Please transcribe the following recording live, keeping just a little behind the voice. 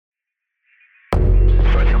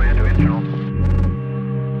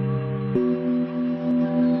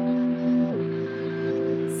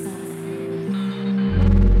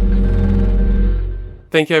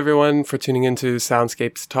Thank you, everyone, for tuning into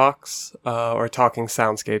Soundscapes Talks, or Talking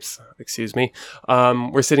Soundscapes, excuse me.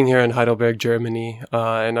 We're sitting here in Heidelberg, Germany,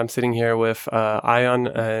 and I'm sitting here with Ion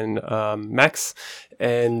and Max,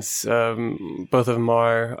 and both of them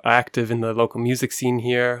are active in the local music scene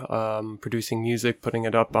here, producing music, putting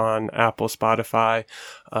it up on Apple, Spotify.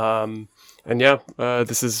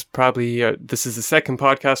 This is the second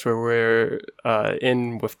podcast where we're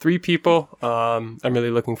in with three people. I'm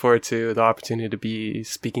really looking forward to the opportunity to be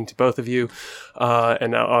speaking to both of you,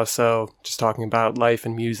 and also just talking about life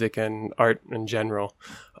and music and art in general.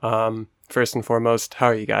 First and foremost, how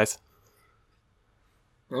are you guys?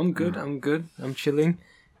 I'm good. I'm chilling.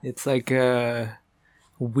 It's like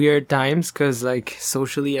weird times because like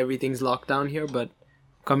socially everything's locked down here, but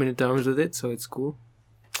coming to terms with it, so it's cool.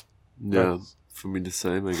 Yeah, for me the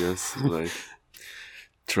same, I guess. Like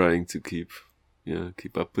trying to keep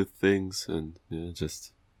up with things and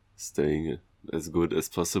just staying as good as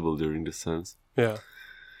possible during this times. Yeah.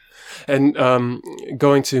 And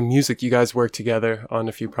going to music, you guys work together on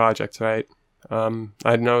a few projects, right?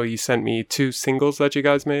 I know you sent me 2 singles that you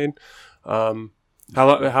guys made.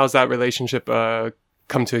 How's that relationship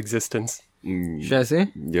come to existence? Should I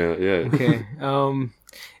say? Yeah. Okay.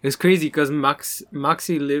 It was crazy because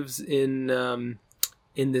Maxi lives in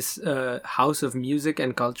this house of music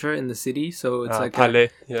and culture in the city. So it's like Palais.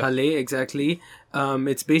 Palais, exactly.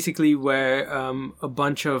 It's basically where a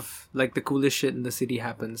bunch of like the coolest shit in the city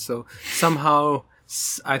happens. So somehow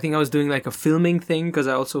I think I was doing like a filming thing because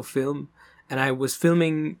I also film, and I was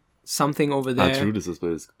filming something over there. True, this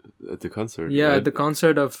was at the concert. Yeah, right? at the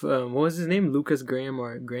concert of what was his name? Lucas Graham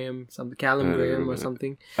or Graham something, Callum Graham or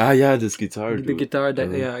something. This guitar. The guitar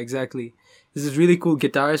that yeah, exactly. This is really cool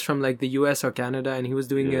guitarist from like the US or Canada, and he was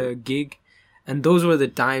doing a gig, and those were the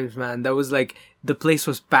times, man. That was like the place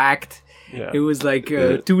was packed. Yeah. It was like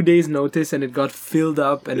 2 days notice, and it got filled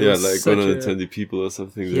up, and it was like such 120 people or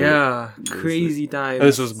something. Yeah, crazy times. And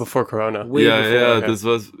this was before Corona. Way before. This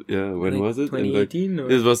was when Like was it? 2018.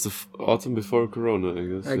 This was the autumn before Corona, I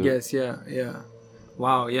guess. I guess, yeah.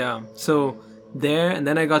 Wow, yeah. So there, and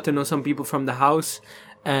then I got to know some people from the house,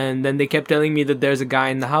 and then they kept telling me that there's a guy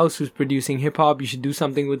in the house who's producing hip hop. You should do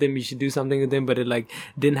something with him. But it like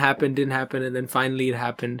didn't happen, and then finally it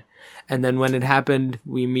happened. And then when it happened,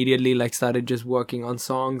 we immediately like started just working on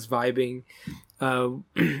songs, vibing.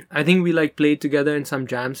 I think we like played together in some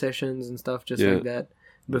jam sessions and stuff just like that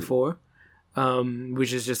before,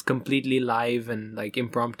 which is just completely live and like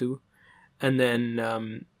impromptu. And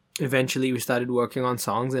then eventually we started working on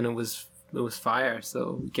songs, and it was fire.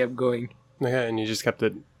 So we kept going. Yeah, and you just kept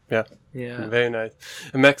it. Yeah. Yeah. Very nice.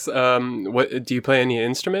 And Max, what do you play any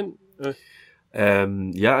instrument? I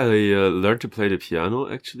learned to play the piano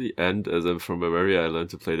actually, and as I'm from Bavaria, I learned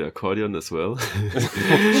to play the accordion as well.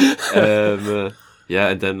 And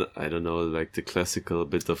then I don't know, like the classical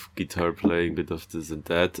bit of guitar playing, bit of this and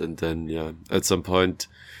that, and then at some point,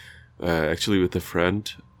 actually with a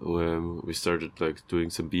friend, we started like doing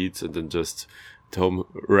some beats, and then just at home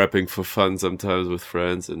rapping for fun sometimes with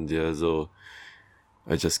friends, and so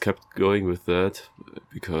I just kept going with that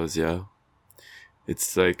because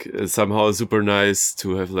it's like somehow super nice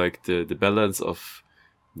to have like the balance of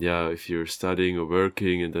if you're studying or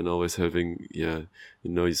working, and then always having your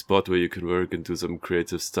spot where you can work and do some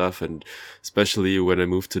creative stuff. And especially when I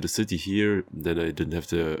moved to the city here, then I didn't have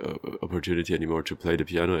the opportunity anymore to play the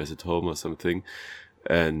piano as at home or something,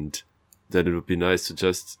 and then it would be nice to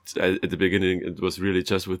just at the beginning it was really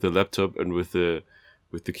just with the laptop and with the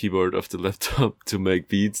keyboard of the laptop to make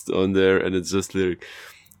beats on there, and it's just like,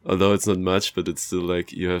 although it's not much, but it's still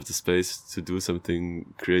like you have the space to do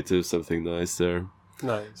something creative, something nice there.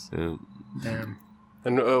 Nice. Yeah. Damn.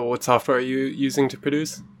 And what software are you using to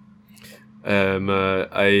produce?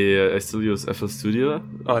 I still use FL Studio.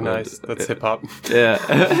 Oh, nice. That's hip hop. Yeah.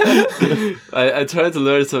 I tried to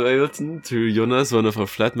learn some Ableton through Jonas, one of our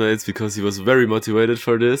flatmates, because he was very motivated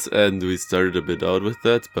for this, and we started a bit out with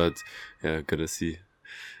that, but gonna see.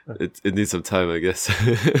 It needs some time, I guess.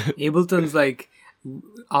 Ableton's like,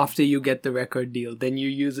 after you get the record deal, then you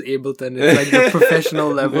use Ableton. It's like the professional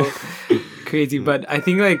level. Crazy. But I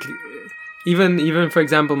think like even for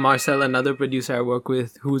example, Marcel, another producer I work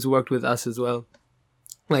with, who's worked with us as well,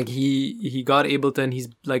 like he got Ableton. He's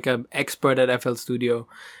like an expert at FL Studio,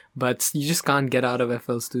 but you just can't get out of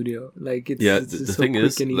FL Studio. Like it's the thing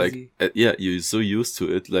is, like you're so used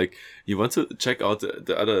to it. Like you want to check out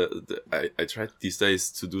the other. I tried these days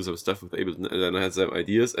to do some stuff with Ableton, and then I had some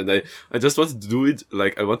ideas, and I just wanted to do it.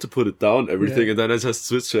 Like I want to put it down everything, and then I just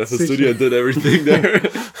switched to FL Studio and did everything there.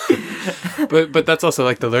 But that's also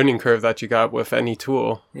like the learning curve that you got with any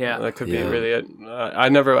tool. Yeah. That could be Yeah. really it. I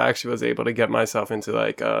never actually was able to get myself into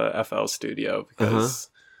like FL Studio because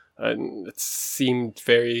it seemed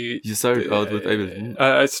very... You started out with Ableton.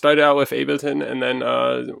 I started out with Ableton, and then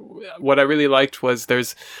what I really liked was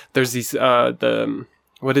there's these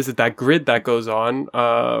what is it, that grid that goes on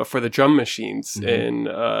for the drum machines in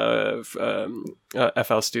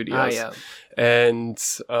FL Studios. yeah. And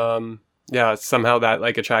somehow that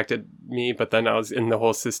like attracted me, but then I was in the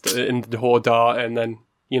whole system, in the whole DAW, and then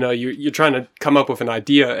you're trying to come up with an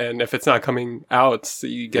idea, and if it's not coming out, so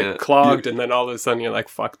you get clogged, and then all of a sudden you're like,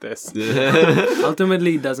 fuck this.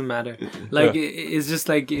 Ultimately, it doesn't matter. Like it's just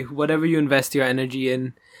like whatever you invest your energy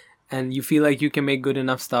in, and you feel like you can make good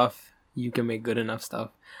enough stuff, you can make good enough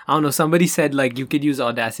stuff. I don't know, somebody said like you could use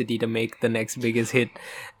Audacity to make the next biggest hit,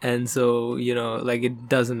 and so like it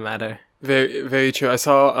doesn't matter. Very, very true. I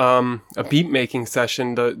saw a beat making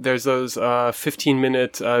session. There's those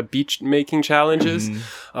 15-minute beat making challenges.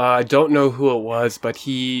 I don't know who it was, but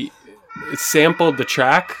he sampled the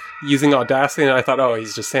track using Audacity, and I thought, oh,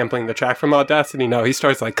 he's just sampling the track from Audacity. No, he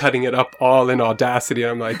starts like cutting it up all in Audacity,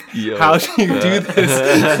 and I'm like, how do you do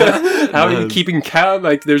this? How are you keeping count?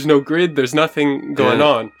 Like, there's no grid, there's nothing going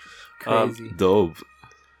on. Crazy. Dope.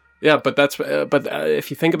 Yeah, but that's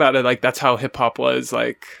if you think about it, like that's how hip hop was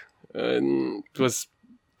like. It was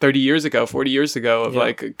 30 years ago, 40 years ago of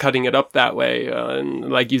like cutting it up that way and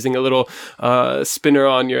like using a little spinner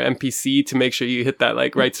on your MPC to make sure you hit that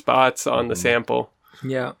like right spots on the sample.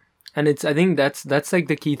 Yeah. And I think that's like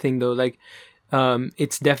the key thing though. Like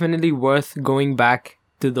it's definitely worth going back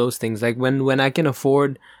to those things. Like when I can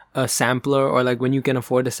afford a sampler, or like when you can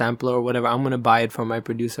afford a sampler or whatever, I'm going to buy it from my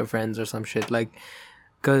producer friends or some shit. Like,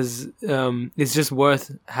 cause it's just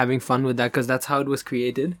worth having fun with that, cause that's how it was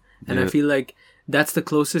created. And I feel like that's the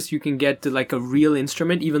closest you can get to like a real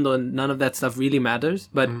instrument, even though none of that stuff really matters.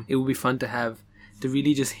 But it would be fun to have, to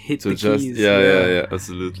really just hit the keys. Yeah,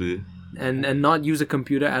 absolutely. And not use a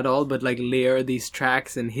computer at all, but like layer these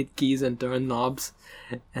tracks and hit keys and turn knobs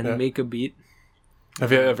and make a beat.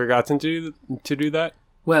 Have you ever gotten to do that?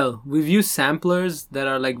 Well, we've used samplers that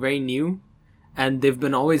are like very new, and they've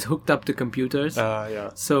been always hooked up to computers.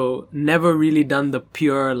 So never really done the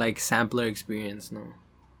pure like sampler experience, no.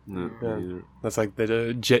 No, that's like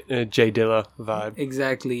the Jay Dilla vibe.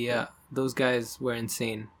 Exactly, yeah. Those guys were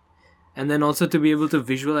insane. And then also to be able to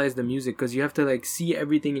visualize the music, because you have to like see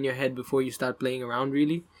everything in your head before you start playing around,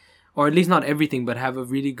 really. Or at least not everything, but have a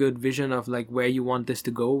really good vision of like where you want this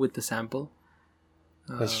to go with the sample.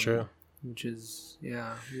 That's true. Which is,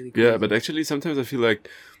 really crazy. Yeah, but actually sometimes I feel like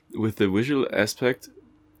with the visual aspect,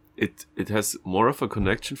 it has more of a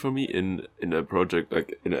connection for me in a project,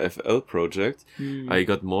 like in a FL project. I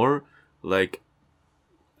got more like,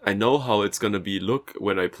 I know how it's gonna be look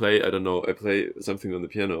when I play, I don't know, I play something on the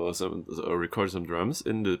piano or record some drums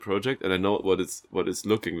in the project, and I know what it's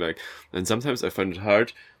looking like. And sometimes I find it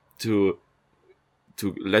hard to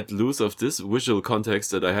let loose of this visual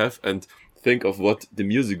context that I have and think of what the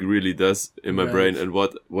music really does in my brain, and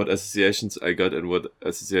what associations I got and what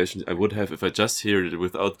associations I would have if I just hear it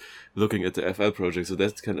without looking at the FL project. So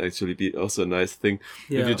that can actually be also a nice thing.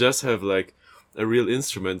 If you just have like a real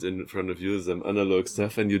instrument in front of you, some analog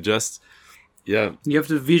stuff, and you just you have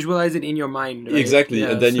to visualize it in your mind, right? Exactly,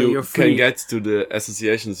 and then so you can get to the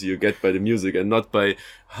associations you get by the music, and not by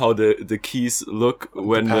how the keys look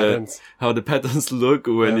when how the patterns look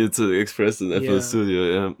when it's expressed in FL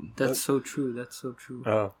Studio. That's so true.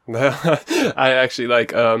 Oh, I actually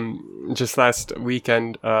like just last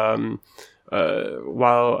weekend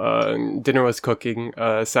while dinner was cooking,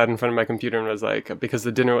 sat in front of my computer and was like, because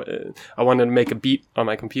the dinner, I wanted to make a beat on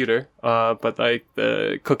my computer, but like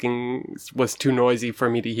the cooking was too noisy for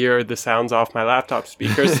me to hear the sounds off my laptop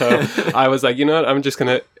speaker. So I was like, you know what, I'm just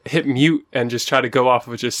going to hit mute and just try to go off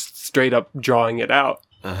of just straight up drawing it out.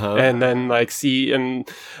 And then like see, and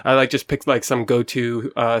I like just picked like some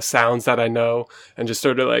go-to sounds that I know and just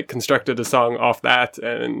sort of like constructed a song off that,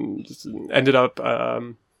 and just ended up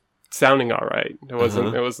sounding all right. It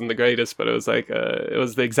wasn't the greatest, but it was like it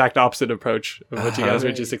was the exact opposite approach of what you guys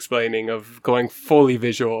were just explaining, of going fully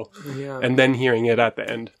visual and then hearing it at the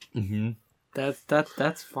end.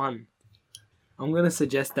 That's fun. I'm gonna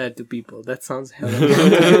suggest that to people. That sounds hella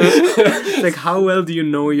fun. Like, how well do you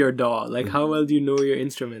know your DAW? Like, how well do you know your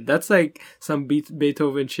instrument? That's like some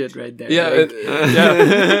Beethoven shit right there. Yeah,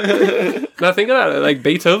 Now think about it. Like,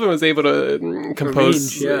 Beethoven was able to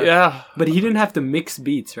compose. Arrange, but he didn't have to mix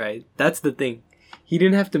beats, right? That's the thing. He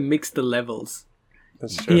didn't have to mix the levels.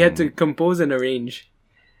 That's true. He had to compose and arrange.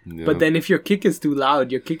 Yeah. But then if your kick is too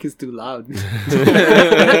loud, your kick is too loud.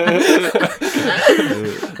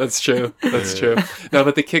 That's true. That's true. No,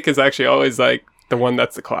 but the kick is actually always like the one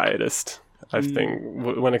that's the quietest. I think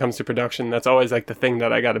when it comes to production, that's always like the thing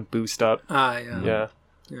that I got to boost up. Yeah,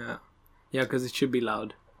 because it should be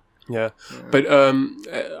loud. Yeah. But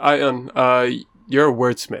Ion, you're a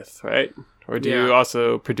wordsmith, right? Or do you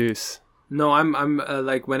also produce? No, I'm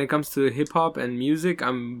like when it comes to hip hop and music,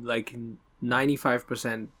 I'm like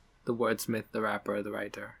 95% the wordsmith, the rapper, the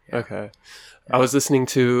writer. Yeah. Okay. I was listening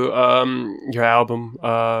to your album,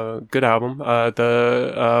 good album,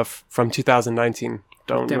 from 2019.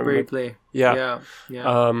 Don't Temporary remember. Play. Yeah.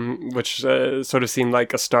 Which sort of seemed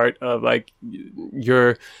like a start of like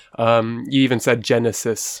your you even said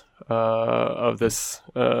genesis of this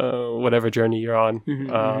whatever journey you're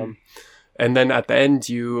on. And then at the end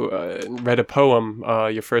you read a poem,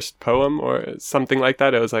 your first poem or something like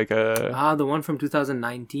that. It was like a the one from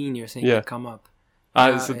 2019 you're saying the Come Up.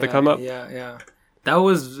 Is it the Come Up? Yeah. That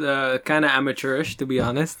was kind of amateurish, to be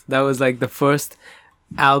honest. That was like the first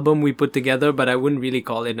album we put together, but I wouldn't really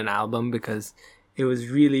call it an album because it was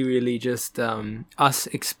really, really just us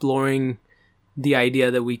exploring the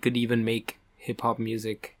idea that we could even make hip-hop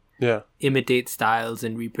music, imitate styles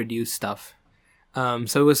and reproduce stuff.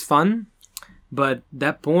 So it was fun, but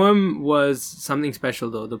that poem was something special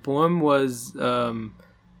though. The poem was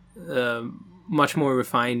much more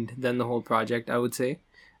refined than the whole project, I would say.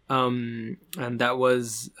 And that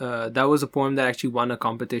was a poem that actually won a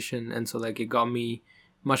competition, and so like it got me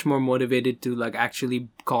much more motivated to like actually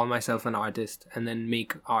call myself an artist and then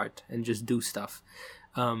make art and just do stuff.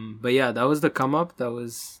 But yeah, that was the Come Up. That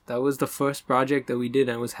was the first project that we did,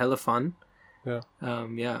 and it was hella fun. Yeah.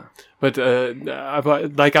 But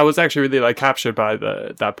I was actually really like captured by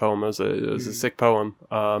that poem. It was a sick poem.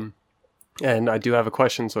 And I do have a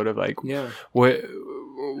question, sort of like, what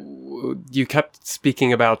you kept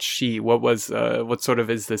speaking about she. What sort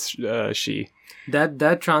of is this she?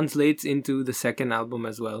 That translates into the second album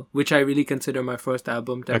as well, which I really consider my first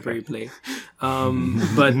album, Temporary Play.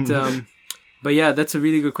 But yeah, that's a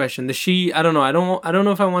really good question. The she, I don't know. I don't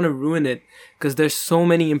know if I want to ruin it because there's so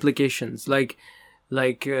many implications. Like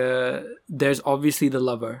there's obviously the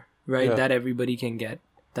lover, right? Yeah. That everybody can get.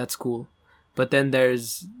 That's cool. But then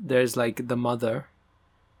there's like the mother,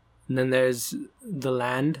 and then there's the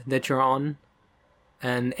land that you're on,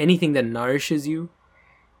 and anything that nourishes you.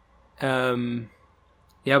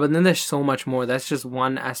 Yeah, but then there's so much more. That's just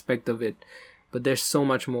one aspect of it, but there's so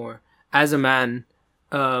much more. As a man,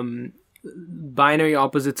 binary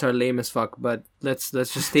opposites are lame as fuck, but let's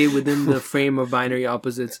just stay within the frame of binary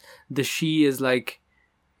opposites. The she is like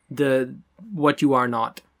the what you are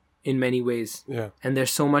not in many ways. Yeah. And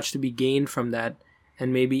there's so much to be gained from that,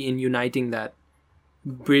 and maybe in uniting that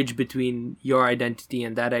bridge between your identity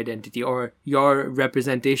and that identity, or your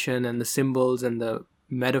representation and the symbols and the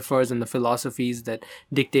metaphors and the philosophies that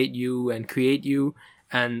dictate you and create you,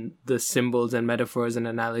 and the symbols and metaphors and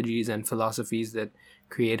analogies and philosophies that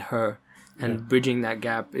create her. And bridging that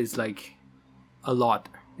gap is like a lot.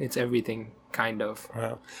 It's everything, kind of.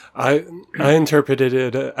 Wow. I interpreted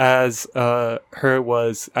it as her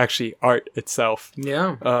was actually art itself.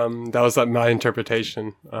 Yeah. That was like my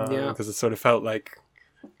interpretation. Because it sort of felt like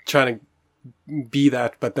trying to be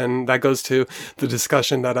that, but then that goes to the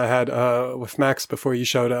discussion that I had with Max before you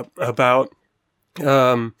showed up about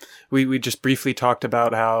we just briefly talked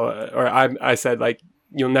about how, or I said like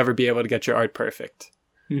you'll never be able to get your art perfect.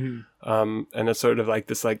 Mm-hmm. And it's sort of like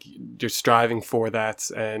this, like you're striving for that,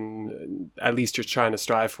 and at least you're trying to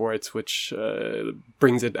strive for it, which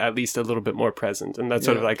brings it at least a little bit more present. And that's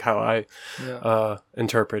sort of like how I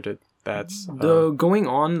interpreted that. Going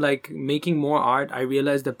on, like making more art, I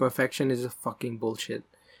realized that perfection is a fucking bullshit.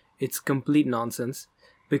 It's complete nonsense,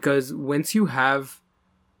 because once you have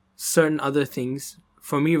certain other things,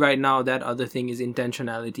 for me right now, that other thing is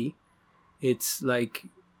intentionality. It's like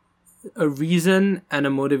a reason and a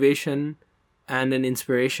motivation and an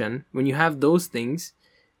inspiration. When you have those things,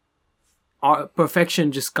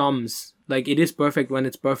 perfection just comes. Like, it is perfect when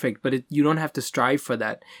it's perfect, but you don't have to strive for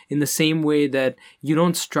that. In the same way that you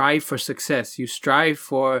don't strive for success, you strive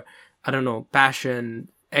for, I don't know, passion,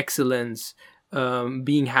 excellence,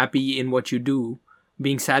 being happy in what you do,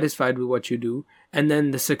 being satisfied with what you do, and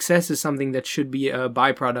then the success is something that should be a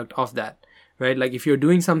byproduct of that, right? Like, if you're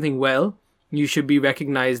doing something well, you should be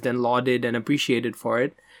recognized and lauded and appreciated for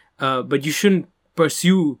it. But you shouldn't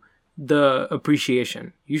pursue the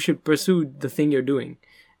appreciation. You should pursue the thing you're doing,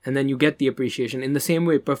 and then you get the appreciation. In the same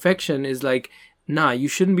way, perfection is like, nah, you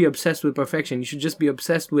shouldn't be obsessed with perfection. You should just be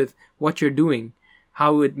obsessed with what you're doing,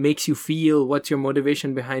 how it makes you feel, what's your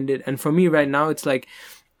motivation behind it. And for me right now, it's like,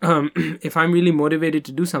 if I'm really motivated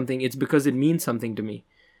to do something, it's because it means something to me.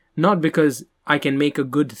 not because I can make a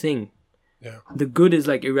good thing. Yeah. The good is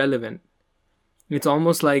like irrelevant. It's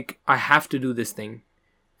almost like I have to do this thing.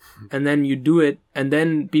 And then you do it, and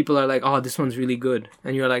then people are like, oh, this one's really good.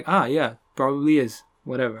 And you're like, yeah, probably is.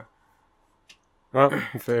 Whatever. Well,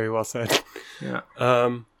 very well said. Yeah.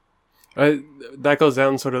 That goes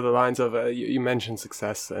down sort of the lines of you mentioned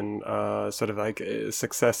success, and sort of like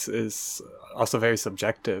success is also very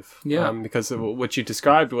subjective. Yeah. Because what you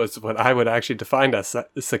described was what I would actually define as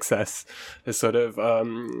success, is sort of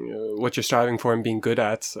what you're striving for and being good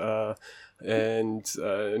at, and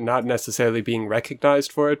not necessarily being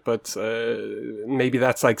recognized for it, but maybe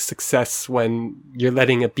that's like success when you're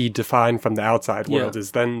letting it be defined from the outside world,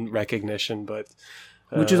 is then recognition, but.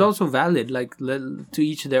 Which is also valid, like to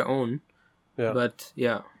each their own. Yeah. But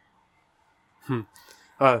yeah.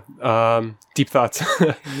 Deep thoughts.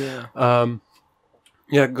 Yeah.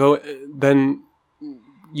 Go. Then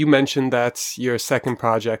you mentioned that your second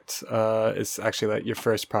project is actually like your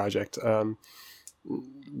first project.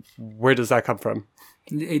 Where does that come from?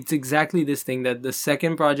 It's exactly this thing that the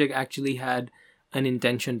second project actually had an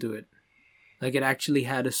intention to it. Like it actually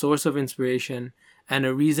had a source of inspiration and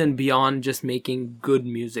a reason beyond just making good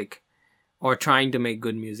music or trying to make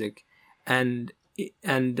good music. And in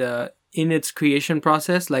its creation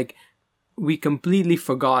process, like we completely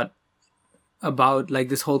forgot about like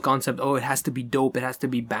this whole concept. Oh, it has to be dope. It has to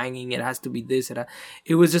be banging. It has to be this.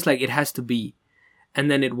 It was just like, it has to be. And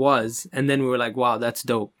then it was. And then we were like, wow, that's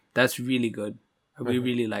dope. That's really good. We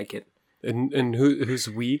really like it. And who's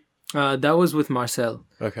we? That was with Marcel.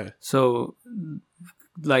 Okay. So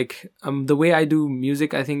like the way I do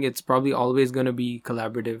music, I think it's probably always going to be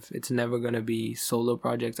collaborative. It's never going to be solo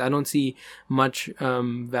projects. I don't see much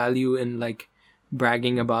value in like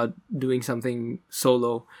bragging about doing something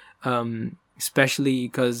solo, especially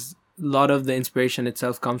because a lot of the inspiration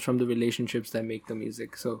itself comes from the relationships that make the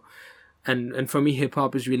music. So and for me, hip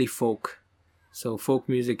hop is really folk. So folk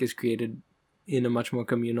music is created in a much more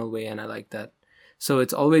communal way, and I like that. So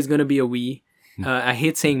it's always going to be a we. I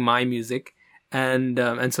hate saying my music. And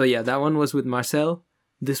so, yeah, that one was with Marcel.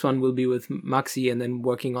 This one will be with Maxi, and then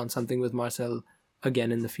working on something with Marcel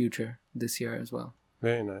again in the future this year as well.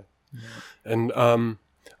 Very nice. Yeah. And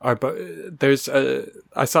I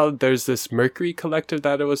saw there's this Mercury Collective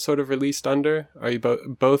that it was sort of released under. Are you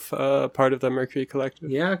both part of the Mercury Collective?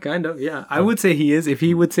 Yeah, kind of. Yeah, I would say he is. If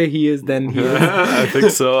he would say he is, then he is. I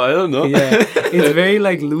think so. I don't know. Yeah, it's very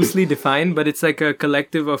like loosely defined, but it's like a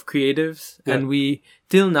collective of creatives, and we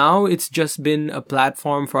till now it's just been a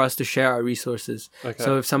platform for us to share our resources. Okay.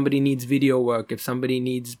 So if somebody needs video work, if somebody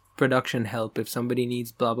needs production help, if somebody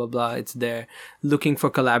needs blah blah blah, it's there. Looking for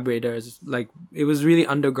collaborators. Like it was really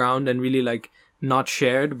underground and really like not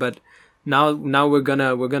shared, but now we're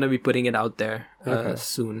gonna be putting it out there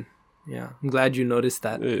soon. Yeah, I'm glad you noticed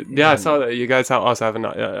that. I saw that you guys also have an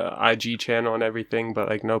IG channel and everything, but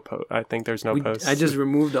like no post. I think there's no posts. I just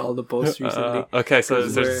removed all the posts recently. Okay, so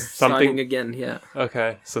there's something again. Yeah.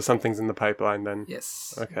 Okay, so something's in the pipeline then.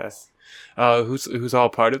 Yes. Okay. Who's all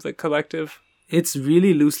part of the collective? It's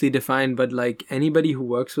really loosely defined, but like anybody who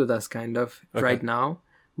works with us, kind of right now,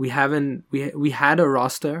 we had a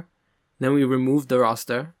roster, then we removed the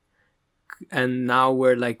roster. And now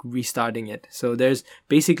we're like restarting it. So there's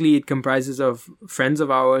basically, it comprises of friends of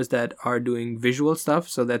ours that are doing visual stuff.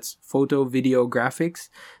 So that's photo, video, graphics.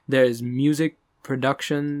 There's music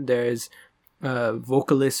production. There's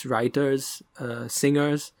vocalists, writers,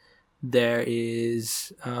 singers. There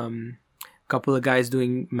is a couple of guys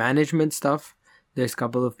doing management stuff. There's a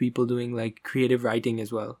couple of people doing like creative writing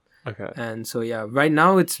as well. Okay. And so yeah, right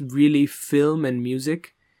now it's really film and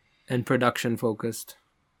music and production focused.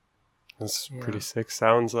 That's pretty sick.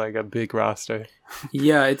 Sounds like a big roster.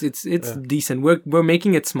 Yeah, it's decent. We're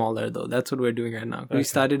making it smaller though. That's what we're doing right now. We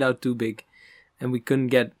started out too big, and we couldn't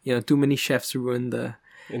get too many chefs ruined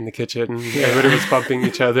in the kitchen. Everybody was bumping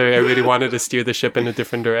each other. Everybody wanted to steer the ship in a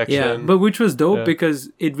different direction. Yeah, but which was dope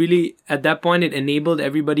because it really at that point it enabled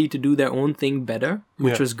everybody to do their own thing better,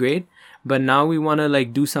 which was great. But now we want to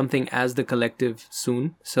like do something as the collective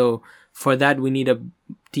soon. So for that we need a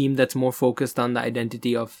team that's more focused on the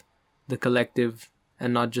identity of the collective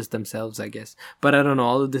and not just themselves, I guess. But I don't know,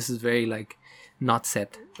 all of this is very like not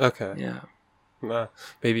set. Okay. Yeah.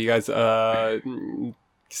 Maybe you guys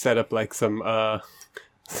set up like some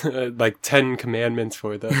like 10 commandments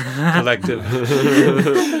for the collective.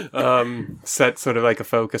 Set sort of like a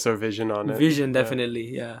focus or vision on it. Vision,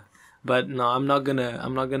 definitely, yeah. But no, I'm not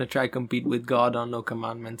gonna try compete with God on no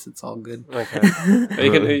commandments. It's all good. Okay.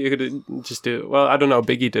 You could just do. Well, I don't know.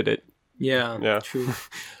 Biggie did it. Yeah. True.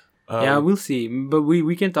 Yeah, we'll see. But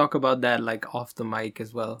we can talk about that like off the mic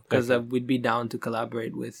as well, because we'd be down to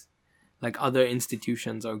collaborate with like other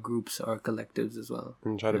institutions or groups or collectives as well.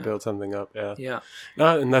 And try to build something up. Yeah. Yeah.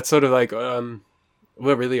 And that's sort of like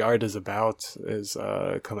what really art is about, is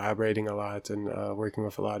collaborating a lot and working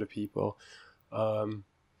with a lot of people.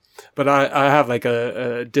 But I have like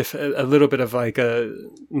a little bit of like a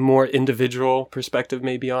more individual perspective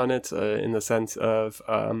maybe on it, in the sense of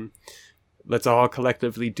let's all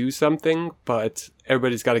collectively do something, but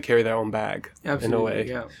everybody's got to carry their own bag. Absolutely, in a way.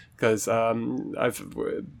 yeah. Because I've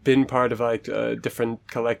been part of like different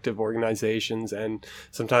collective organizations, and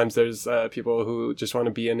sometimes there's people who just want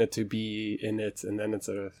to be in it to be in it, and then it's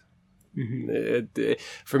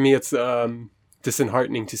for me it's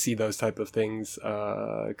disheartening to see those type of things,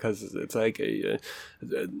 because it's like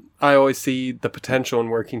I always see the potential in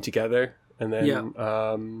working together, and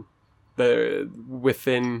then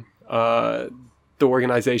within the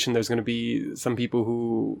organization there's going to be some people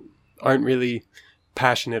who aren't really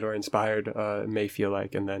passionate or inspired, may feel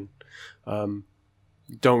like, and then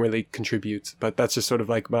don't really contribute. But that's just sort of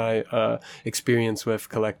like my experience with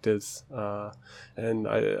collectives, and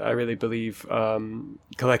I really believe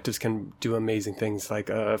collectives can do amazing things, like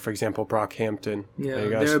for example Brockhampton.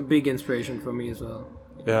 They're a big inspiration for me as well.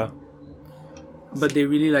 Yeah, but they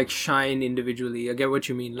really like shine individually. I get what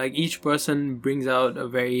you mean. Like each person brings out a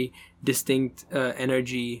very distinct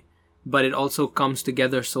energy, but it also comes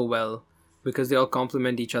together so well because they all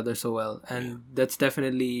complement each other so well. And that's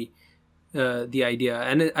definitely the idea.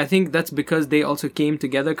 And I think that's because they also came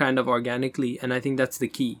together kind of organically. And I think that's the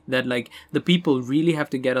key, that like the people really have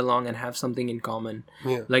to get along and have something in common.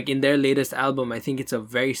 Yeah. Like in their latest album, I think it's a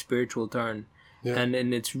very spiritual turn. Yeah. And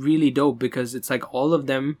it's really dope because it's like all of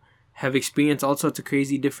them have experienced all sorts of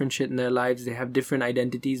crazy different shit in their lives. They have different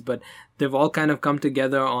identities, but they've all kind of come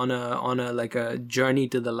together on a like a journey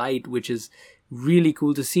to the light, which is really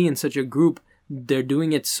cool to see in such a group. They're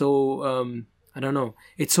doing it so I don't know,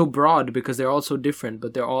 it's so broad because they're all so different,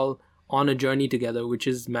 but they're all on a journey together, which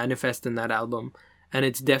is manifest in that album. And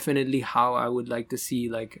it's definitely how I would like to see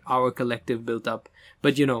like our collective built up.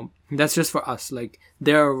 But you know, that's just for us. Like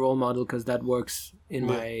they're a role model because that works in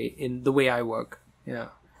in the way I work. Yeah.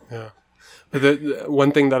 Yeah. But the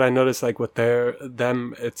one thing that I noticed, like with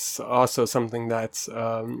them, it's also something that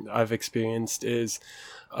I've experienced is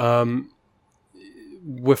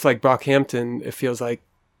with like Brockhampton, it feels like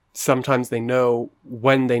sometimes they know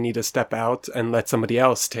when they need to step out and let somebody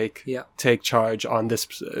else take charge on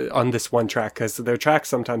this one track, because their tracks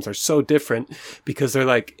sometimes are so different because they're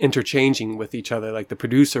like interchanging with each other. Like the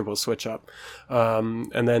producer will switch up,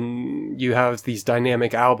 and then you have these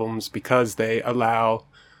dynamic albums because they allow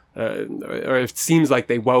or it seems like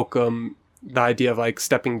they welcome the idea of like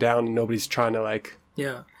stepping down and nobody's trying to like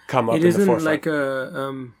come up. It isn't in the like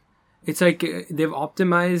a it's like they've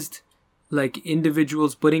optimized like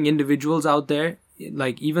individuals, putting individuals out there.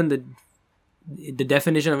 Like even the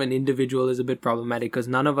definition of an individual is a bit problematic because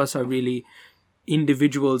none of us are really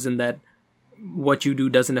individuals in that what you do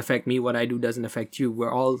doesn't affect me, what I do doesn't affect you.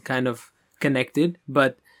 We're all kind of connected,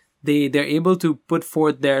 but they're able to put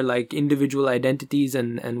forth their like individual identities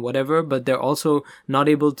and whatever, but they're also not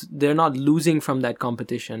able to, they're not losing from that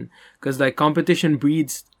competition, because like competition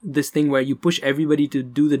breeds this thing where you push everybody to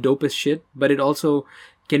do the dopest shit, but it also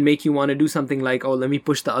can make you want to do something like, oh, let me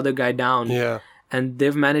push the other guy down. Yeah. And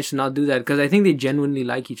they've managed to not do that because I think they genuinely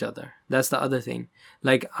like each other. That's the other thing.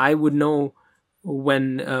 Like I would know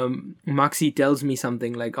when Maxi tells me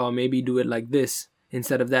something like, oh, maybe do it like this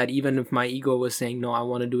instead of that. Even if my ego was saying, no, I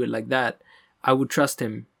want to do it like that, I would trust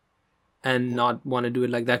him and not want to do it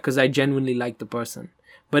like that because I genuinely like the person.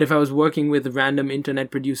 But if I was working with a random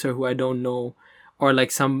internet producer who I don't know, or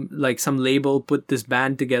like some label put this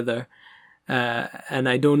band together, and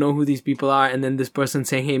I don't know who these people are, and then this person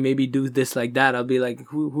saying, hey, maybe do this like that, I'll be like,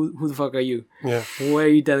 who the fuck are you? Yeah. Why are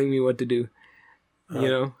you telling me what to do? You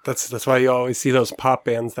know? That's why you always see those pop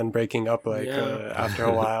bands then breaking up after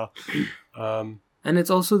a while. And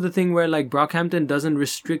it's also the thing where like Brockhampton doesn't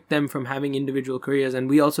restrict them from having individual careers, and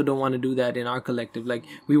we also don't want to do that in our collective. Like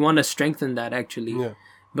we want to strengthen that actually. Yeah.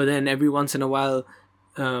 But then every once in a while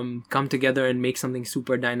come together and make something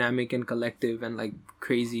super dynamic and collective and like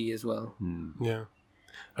crazy as well. Yeah.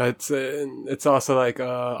 It's also like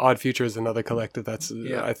Odd Future is another collective that's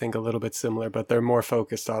I think a little bit similar, but they're more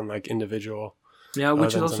focused on like individual. Yeah,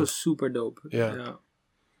 which is also super dope. Yeah.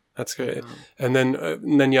 That's great. Yeah. And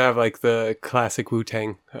then you have like the classic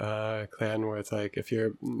Wu-Tang clan, where it's like if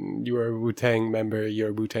you were a Wu-Tang member,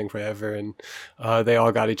 you're Wu-Tang forever, and they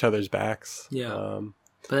all got each other's backs. Yeah.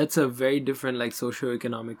 But that's a very different like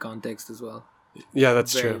socioeconomic context as well. Yeah,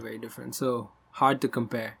 that's very, true. Very different. So hard to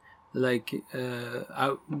compare. Like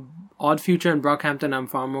Odd Future and Brockhampton, I'm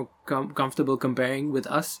far more comfortable comparing with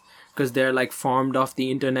us because they're like farmed off the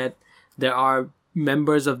internet. There are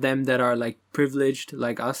members of them that are like privileged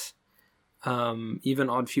like us, even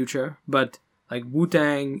Odd Future, but like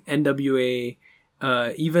Wu-Tang, NWA,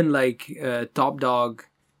 even like Top Dog,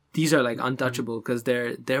 these are like untouchable because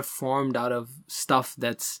they're formed out of stuff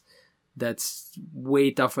that's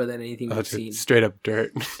way tougher than anything we've seen. Straight up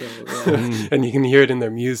dirt. So, yeah. And you can hear it in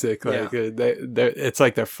their music. Like it's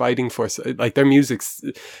like they're fighting for, like their music's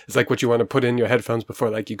is like what you want to put in your headphones before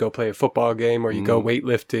like you go play a football game or you go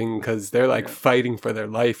weightlifting, because they're like fighting for their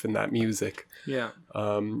life in that music. Yeah.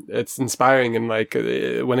 It's inspiring, and like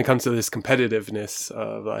when it comes to this competitiveness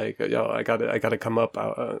of like, I gotta come up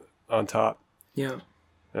on top. Yeah.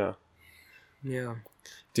 Yeah. Yeah.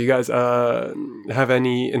 Do you guys have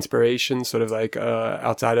any inspiration, sort of like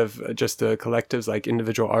outside of just the collectives, like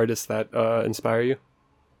individual artists that inspire you?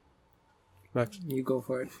 Max? You go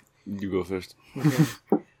for it. You go first. Okay.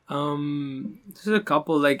 There's a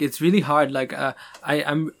couple. Like it's really hard. Like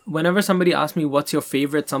I'm whenever somebody asks me what's your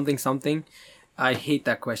favorite something, I hate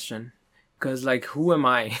that question. Because like, who am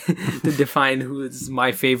I to define who is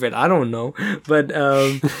my favorite? I don't know, but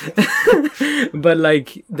but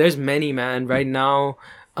like, there's many, man. Right now,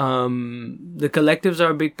 the collectives are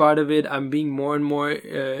a big part of it. I'm being more and more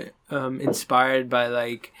inspired by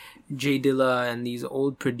like Jay Dilla and these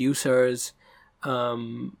old producers.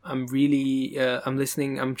 I'm really I'm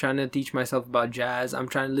listening. I'm trying to teach myself about jazz. I'm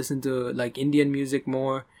trying to listen to like Indian music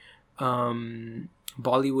more,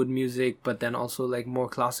 Bollywood music, but then also like more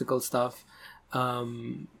classical stuff.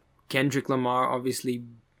 Kendrick Lamar, obviously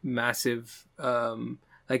massive.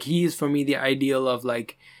 Like he is for me the ideal of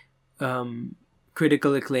like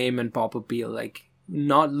critical acclaim and pop appeal. Like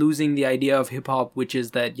not losing the idea of hip hop, which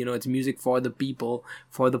is that, you know, it's music for the people,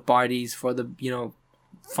 for the parties, for the, you know,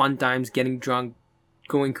 fun times, getting drunk,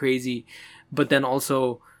 going crazy, but then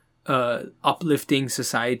also uplifting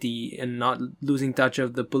society and not losing touch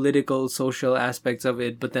of the political, social aspects of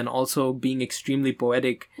it, but then also being extremely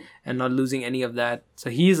poetic and not losing any of that.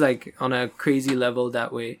 So he's like on a crazy level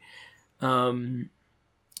that way.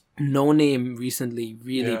 No Name recently,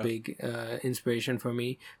 really big inspiration for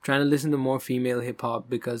me. I'm trying to listen to more female hip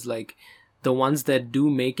hop because like the ones that do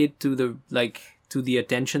make it to the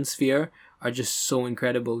attention sphere are just so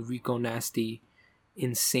incredible. Rico Nasty,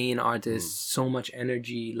 insane artists, so much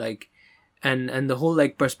energy, like, and the whole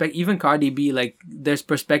like perspective. Even Cardi B, like, there's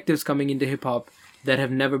perspectives coming into hip hop that have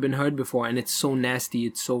never been heard before, and it's so nasty,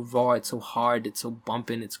 it's so raw, it's so hard, it's so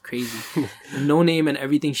bumping, it's crazy. No Name and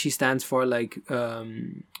everything she stands for, like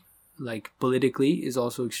politically, is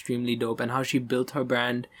also extremely dope, and how she built her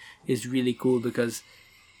brand is really cool because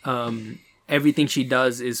everything she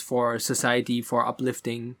does is for society, for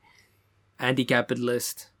uplifting,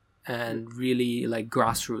 anti-capitalist, and really like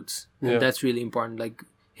grassroots. And that's really important. Like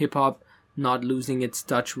hip hop not losing its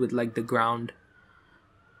touch with like the ground.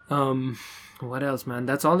 What else, man?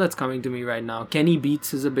 That's all that's coming to me right now. Kenny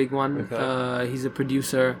Beats is a big one. Okay. He's a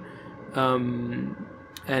producer, and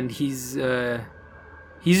he's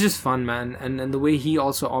just fun, man. And the way he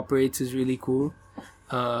also operates is really cool.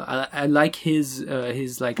 I like his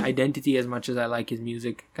like identity as much as I like his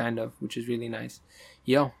music, kind of, which is really nice.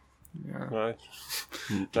 Yo. Yeah.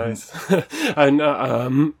 Nice. I'm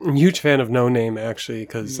a huge fan of No Name, actually,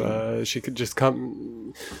 because she could just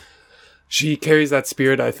come. She carries that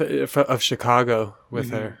spirit of Chicago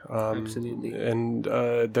with her. Absolutely. And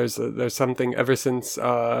there's something ever since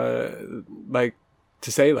like,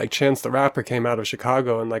 to say like Chance the Rapper came out of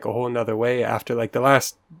Chicago in like a whole nother way after like the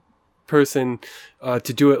last person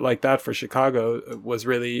to do it like that for Chicago was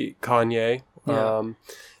really Kanye.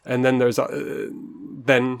 And then there's I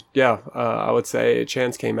would say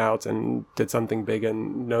Chance came out and did something big,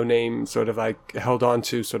 and No Name sort of like held on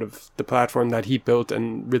to sort of the platform that he built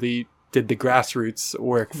and really did the grassroots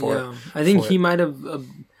work for. Yeah, I think he might have.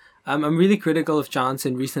 I'm really critical of Chance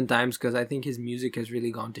in recent times because I think his music has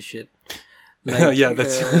really gone to shit. Like,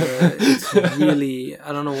 it's really,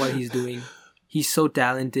 I don't know what he's doing. He's so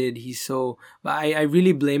talented. But I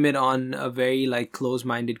really blame it on a very like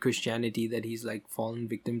close-minded Christianity that he's like fallen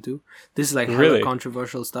victim to. This is like really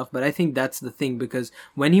controversial stuff, but I think that's the thing, because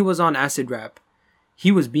when he was on acid rap,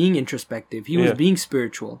 he was being introspective. He was being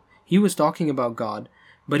spiritual. He was talking about God,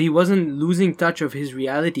 but he wasn't losing touch of his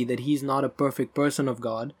reality that he's not a perfect person of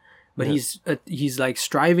God, but he's like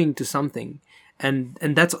striving to something. And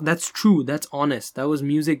that's true. That's honest. That was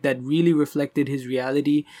music that really reflected his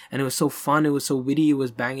reality, and it was so fun. It was so witty. It was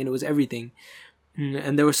banging. It was everything.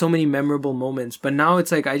 And there were so many memorable moments. But now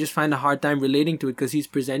it's like I just find a hard time relating to it because he's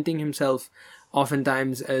presenting himself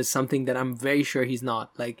oftentimes as something that I'm very sure he's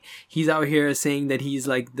not. Like, he's out here saying that he's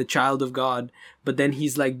like the child of God, but then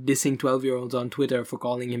he's like dissing 12-year-olds on Twitter for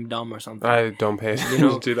calling him dumb or something. I don't pay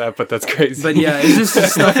attention to that, but that's crazy. But yeah, it's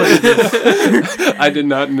just stuff like this. I did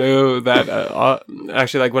not know that.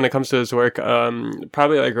 Actually, like when it comes to his work,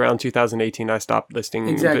 probably like around 2018, I stopped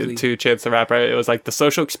listening to Chance the Rapper. It was like The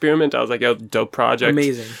Social Experiment. I was like, yo, dope project.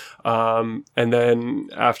 Amazing. And then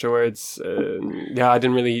afterwards, I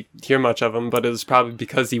didn't really hear much of him, but it was probably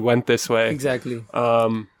because he went this way. Exactly.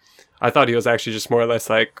 I thought he was actually just more or less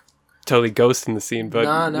like totally ghosting the scene, but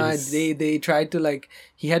they tried to like,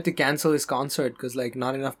 he had to cancel his concert because like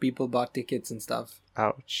not enough people bought tickets and stuff.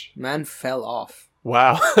 Ouch. Man fell off.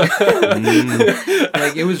 Wow.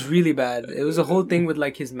 Like, it was really bad. It was a whole thing with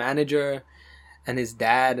like his manager and his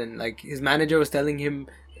dad, and like his manager was telling him,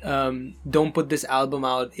 don't put this album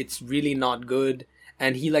out, it's really not good.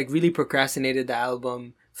 And he like really procrastinated the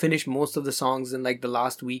album, finished most of the songs in like the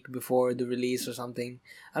last week before the release or something.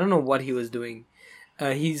 I don't know what he was doing.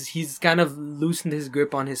 He's kind of loosened his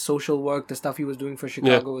grip on his social work, the stuff he was doing for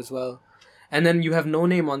Chicago as well. And then you have No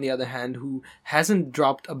Name on the other hand, who hasn't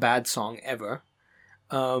dropped a bad song ever.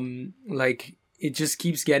 Like, it just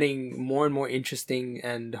keeps getting more and more interesting,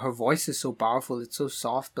 and her voice is so powerful. It's so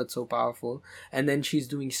soft but so powerful. And then she's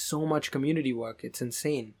doing so much community work. It's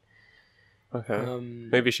insane. Okay.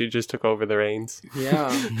 Maybe she just took over the reins. Yeah.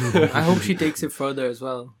 I hope she takes it further as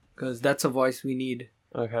well, because that's a voice we need.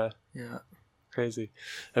 Okay. Yeah. Crazy.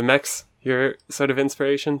 And Max, your sort of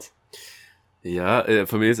inspirations? Yeah,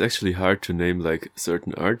 for me it's actually hard to name like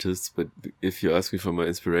certain artists, but if you ask me for my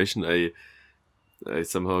inspiration, I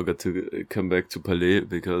somehow got to come back to Palais,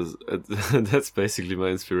 because that's basically my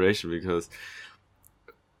inspiration. Because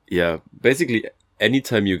basically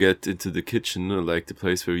anytime you get into the kitchen, like the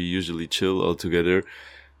place where you usually chill all together,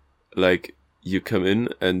 like you come in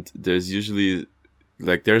and there's usually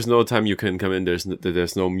like, there's no time you can come in,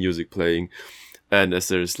 there's no music playing. And as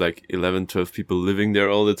there's like 11, 12 people living there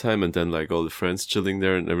all the time, and then like all the friends chilling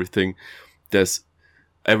there and everything, there's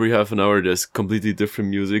every half an hour, there's completely different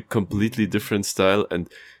music, completely different style, and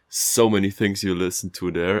so many things you listen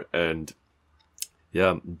to there. And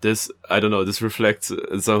yeah, this reflects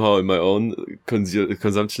somehow in my own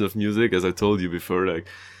consumption of music. As I told you before, like,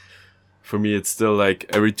 for me, it's still like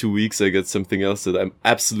every 2 weeks I get something else that I'm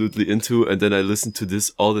absolutely into, and then I listen to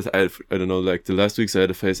this all the time. I don't know, like the last weeks I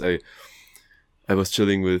had a phase, I was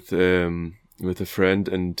chilling with a friend,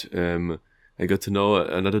 and I got to know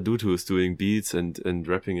another dude who was doing beats and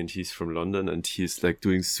rapping, and he's from London, and he's like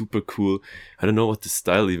doing super cool, I don't know what the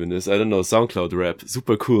style even is, I don't know, SoundCloud rap,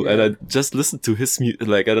 super cool. Yeah. And I just listened to his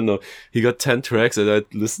like, I don't know, he got 10 tracks, and I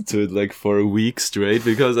listened to it like for a week straight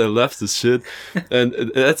because I love this shit.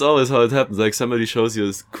 And that's always how it happens, like somebody shows you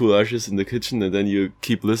a cool artist in the kitchen, and then you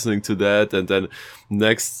keep listening to that, and then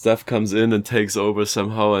next stuff comes in and takes over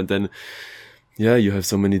somehow, and then you have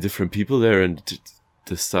so many different people there, and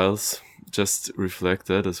the styles just reflect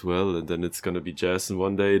that as well. And then it's gonna be jazz in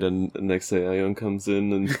one day, then the next day Ion comes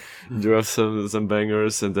in and drops some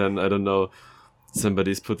bangers, and then I don't know,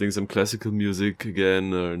 somebody's putting some classical music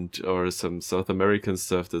again, or some South American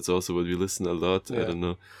stuff. That's also what we listen a lot. I don't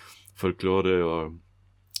know, folklore, or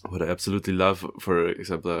what I absolutely love, for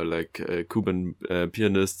example, are like Cuban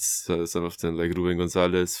pianists, some of them like Ruben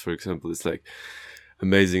Gonzalez, for example, is like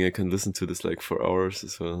amazing. I can listen to this like for hours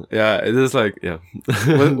as well. Yeah, it is like,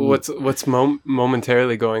 What's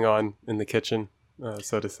momentarily going on in the kitchen,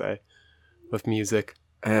 so to say, with music?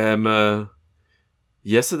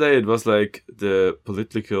 Yesterday it was like the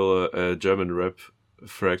political German rap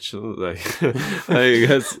fraction, like I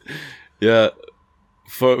guess,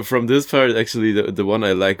 from this part, actually the one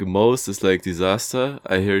I like most is like Disaster.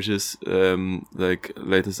 I hear his like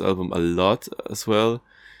latest album a lot as well.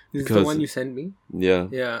 This is the one you sent me? Yeah.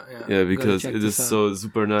 Yeah, because it is so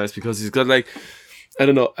super nice, because he's got like, I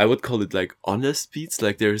don't know, I would call it like honest beats,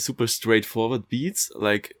 like they're super straightforward beats,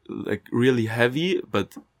 like really heavy,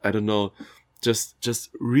 but I don't know, just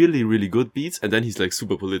really, really good beats. And then he's like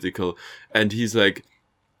super political, and he's like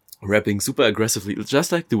rapping super aggressively,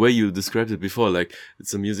 just like the way you described it before. Like,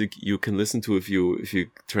 it's a music you can listen to if you're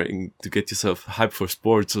trying to get yourself hyped for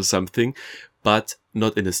sports or something, but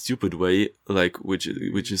not in a stupid way, like which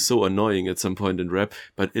is so annoying at some point in rap,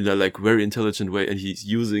 but in a like very intelligent way. And he's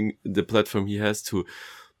using the platform he has to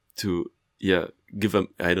give a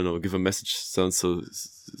message. Sounds so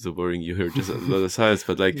boring. You heard just a lot of science,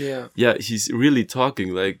 but like he's really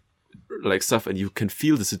talking like like stuff, and you can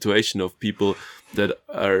feel the situation of people that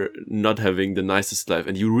are not having the nicest life,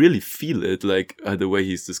 and you really feel it, like the way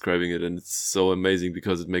he's describing it, and it's so amazing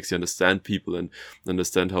because it makes you understand people and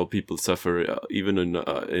understand how people suffer, even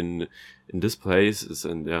in this places,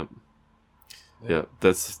 and yeah,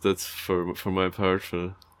 that's for my part.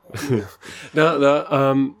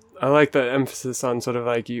 I like the emphasis on sort of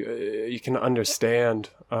like you can understand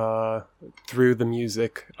through the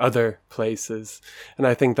music other places, and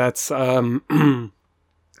I think that's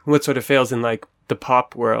what sort of fails in like the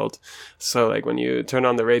pop world. So like when you turn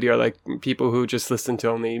on the radio, like people who just listen to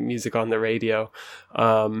only music on the radio,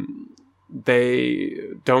 they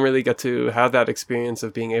don't really get to have that experience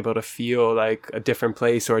of being able to feel like a different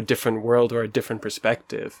place or a different world or a different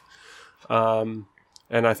perspective.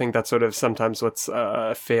 And I think that's sort of sometimes what's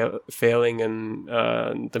failing in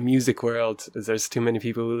the music world, is there's too many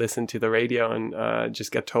people who listen to the radio and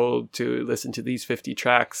just get told to listen to these 50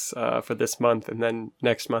 tracks for this month, and then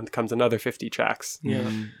next month comes another 50 tracks.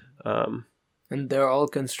 Yeah. And they're all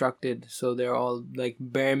constructed, so they're all like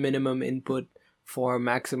bare minimum input for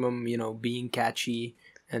maximum, being catchy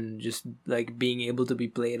and just like being able to be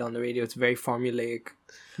played on the radio. It's very formulaic.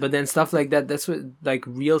 But then stuff like that, that's what, like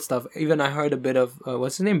real stuff. Even I heard a bit of,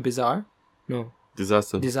 what's his name? Bizarre? No.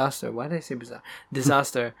 Disaster. Why did I say Bizarre?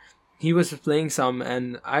 Disaster. He was playing some,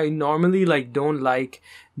 and I normally like don't like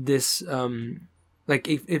this, like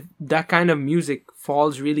if that kind of music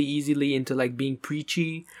falls really easily into like being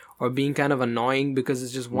preachy or being kind of annoying because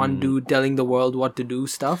it's just one dude telling the world what to do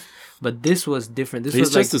stuff. But this was different. He's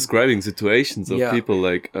just like, describing situations of people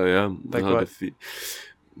like, like how they feel.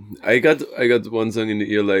 I got one song in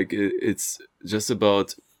the ear, like it's just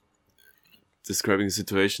about describing a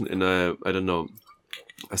situation in a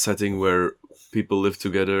setting where people live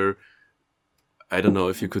together. I don't know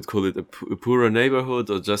if you could call it a poorer neighborhood,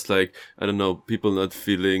 or just like, I don't know, people not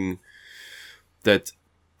feeling that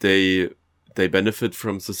they benefit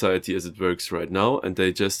from society as it works right now, and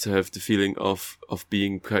they just have the feeling of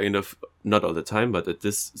being kind of, not all the time, but at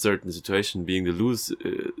this certain situation, being at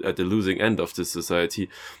the losing end of this society,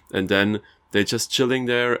 and then they're just chilling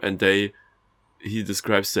there, and he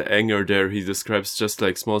describes the anger there. He describes just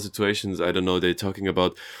like small situations. I don't know. They're talking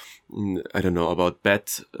about,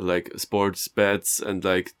 about like sports bets, and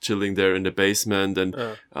like chilling there in the basement, and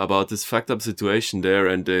about this fucked up situation there.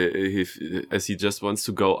 And as he just wants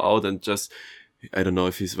to go out and just, I don't know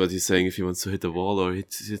if what he's saying, if he wants to hit the wall or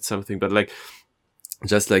hit something, but like,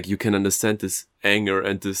 just like you can understand this anger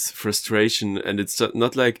and this frustration, and it's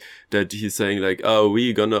not like that he's saying like, oh,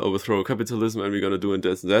 we're gonna overthrow capitalism and we're gonna do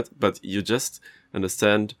this and that, but you just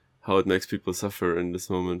understand how it makes people suffer in this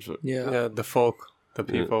moment. Yeah, the folk, the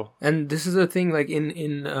people. Yeah. And this is the thing, like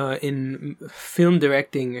in film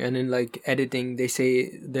directing and in like editing, they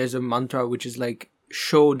say there's a mantra which is like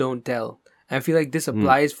show, don't tell. I feel like this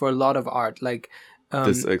applies for a lot of art, like.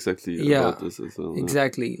 This exactly about this as well.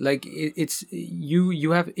 Exactly. Like it's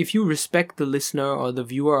you have, if you respect the listener or the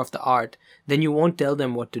viewer of the art, then you won't tell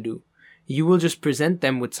them what to do. You will just present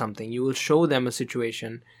them with something. You will show them a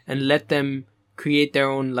situation and let them create their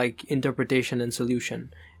own like interpretation and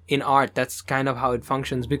solution. In art, that's kind of how it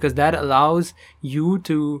functions, because that allows you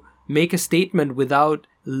to make a statement without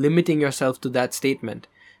limiting yourself to that statement.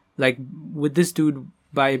 Like with this dude,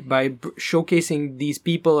 by showcasing these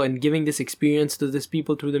people and giving this experience to these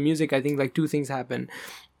people through the music, I think like two things happen.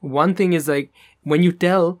 One thing is like when you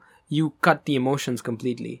tell, you cut the emotions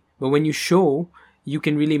completely, but when you show, you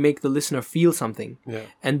can really make the listener feel something. Yeah.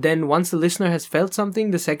 And then once the listener has felt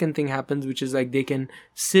something, the second thing happens, which is like they can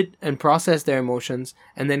sit and process their emotions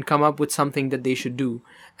and then come up with something that they should do.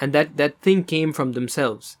 And that thing came from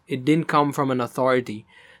themselves. It didn't come from an authority.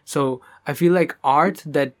 So I feel like art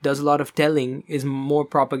that does a lot of telling is more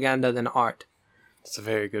propaganda than art. That's a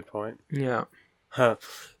very good point. Yeah.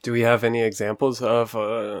 Do we have any examples of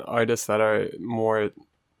artists that are more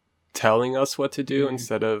telling us what to do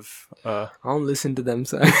instead of... I'll listen to them.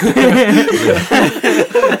 So. I'm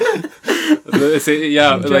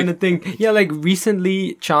trying to think. Yeah, like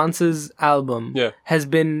recently Chance's album has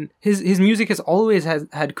been... His music has always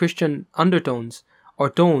had Christian undertones or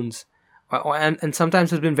tones. And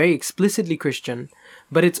sometimes has been very explicitly Christian,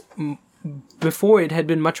 but it's before it had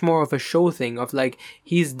been much more of a show thing of like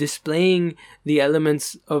he's displaying the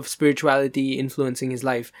elements of spirituality influencing his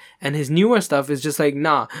life, and his newer stuff is just like,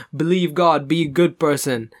 nah, believe God, be a good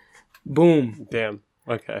person, boom, damn,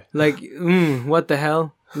 okay, like what the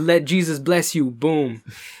hell, let Jesus bless you, boom,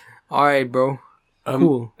 all right, bro,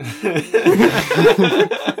 cool.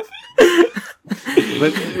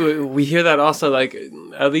 But we hear that also, like,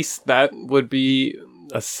 at least that would be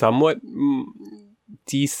a somewhat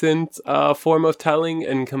decent form of telling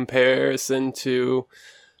in comparison to,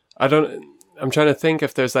 I'm trying to think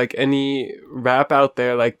if there's like any rap out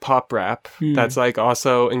there, like pop rap, that's like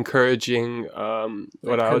also encouraging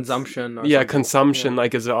consumption. Consumption.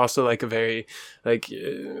 Like, is also like a very like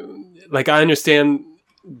I understand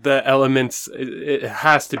the elements. It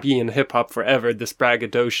has to be in hip hop forever. This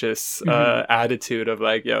braggadocious attitude of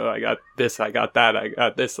like, yo, I got this, I got that, I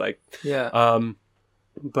got this. Like,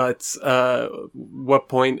 but what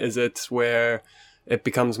point is it where it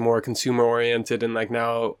becomes more consumer oriented and like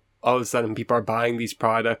now all of a sudden people are buying these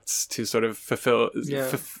products to sort of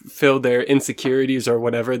fulfill their insecurities or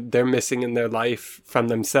whatever they're missing in their life from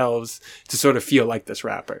themselves to sort of feel like this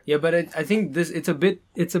rapper. Yeah, but I think it's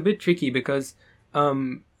a bit tricky because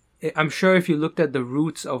I'm sure if you looked at the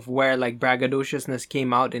roots of where like braggadociousness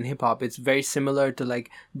came out in hip hop, it's very similar to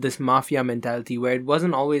like this mafia mentality where it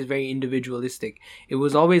wasn't always very individualistic. It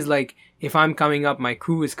was always like, if I'm coming up, my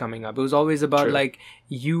crew is coming up. It was always about like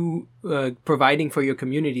you providing for your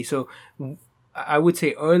community. So I would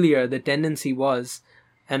say earlier the tendency was,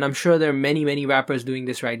 and I'm sure there are many, many rappers doing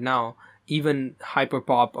this right now, even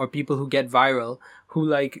hyperpop or people who get viral, who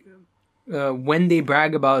like when they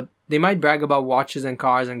might brag about watches and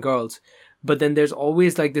cars and girls, but then there's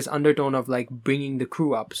always like this undertone of like bringing the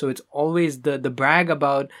crew up. So it's always the brag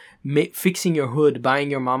about fixing your hood,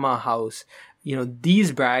 buying your mama a house. You know,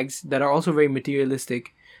 these brags that are also very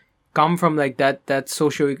materialistic come from like that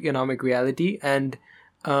socioeconomic reality. And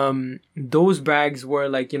those brags were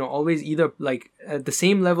like, you know, always either like at the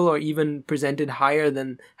same level or even presented higher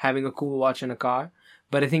than having a cool watch and a car.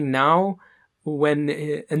 But I think now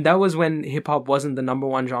and that was when hip hop wasn't the number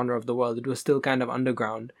one genre of the world. It was still kind of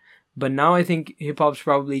underground. But now I think hip hop's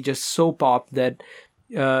probably just so pop that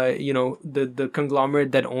you know, the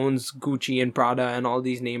conglomerate that owns Gucci and Prada and all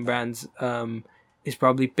these name brands is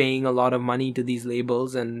probably paying a lot of money to these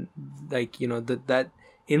labels, and like, you know, that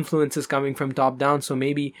influence is coming from top down. So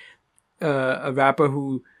maybe a rapper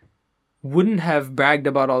who wouldn't have bragged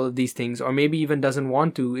about all of these things, or maybe even doesn't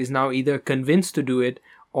want to, is now either convinced to do it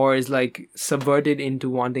or is like subverted into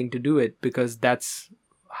wanting to do it because that's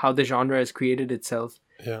how the genre has created itself.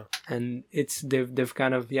 Yeah. And they've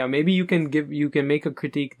kind of, maybe you can make a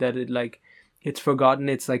critique that it's forgotten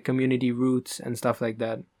its like community roots and stuff like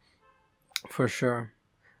that. For sure.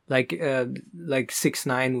 Like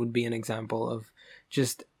 6ix9ine would be an example of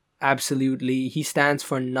just absolutely, he stands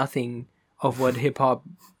for nothing of what hip hop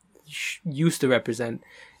used to represent.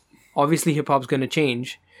 Obviously hip hop's going to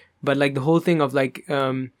change, but like the whole thing of like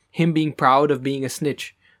him being proud of being a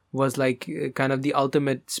snitch was like kind of the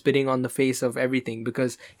ultimate spitting on the face of everything,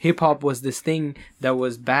 because hip hop was this thing that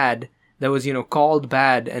was bad, that was, you know, called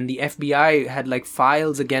bad, and the FBI had like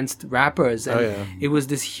files against rappers, and it was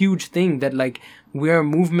this huge thing that like we're a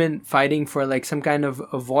movement fighting for like some kind of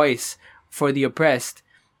a voice for the oppressed,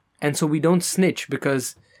 and so we don't snitch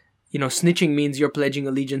because, you know, snitching means you're pledging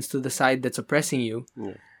allegiance to the side that's oppressing you.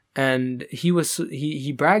 And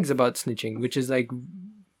he brags about snitching, which is like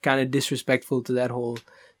kind of disrespectful to that whole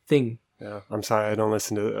thing. Yeah, I'm sorry, I don't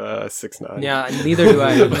listen to 6ix9ine. Yeah, neither do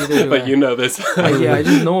I. But you know this. I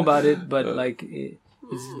just know about it, but like,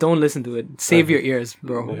 don't listen to it. Save your ears,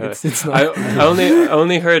 bro. Yeah. It's not. I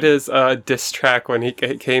only heard his diss track when he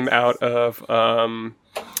came out of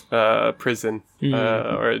prison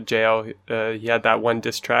or jail. He had that one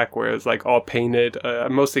diss track where it was like all painted,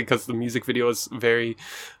 mostly because the music video was very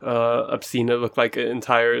obscene. It looked like an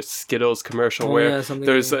entire Skittles commercial where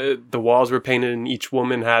there's the walls were painted and each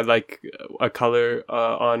woman had like a color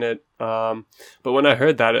on it. But when I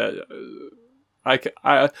heard that,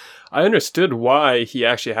 I understood why he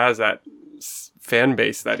actually has that fan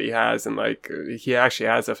base that he has, and like he actually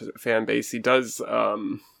has a fan base. He does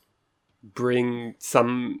bring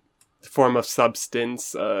some form of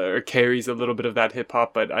substance or carries a little bit of that hip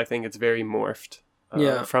hop, but I think it's very morphed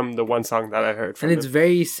from the one song that I heard from and it's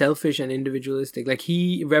very selfish and individualistic. Like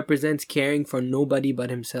he represents caring for nobody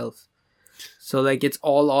but himself. So like it's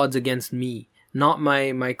all odds against me, not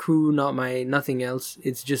my crew, not my nothing else.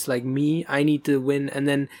 It's just like me, I need to win. And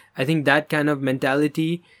then I think that kind of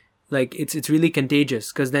mentality, like it's really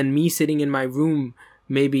contagious, because then me sitting in my room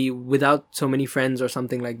maybe without so many friends or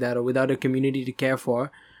something like that, or without a community to care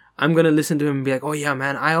for, I'm going to listen to him and be like, oh yeah,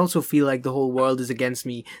 man, I also feel like the whole world is against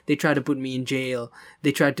me. They tried to put me in jail.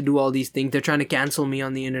 They tried to do all these things. They're trying to cancel me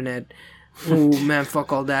on the internet. Oh man,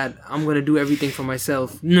 fuck all that. I'm going to do everything for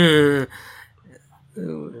myself. Nah.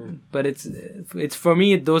 But it's for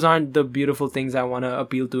me, those aren't the beautiful things I want to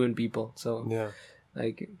appeal to in people. So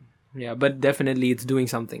but definitely it's doing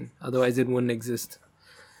something. Otherwise it wouldn't exist.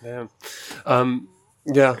 Yeah.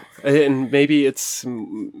 Yeah, and maybe it's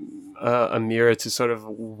a mirror to sort of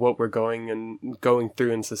what we're going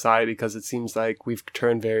through in society, because it seems like we've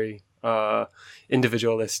turned very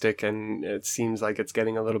individualistic, and it seems like it's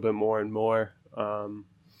getting a little bit more and more.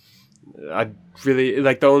 I really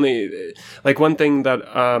like one thing that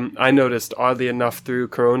I noticed, oddly enough, through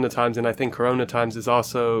Corona times, and I think Corona times is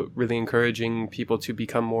also really encouraging people to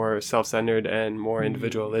become more self-centered and more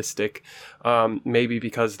individualistic. Maybe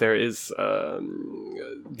because there is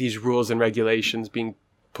these rules and regulations being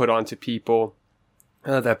put onto people.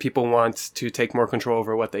 That people want to take more control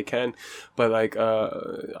over what they can. But like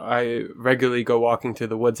I regularly go walking through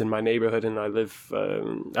the woods in my neighborhood, and I live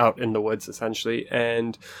out in the woods essentially,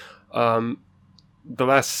 and the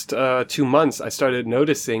last 2 months I started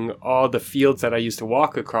noticing all the fields that I used to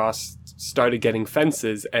walk across started getting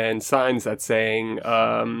fences and signs that saying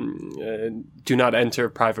do not enter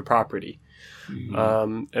private property.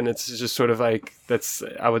 And it's just sort of like, that's,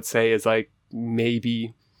 I would say, is like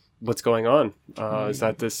maybe what's going on is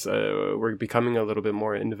that this we're becoming a little bit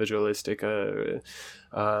more individualistic to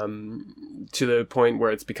the point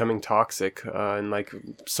where it's becoming toxic, and like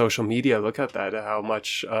social media, look at that, how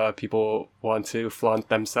much people want to flaunt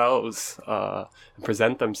themselves and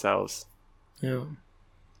present themselves.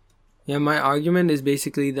 Yeah, my argument is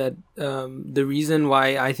basically that the reason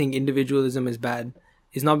why I think individualism is bad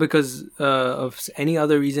is not because of any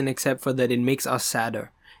other reason except for that it makes us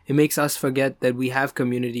sadder. It makes us forget that we have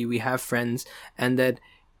community, we have friends, and that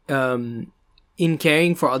in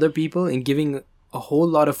caring for other people, in giving a whole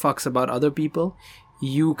lot of fucks about other people,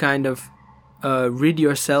 you kind of rid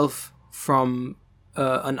yourself from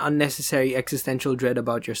an unnecessary existential dread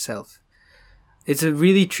about yourself. It's a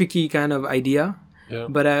really tricky kind of idea,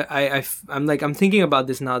 but I'm thinking about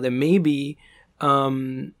this now, that maybe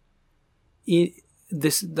we're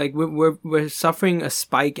suffering a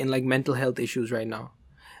spike in like mental health issues right now.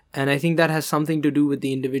 And I think that has something to do with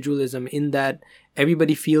the individualism, in that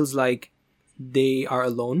everybody feels like they are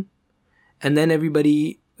alone. And then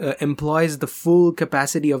everybody employs the full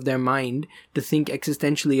capacity of their mind to think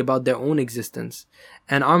existentially about their own existence.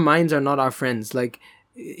 And our minds are not our friends. Like,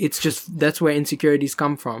 it's just, that's where insecurities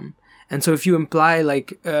come from. And so if you apply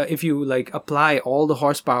all the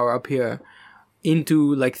horsepower up here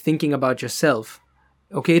into like thinking about yourself,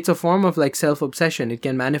 okay, it's a form of like self-obsession. It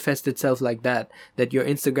can manifest itself like that your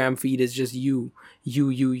Instagram feed is just you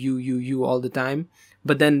all the time.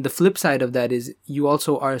 But then the flip side of that is you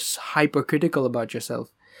also are hypercritical about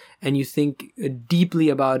yourself, and you think deeply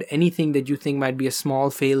about anything that you think might be a small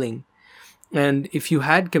failing. And if you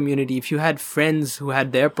had community, if you had friends who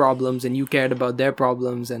had their problems and you cared about their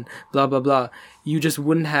problems and blah, blah, blah, you just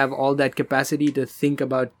wouldn't have all that capacity to think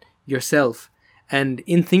about yourself. And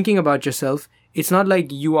in thinking about yourself, it's not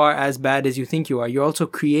like you are as bad as you think you are. You're also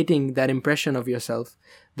creating that impression of yourself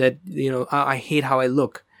that, I hate how I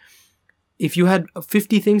look. If you had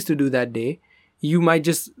 50 things to do that day, you might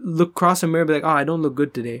just cross a mirror and be like, I don't look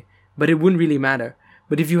good today. But it wouldn't really matter.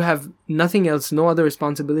 But if you have nothing else, no other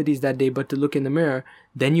responsibilities that day but to look in the mirror,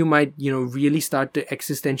 then you might, really start to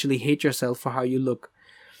existentially hate yourself for how you look.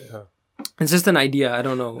 Yeah. It's just an idea. I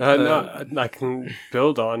don't know. No, I can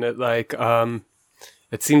build on it. Like,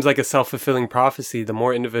 it seems like a self-fulfilling prophecy. The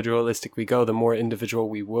more individualistic we go, the more individual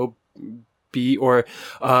we will be, or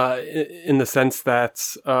in the sense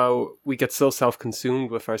that we get so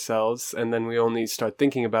self-consumed with ourselves, and then we only start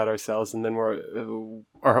thinking about ourselves, and then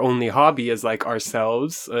our only hobby is like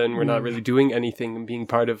ourselves, and we're not really doing anything and being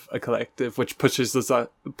part of a collective, which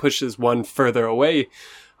pushes one further away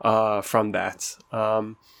from that.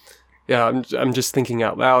 I'm just thinking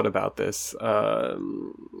out loud about this.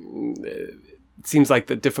 It seems like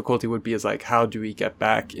the difficulty would be is like, how do we get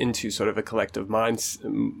back into sort of a collective mindset,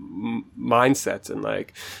 and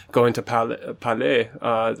like going to Palais.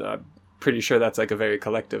 I'm pretty sure that's like a very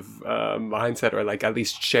collective mindset, or like at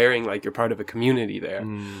least sharing like you're part of a community there.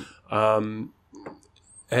 But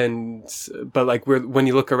like when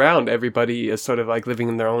you look around, everybody is sort of like living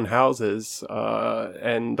in their own houses,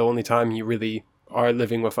 and the only time you really are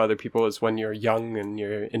living with other people is when you're young and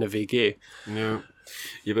you're in a VG.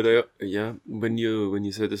 But when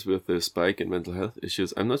you say this with the spike in mental health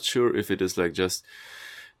issues, I'm not sure if it is like just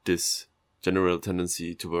this general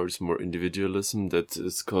tendency towards more individualism that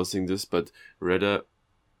is causing this, but rather,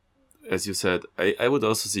 as you said, I would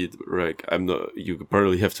also see it like, you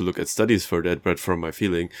probably have to look at studies for that, but from my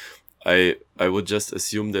feeling, I would just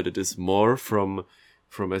assume that it is more from,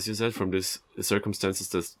 as you said, from these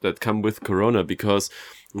circumstances that come with Corona, because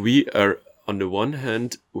we are, on the one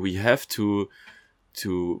hand, we have to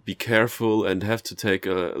to be careful and have to take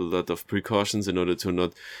a lot of precautions in order to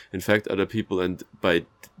not infect other people. And by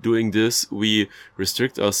doing this, we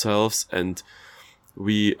restrict ourselves and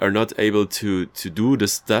we are not able to do the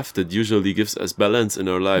stuff that usually gives us balance in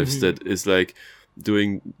our lives. That is like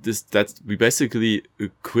doing this, that we basically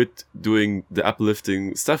quit doing the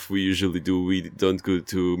uplifting stuff we usually do. We don't go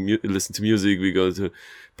to listen to music. We go to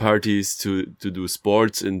parties to do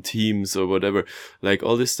sports in teams or whatever, like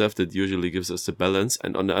all this stuff that usually gives us the balance.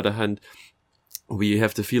 And on the other hand, we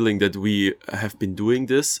have the feeling that we have been doing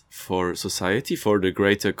this for society, for the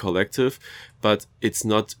greater collective, but it's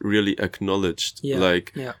not really acknowledged.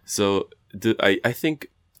 So I think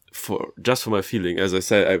for my feeling, as I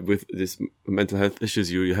said, with this mental health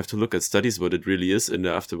issues, you have to look at studies, what it really is in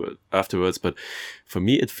the afterwards. But for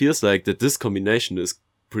me, it feels like that this combination is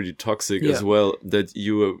pretty toxic as well, that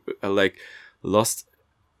you are like lost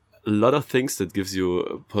a lot of things that gives you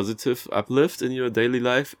a positive uplift in your daily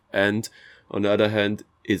life. And on the other hand,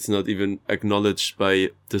 it's not even acknowledged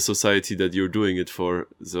by the society that you're doing it for.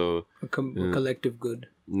 So collective good.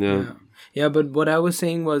 Yeah. But what I was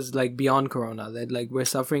saying was like beyond Corona, that like we're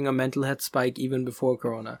suffering a mental health spike even before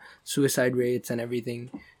Corona. Suicide rates and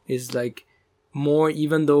everything is like more,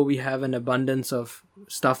 even though we have an abundance of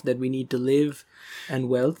stuff that we need to live and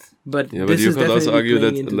wealth. But yeah, this but you is could also argue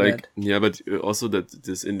that like but also that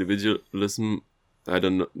this individualism, I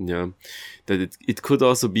don't know, that it could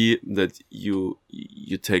also be that you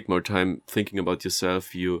take more time thinking about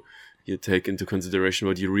yourself. You take into consideration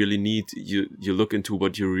what you really need. You look into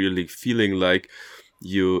what you're really feeling like.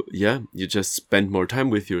 You just spend more time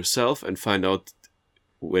with yourself and find out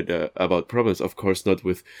about problems. Of course, not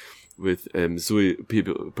with people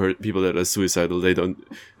that are suicidal. They don't,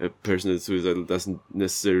 a person that's suicidal doesn't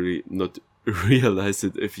necessarily not realize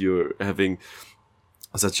it if you're having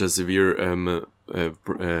such a severe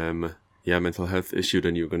mental health issue.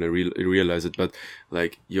 Then you're gonna realize it. But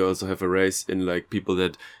like you also have a rise in like people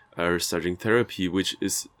that are starting therapy, which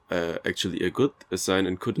is actually a sign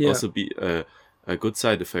and could also be a good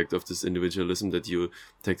side effect of this individualism, that you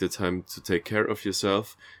take the time to take care of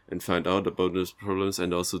yourself and find out about those problems,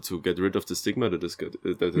 and also to get rid of the stigma that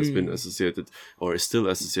has been associated or is still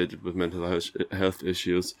associated with mental health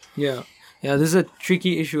issues. Yeah, this is a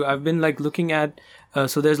tricky issue. I've been like looking at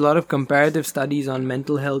so there's a lot of comparative studies on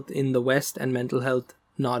mental health in the West and mental health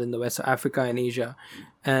not in the West, so Africa and Asia,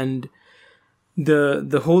 and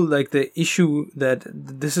the whole like the issue that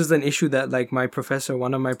this is an issue that like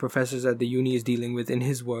one of my professors at the uni is dealing with in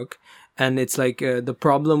his work, and it's like the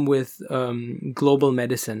problem with global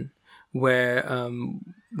medicine, where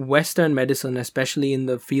Western medicine, especially in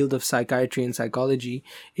the field of psychiatry and psychology,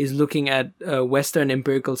 is looking at Western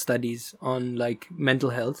empirical studies on like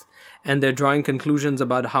mental health, and they're drawing conclusions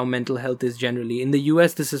about how mental health is generally. In the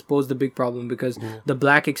US, this has posed a big problem because the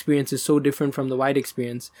black experience is so different from the white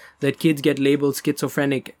experience that kids get labeled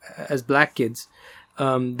schizophrenic as black kids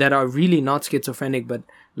that are really not schizophrenic, but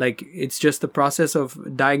like it's just the process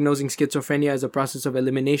of diagnosing schizophrenia as a process of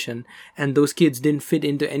elimination, and those kids didn't fit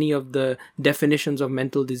into any of the definitions of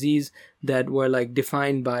mental disease that were like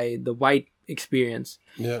defined by the white experience.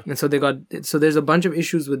 And so there's a bunch of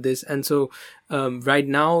issues with this, and so right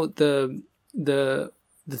now the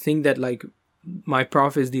thing that like my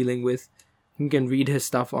prof is dealing with, you can read his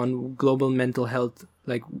stuff on global mental health,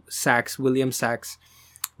 like William Sachs,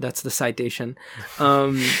 that's the citation.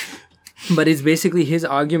 But it's basically his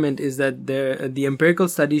argument is that the empirical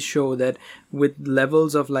studies show that with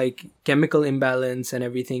levels of like chemical imbalance and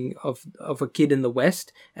everything of a kid in the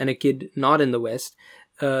West and a kid not in the West,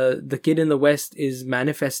 the kid in the West is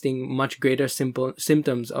manifesting much greater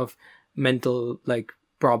symptoms of mental like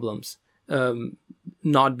problems,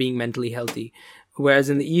 not being mentally healthy.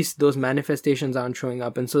 Whereas in the East, those manifestations aren't showing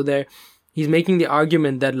up. And so he's making the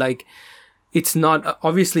argument that like, it's not,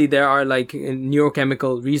 obviously there are like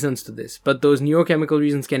neurochemical reasons to this, but those neurochemical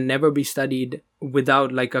reasons can never be studied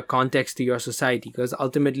without like a context to your society, because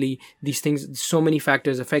ultimately these things, so many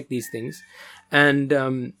factors affect these things. And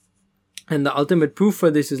the ultimate proof for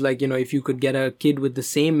this is like, if you could get a kid with the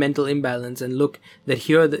same mental imbalance and look that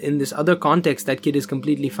here in this other context, that kid is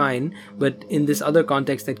completely fine, but in this other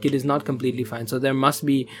context, that kid is not completely fine. So there must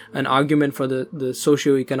be an argument for the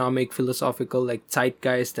socioeconomic, philosophical, like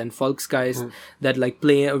Zeitgeist and Volksgeist that like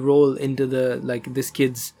play a role into the, like this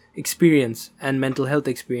kid's experience and mental health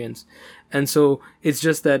experience. And so it's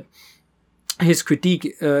just that his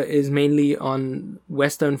critique is mainly on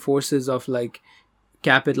Western forces of like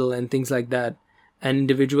capital and things like that, and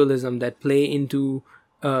individualism that play into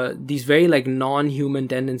these very like non-human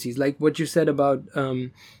tendencies, like what you said about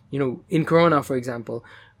in Corona, for example,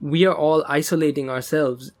 we are all isolating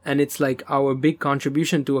ourselves, and it's like our big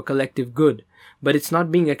contribution to a collective good, but it's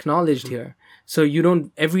not being acknowledged here. So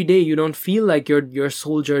every day you don't feel like you're a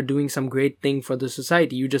soldier doing some great thing for the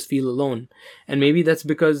society. You just feel alone. And maybe that's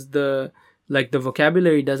because the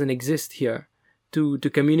vocabulary doesn't exist here to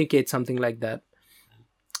communicate something like that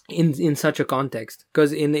in such a context.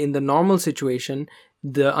 Because in the normal situation,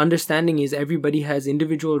 the understanding is everybody has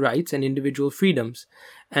individual rights and individual freedoms,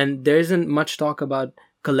 and there isn't much talk about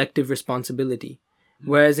collective responsibility.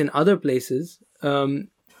 Whereas in other places,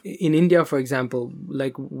 in India, for example,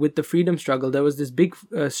 like with the freedom struggle, there was this big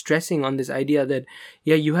stressing on this idea that,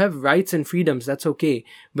 yeah, you have rights and freedoms, that's okay,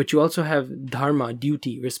 but you also have dharma,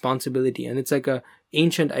 duty, responsibility. And it's like a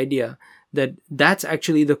ancient idea that's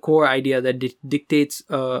actually the core idea that dictates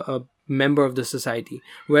a member of the society.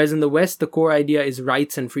 Whereas in the West, the core idea is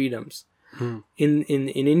rights and freedoms. In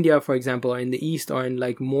India, for example, or in the East, or in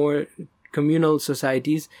like more communal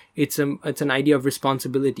societies, it's an idea of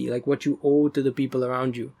responsibility, like what you owe to the people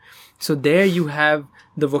around you. So there you have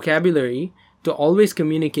the vocabulary to always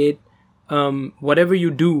communicate whatever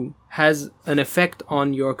you do has an effect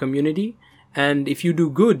on your community, and if you do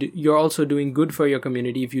good, you're also doing good for your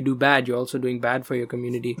community. If you do bad, you're also doing bad for your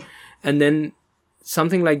community. And then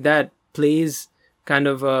something like that plays kind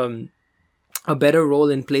of a better role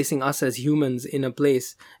in placing us as humans in a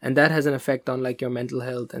place, and that has an effect on like your mental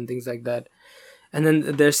health and things like that. And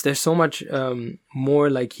then there's so much more,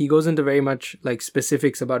 like he goes into very much like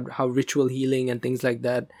specifics about how ritual healing and things like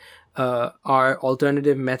that are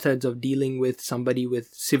alternative methods of dealing with somebody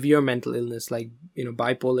with severe mental illness, like, you know,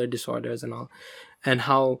 bipolar disorders and all, and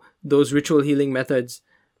how those ritual healing methods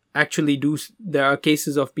actually there are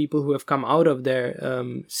cases of people who have come out of their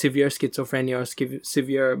severe schizophrenia or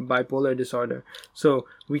severe bipolar disorder. So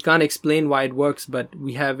we can't explain why it works, but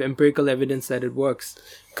we have empirical evidence that it works.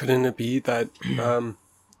 Couldn't it be that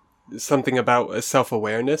something about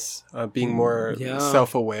self-awareness, being more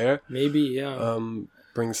self-aware? Maybe, yeah.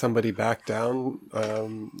 Bring somebody back down.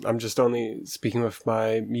 I'm just only speaking with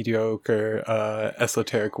my mediocre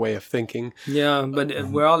esoteric way of thinking. Yeah, but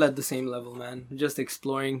we're all at the same level, man. Just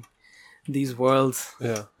exploring these worlds.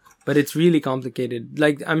 Yeah. But it's really complicated.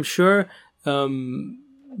 Like, I'm sure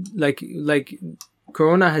like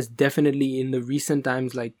Corona has definitely in the recent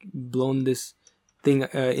times like blown this thing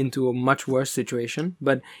into a much worse situation,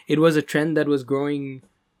 but it was a trend that was growing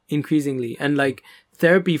increasingly. And like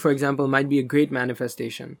therapy, for example, might be a great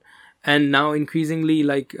manifestation. And now increasingly,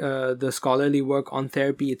 like the scholarly work on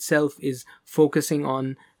therapy itself is focusing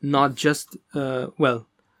on not just,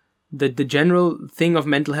 the general thing of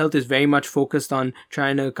mental health is very much focused on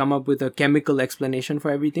trying to come up with a chemical explanation for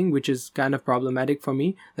everything, which is kind of problematic for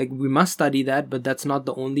me. Like, we must study that, but that's not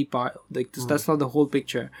the only part. Like, that's not the whole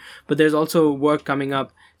picture. But there's also work coming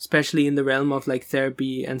up, especially in the realm of like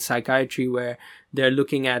therapy and psychiatry, where they're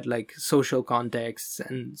looking at like social contexts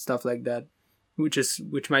and stuff like that,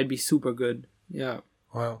 which might be super good. Yeah.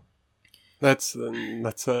 Wow. That's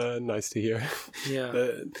nice to hear. Yeah.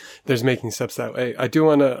 There's making steps that way. I do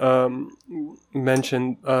want to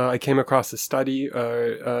mention I came across a study.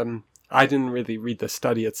 I didn't really read the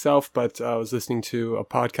study itself, but I was listening to a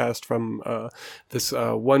podcast from this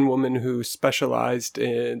one woman who specialized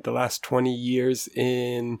in the last 20 years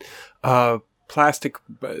in plastic,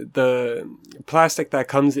 the plastic that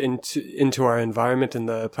comes into our environment and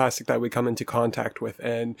the plastic that we come into contact with.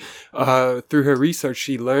 And through her research,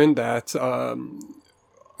 she learned that our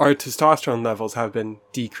testosterone levels have been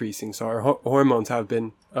decreasing. So our hormones have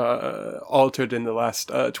been altered in the last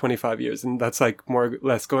 25 years. And that's like more or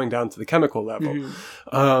less going down to the chemical level.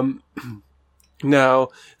 Mm-hmm. Now,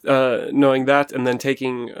 knowing that and then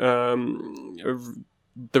taking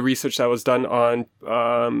the research that was done on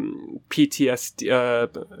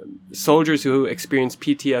PTSD, soldiers who experience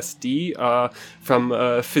PTSD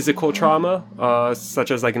from physical trauma,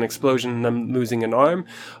 such as like an explosion and them losing an arm.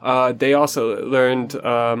 They also learned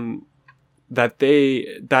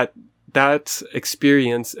that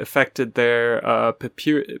experience affected their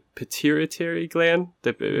pituitary gland,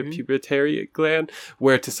 pituitary gland,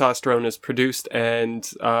 where testosterone is produced,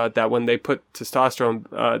 and that when they put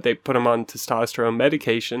testosterone, they put them on testosterone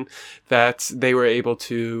medication, that they were able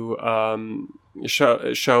to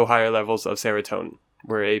show higher levels of serotonin.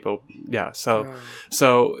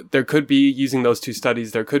 So there could be, using those two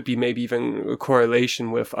studies, there could be maybe even a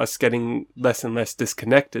correlation with us getting less and less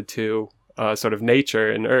disconnected to sort of nature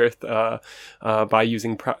and earth by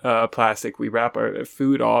using plastic. We wrap our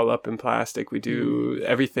food all up in plastic. We do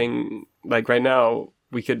everything. Like right now,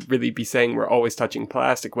 we could really be saying we're always touching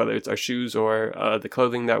plastic, whether it's our shoes or the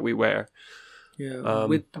clothing that we wear. Yeah,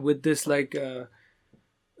 with this like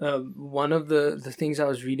One of the things I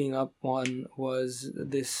was reading up on was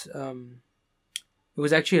this. It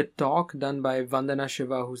was actually a talk done by Vandana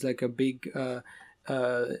Shiva, who's like a big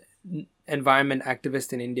environment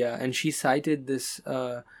activist in India, and she cited this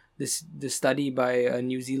study by a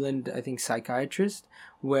New Zealand, I think, psychiatrist,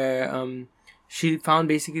 where she found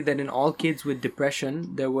basically that in all kids with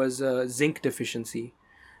depression there was a zinc deficiency,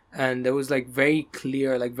 and there was like very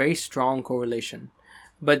clear, like very strong correlation,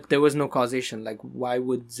 but there was no causation. Like, why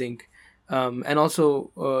would zinc? And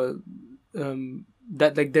also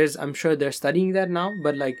that, like, there's, I'm sure they're studying that now,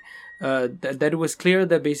 but like that it was clear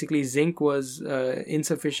that basically zinc was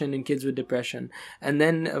insufficient in kids with depression. And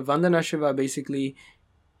then Vandana Shiva basically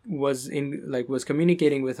was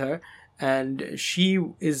communicating with her, and she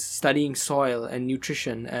is studying soil and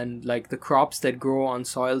nutrition and like the crops that grow on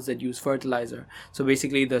soils that use fertilizer. So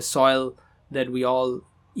basically the soil that we all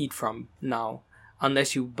eat from now,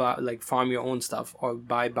 unless you buy, like, farm your own stuff or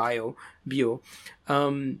buy bio,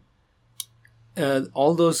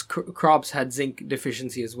 all those crops had zinc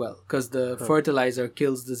deficiency as well, because the fertilizer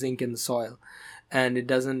kills the zinc in the soil, and it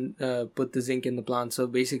doesn't put the zinc in the plant. So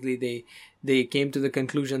basically they came to the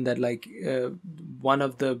conclusion that like one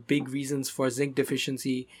of the big reasons for zinc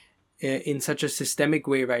deficiency in such a systemic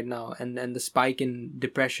way right now, and the spike in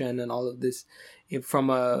depression and all of this, if from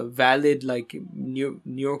a valid like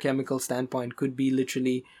neurochemical standpoint, could be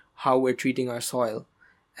literally how we're treating our soil,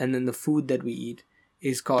 and then the food that we eat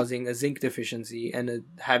is causing a zinc deficiency, and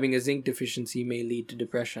having a zinc deficiency may lead to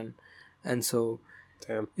depression. And so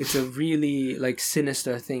it's a really like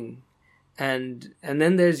sinister thing. And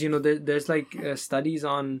then there's there's like studies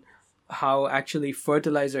on how actually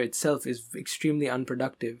fertilizer itself is extremely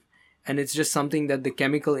unproductive, and it's just something that the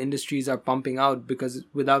chemical industries are pumping out, because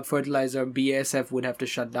without fertilizer BASF would have to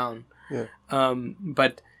shut down.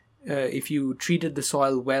 But if you treated the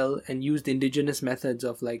soil well and used indigenous methods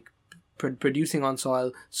of like producing on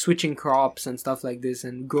soil, switching crops and stuff like this,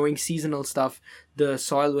 and growing seasonal stuff, the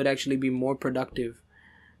soil would actually be more productive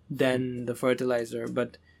than the fertilizer.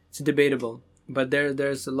 But it's debatable. But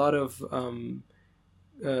there's a lot of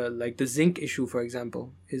like the zinc issue, for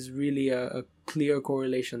example, is really a clear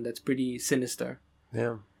correlation that's pretty sinister.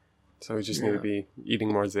 Yeah. So we just need to be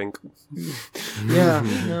eating more zinc. Yeah.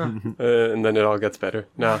 And then it all gets better.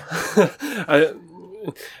 No.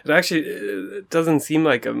 It doesn't seem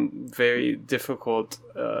like a very difficult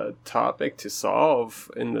topic to solve,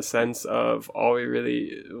 in the sense of all we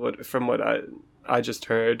really, from what I just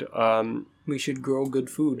heard, we should grow good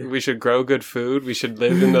food. We should grow good food. We should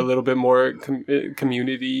live in a little bit more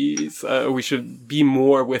communities. We should be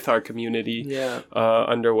more with our community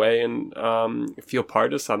underway, and feel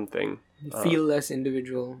part of something. Feel less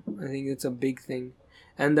individual. I think it's a big thing.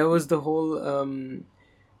 And that was the whole...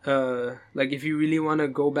 like, if you really want to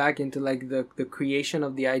go back into like the creation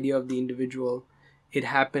of the idea of the individual, it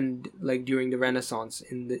happened like during the Renaissance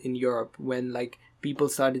in Europe, when like people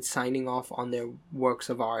started signing off on their works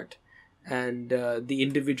of art, and the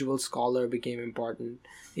individual scholar became important,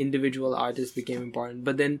 individual artist became important.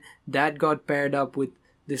 But then that got paired up with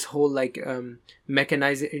this whole like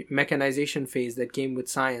mechanization phase that came with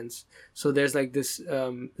science. So there's like this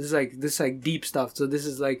this deep stuff. So this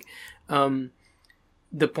is like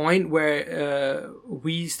the point where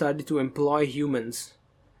we started to employ humans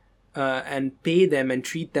and pay them and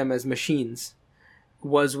treat them as machines,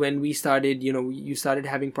 was when we started, you started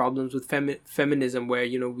having problems with feminism, where,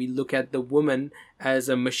 we look at the woman as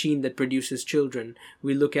a machine that produces children.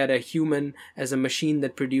 We look at a human as a machine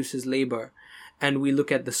that produces labor. And we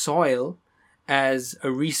look at the soil as a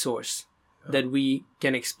resource that we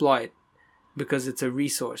can exploit because it's a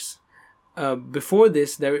resource. Before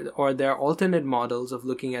this, there are alternate models of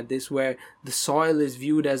looking at this, where the soil is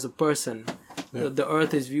viewed as a person. The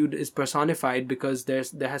earth is viewed as personified, because there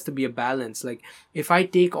has to be a balance. Like, if I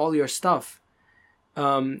take all your stuff,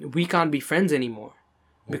 we can't be friends anymore,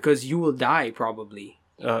 because you will die probably.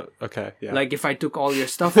 Okay, yeah. Like, if I took all your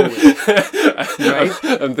stuff away, right?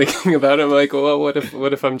 I'm thinking about it. I'm like, well, what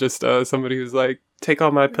if I'm just somebody who's like, take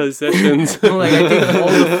all my possessions? No, like, I take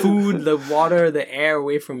all the food, the water, the air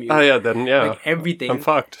away from you. Oh yeah, then yeah, like everything. I'm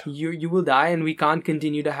fucked. You will die, and we can't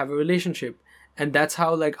continue to have a relationship. And that's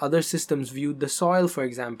how like other systems viewed the soil, for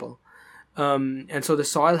example. And so the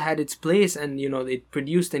soil had its place, and it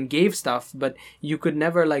produced and gave stuff, but you could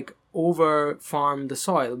never like over farm the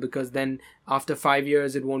soil, because then after 5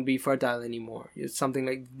 years it won't be fertile anymore. It's something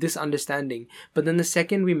like this understanding. But then the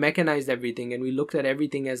second we mechanized everything and we looked at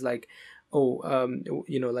everything as like,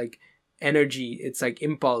 like energy, it's like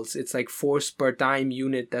impulse, it's like force per time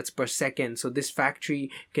unit, that's per second. So this factory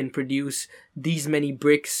can produce these many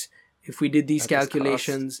bricks if we did these That just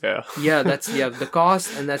calculations, costs. that's the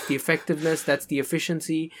cost, and that's the effectiveness, that's the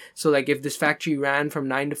efficiency. So like if this factory ran from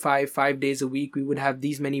 9 to 5 days a week, we would have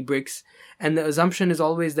these many bricks. And the assumption is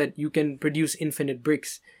always that you can produce infinite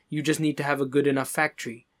bricks. You just need to have a good enough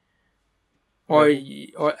factory. Or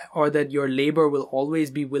that your labor will always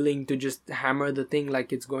be willing to just hammer the thing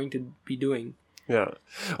like it's going to be doing. Yeah.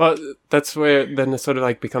 Well, that's where then it sort of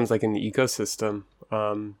like becomes like an ecosystem.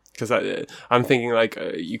 Because I'm thinking like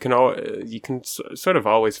you can sort of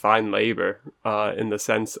always find labor in the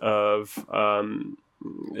sense of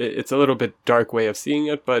it's a little bit dark way of seeing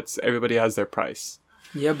it, but everybody has their price.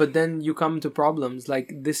 Yeah, but then you come to problems.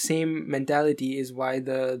 Like this same mentality is why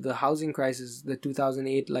the housing crisis, the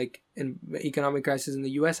 2008 economic crisis in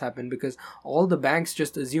the US happened, because all the banks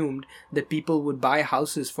just assumed that people would buy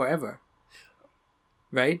houses forever.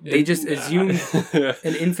 Right? They just assumed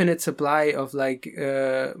an infinite supply of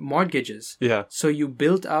mortgages. Yeah. So you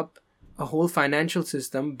built up a whole financial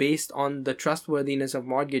system based on the trustworthiness of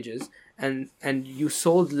mortgages, and you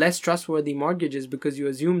sold less trustworthy mortgages because you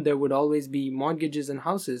assumed there would always be mortgages and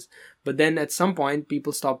houses. But then at some point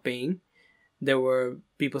people stopped paying.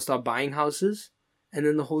 People stopped buying houses, and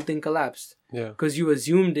then the whole thing collapsed. Yeah. Because you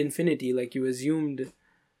assumed infinity, like you assumed.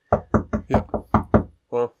 Yeah.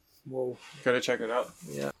 Well, whoa. Gotta check it out.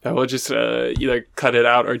 Yeah. I will just either cut it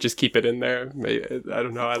out or just keep it in there. Maybe, I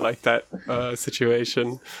don't know. I like that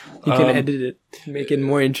situation. You can edit it, make it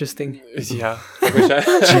more interesting. Yeah. I wish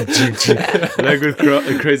I like with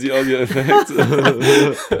crazy audio effects.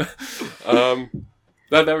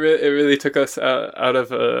 It really took us out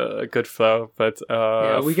of a good flow, but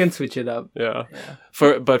we can switch it up. Yeah.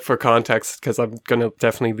 For context, because I'm gonna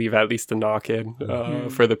definitely leave at least a knock in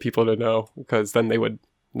for the people to know, because then they would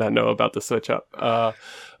not know about the switch up.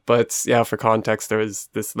 But yeah, for context, there was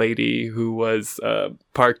this lady who was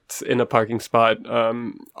parked in a parking spot.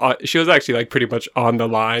 She was actually like pretty much on the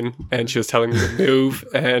line, and she was telling me to move,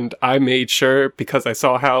 and I made sure, because I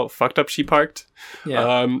saw how fucked up she parked.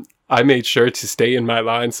 Yeah. I made sure to stay in my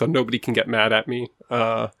line so nobody can get mad at me.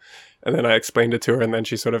 And then I explained it to her, and then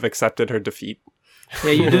she sort of accepted her defeat.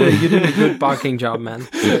 Yeah, you did a good parking job, man.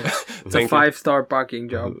 It's a 5-star parking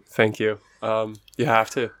job. Thank you. You have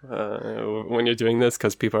to when you're doing this,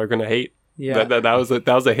 because people are gonna hate. Yeah, that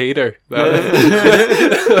was a hater.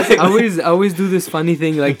 I always do this funny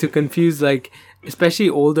thing, like to confuse, like especially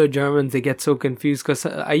older Germans. They get so confused because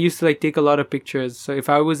I used to like take a lot of pictures. So if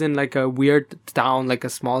I was in like a weird town, like a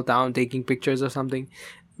small town, taking pictures or something,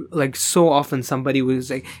 like so often somebody was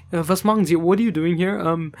like, "Was machen Sie? What are you doing here?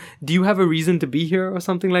 Do you have a reason to be here or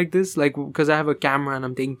something like this? Like, because I have a camera and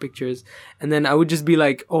I'm taking pictures." And then I would just be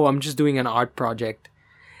like, "Oh, I'm just doing an art project."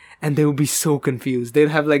 And they would be so confused. They'd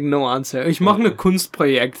have like no answer. Ich mache ein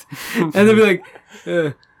Kunstprojekt. And they'd be like,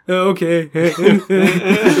 okay.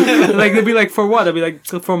 Like they'd be like, for what? I'd be like,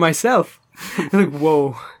 for myself. Like,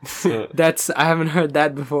 whoa, I haven't heard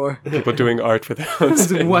that before. People doing art for their own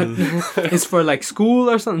sake. What? It's for like school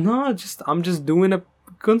or something? No, I'm just doing a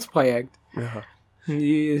Kunstprojekt. Yeah.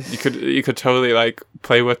 Yes. You could totally like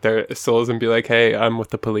play with their souls and be like, "Hey, I'm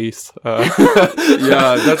with the police."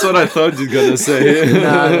 Yeah, that's what I thought you were gonna say.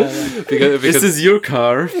 No. Because Is this your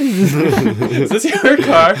car? Is this your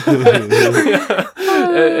car?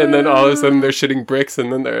 And then all of a sudden they're shitting bricks,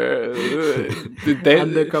 and then they're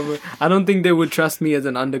undercover. I don't think they would trust me as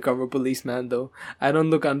an undercover policeman, though. I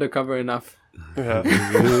don't look undercover enough. Yeah.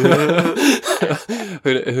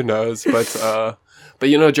 Who knows? But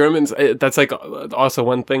you know, Germans, that's like also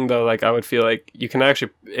one thing though, like I would feel like you can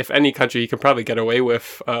actually, if any country, you can probably get away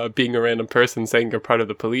with being a random person saying you're part of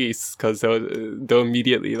the police, because they'll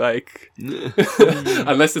immediately like,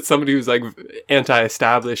 unless it's somebody who's like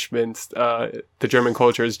anti-establishment, the German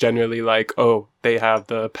culture is generally like, oh, they have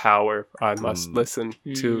the power, I must listen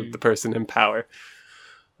to the person in power,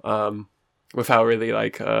 without really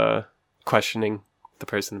like questioning the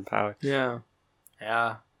person in power. Yeah.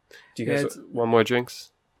 Do you guys want more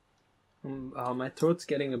drinks? My throat's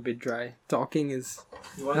getting a bit dry. Talking is...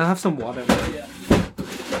 I'll have some water. Yeah.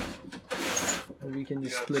 We can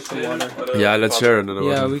just split the water. Yeah, let's share another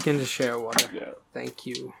one. Yeah, we can just share water. Yeah. Thank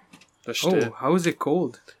you. Oh, how is it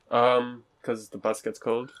cold? Because the bus gets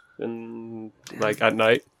cold like at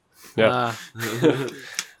night. Yeah.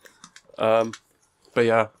 But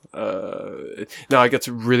yeah, no, it gets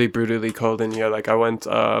really brutally cold in here. Like I went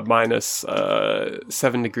minus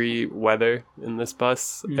 7-degree weather in this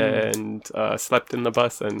bus and slept in the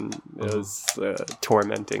bus, and it was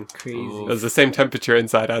tormenting. Crazy. It was the same temperature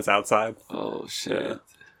inside as outside. Oh shit. Yeah.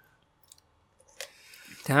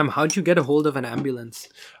 Damn, how'd you get a hold of an ambulance?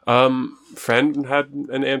 Friend had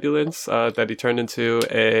an ambulance that he turned into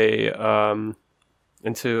a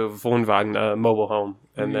into Wohnwagen, a mobile home,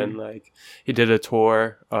 and then like he did a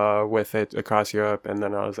tour with it across Europe, and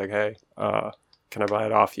then I was like, hey, can I buy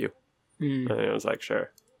it off you? And he was like,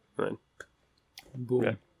 sure. And then, Boom.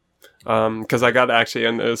 Yeah. Because I got actually,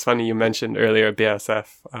 and it was funny you mentioned earlier BASF,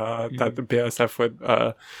 that the BASF would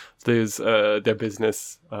lose their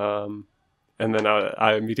business, and then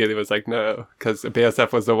I immediately was like, no, because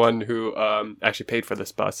BASF was the one who actually paid for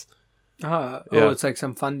this bus. Oh, it's like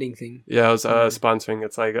some funding thing. Yeah, I was sponsoring.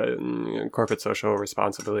 It's like a corporate social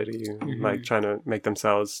responsibility, like trying to make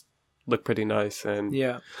themselves look pretty nice and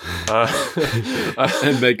and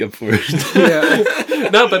make up for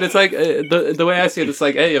it. No, but it's like the way I see it, it's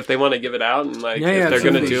like, hey, if they want to give it out and like if they're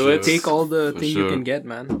gonna do it, take all the thing you can get,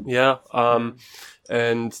 man. Yeah.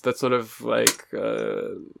 And that's sort of like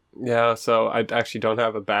so I actually don't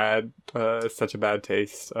have such a bad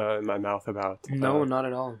taste in my mouth about no, not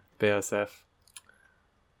at all. BASF.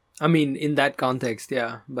 I mean, in that context,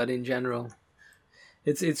 yeah, but in general,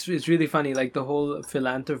 it's really funny. Like the whole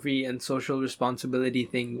philanthropy and social responsibility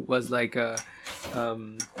thing was like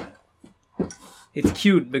it's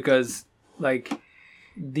cute because like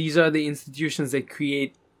these are the institutions that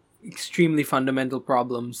create extremely fundamental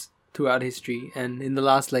problems throughout history, and in the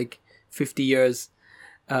last like 50 years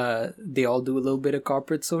they all do a little bit of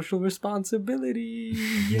corporate social responsibility.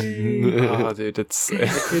 Yay. Oh, dude, it's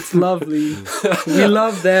lovely. We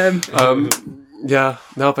love them. Yeah,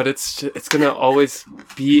 no, but it's gonna always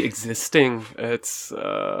be existing. It's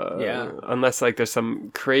unless like there's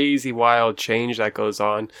some crazy wild change that goes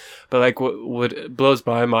on. But like what blows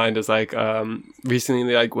my mind is like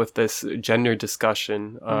recently, like with this gender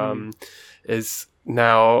discussion, is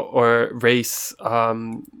now, or race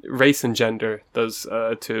and gender, those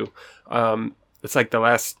two. It's like the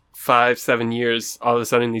last 5-7 years, all of a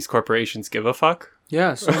sudden these corporations give a fuck.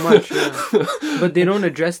 Yeah, so much. Yeah. But they don't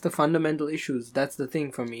address the fundamental issues. That's the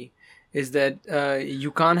thing for me, is that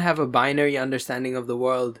you can't have a binary understanding of the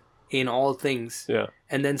world in all things. Yeah.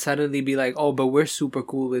 And then suddenly be like, oh, but we're super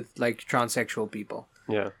cool with like transsexual people.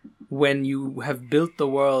 Yeah. When you have built the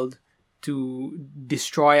world to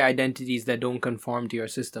destroy identities that don't conform to your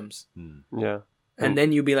systems. Yeah. And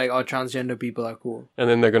then you be like, oh, transgender people are cool. And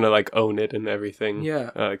then they're going to like own it and everything.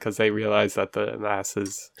 Yeah. Because they realize that the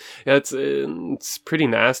masses... Yeah, it's pretty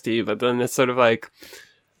nasty, but then it's sort of like...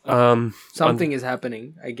 something is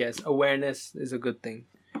happening, I guess. Awareness is a good thing.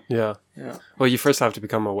 Yeah. Yeah. Well, you first have to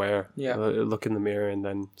become aware. Yeah. Look in the mirror and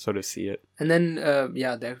then sort of see it. And then,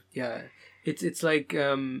 It's like...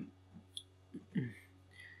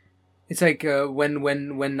 It's like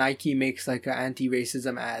when Nike makes like an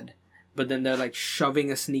anti-racism ad, but then they're like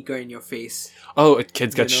shoving a sneaker in your face. Oh,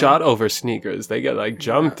 kids get shot over sneakers. They get like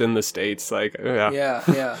jumped in the States. Like, Yeah.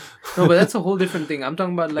 No, but that's a whole different thing. I'm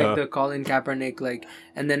talking about like the Colin Kaepernick, like,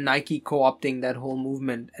 and then Nike co-opting that whole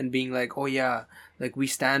movement and being like, oh yeah, like we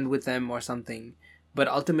stand with them or something. But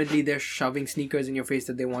ultimately they're shoving sneakers in your face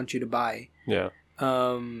that they want you to buy. Yeah.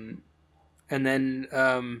 And then,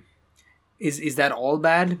 is that all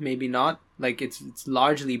bad? Maybe not. Like it's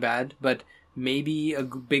largely bad, but maybe a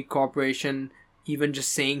big corporation even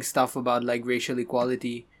just saying stuff about like racial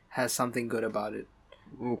equality has something good about it.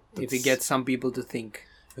 If it gets some people to think.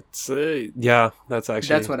 It's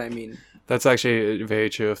that's what I mean. That's actually very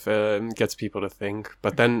true if it gets people to think.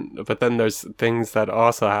 But then there's things that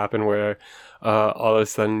also happen where all of a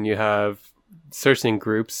sudden you have certain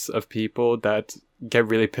groups of people that get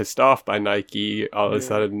really pissed off by Nike all of a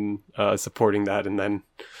sudden supporting that and then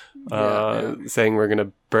saying we're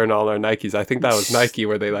gonna burn all our Nikes. I think that was Nike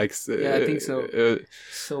where they like I think so.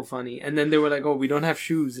 So funny. And then they were like, oh, we don't have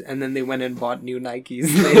shoes, and then they went and bought new Nikes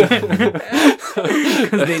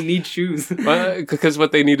because they need shoes. Because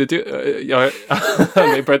what they need to do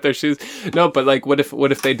they burnt their shoes. No, but like what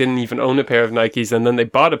if they didn't even own a pair of Nikes and then they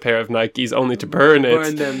bought a pair of Nikes only to burn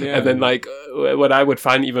them, and then like what I would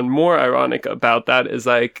find even more ironic about that is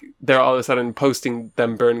like they're all of a sudden posting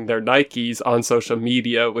them burning their Nikes on social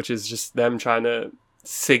media, which is just them trying to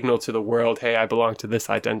signal to the world, hey, I belong to this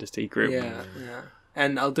identity group. Yeah.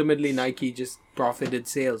 And ultimately Nike just profited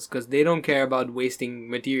sales because they don't care about wasting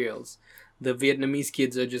materials. The Vietnamese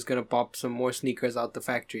kids are just gonna pop some more sneakers out the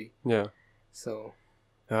factory. Yeah. So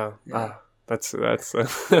that's that's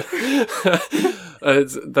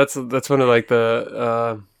one of like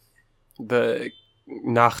the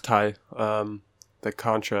Nachteil, the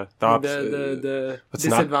contra, the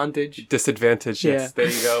disadvantage. Disadvantage, yes. Yeah.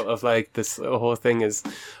 There you go. Of like this whole thing is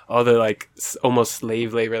all the like almost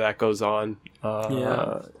slave labor that goes on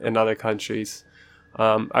in other countries.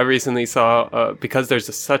 I recently saw, because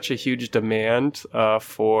there's such a huge demand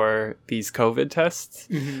for these COVID tests,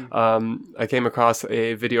 I came across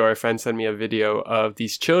a video, or a friend sent me a video of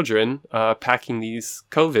these children packing these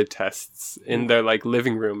COVID tests in their like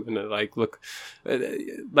living room, and it like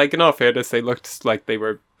like in all fairness, they looked like they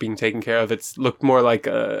were being taken care of. It looked more like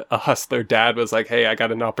a hustler dad was like, hey, I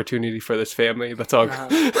got an opportunity for this family, let's all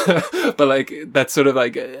but like that's sort of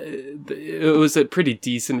like it was a pretty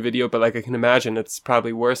decent video, but like I can imagine it's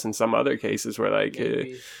probably worse in some other cases where like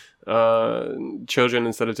children,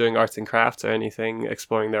 instead of doing arts and crafts or anything,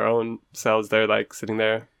 exploring their own selves, they're like sitting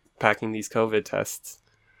there packing these COVID tests.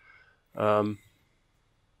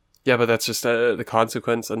 Yeah, but that's just the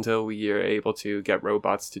consequence until we are able to get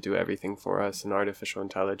robots to do everything for us and artificial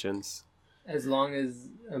intelligence. As long as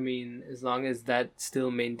that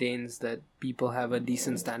still maintains that people have a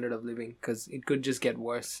decent standard of living, because it could just get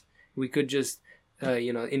worse. We could just,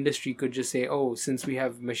 industry could just say, oh, since we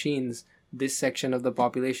have machines, this section of the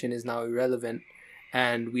population is now irrelevant,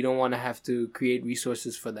 and we don't want to have to create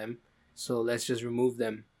resources for them, so let's just remove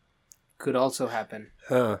them. Could also happen.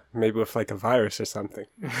 Maybe with like a virus or something.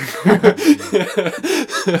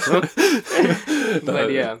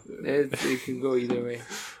 But yeah, it can go either way.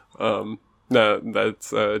 No,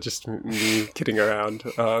 that's just me kidding around.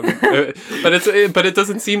 But it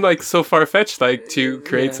doesn't seem like so far fetched. Like to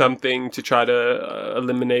create something to try to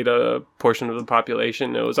eliminate a portion of the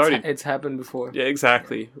population. It was already it's happened before. Yeah,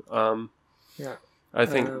 exactly. Yeah. I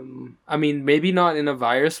think. I mean, maybe not in a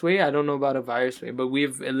virus way. I don't know about a virus way, but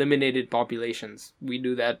we've eliminated populations. We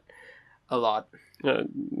do that a lot.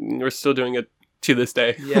 We're still doing it to this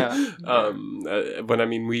day. Yeah. When I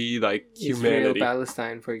mean we, like humanity. Israel,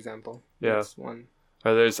 Palestine, for example. Yeah. That's one.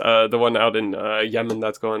 Or there's the one out in Yemen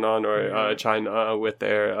that's going on, or China with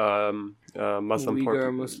their Muslim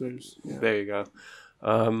Uyghur Muslims. Yeah. There you go.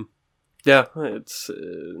 Yeah,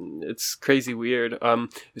 it's crazy weird.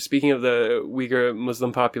 Speaking of the Uyghur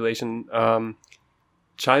Muslim population,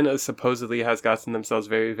 China supposedly has gotten themselves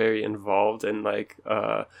very, very involved in like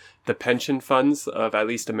the pension funds of at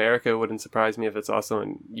least America. It wouldn't surprise me if it's also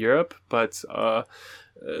in Europe, but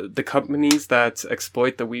the companies that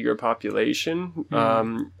exploit the Uyghur population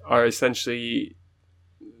are essentially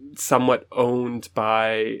somewhat owned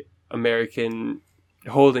by American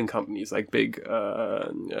holding companies, like big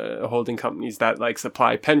holding companies that like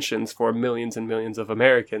supply pensions for millions and millions of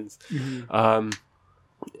Americans.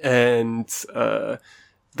 And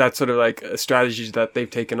that's sort of like a strategy that they've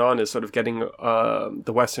taken on, is sort of getting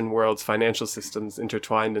the Western world's financial systems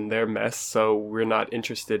intertwined in their mess, so we're not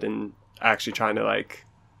interested in actually trying to like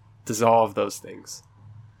dissolve those things.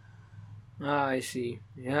 I see.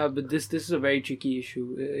 Yeah, but this is a very tricky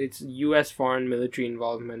issue. It's U.S. foreign military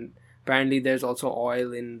involvement. Apparently, there's also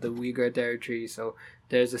oil in the Uyghur territory, so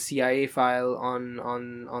there's a CIA file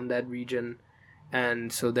on that region,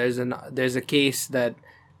 and so there's a case that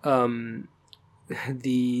the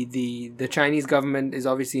Chinese government is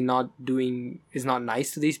obviously not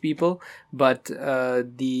nice to these people, but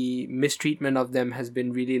the mistreatment of them has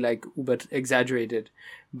been really like exaggerated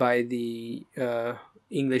by the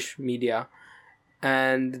English media.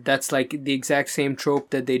 And that's like the exact same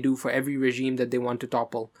trope that they do for every regime that they want to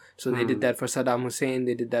topple. So they did that for Saddam Hussein.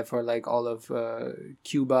 They did that for like all of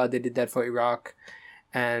Cuba. They did that for Iraq.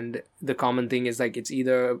 And the common thing is like it's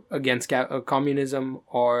either against communism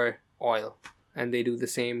or oil. And they do the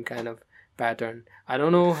same kind of pattern. I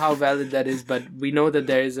don't know how valid that is, but we know that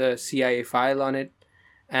there is a CIA file on it.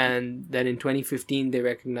 And that in 2015 they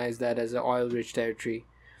recognized that as an oil-rich territory.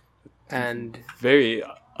 And very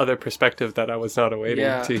other perspective that I was not awaiting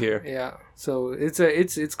to hear. Yeah, so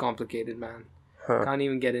it's complicated, man. Can't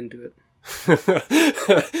even get into it.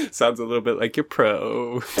 Sounds a little bit like you're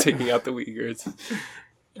pro taking out the Uyghurs.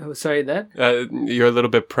 Oh, sorry, that? You're a little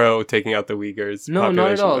bit pro taking out the Uyghurs. No,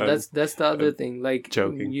 not at all. That's the other thing. Like,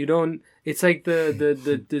 joking. You don't. It's like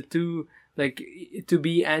the two. Like, to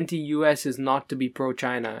be anti-US is not to be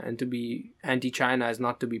pro-China, and to be anti-China is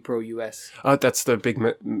not to be pro-US. That's the big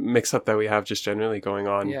mix-up that we have just generally going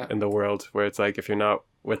on in the world, where it's like, if you're not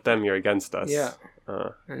with them, you're against us. Yeah,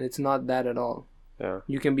 and it's not that at all. Yeah,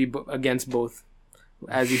 you can be against both,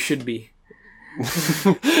 as you should be,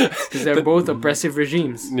 because they're both oppressive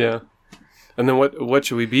regimes. Yeah, and then what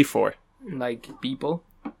should we be for? Like people.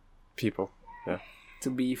 Yeah. To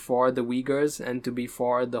be for the Uyghurs and to be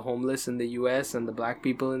for the homeless in the US and the black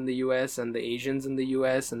people in the US and the Asians in the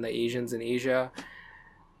US and the Asians in Asia.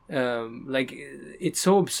 Like, it's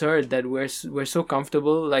so absurd that we're so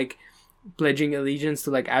comfortable like pledging allegiance to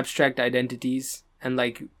like abstract identities and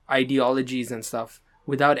like ideologies and stuff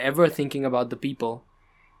without ever thinking about the people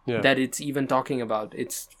that it's even talking about.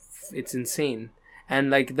 It's insane. And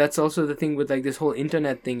like that's also the thing with like this whole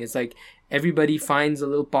internet thing. Is like everybody finds a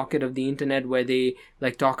little pocket of the internet where they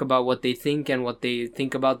like talk about what they think and what they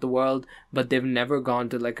think about the world, but they've never gone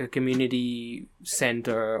to like a community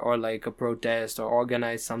center or like a protest or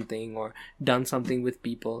organized something or done something with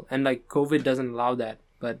people. And like COVID doesn't allow that.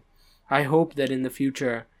 But I hope that in the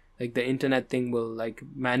future, like the internet thing will like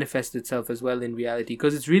manifest itself as well in reality,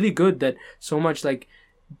 because it's really good that so much like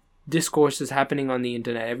discourse is happening on the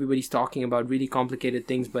internet. Everybody's talking about really complicated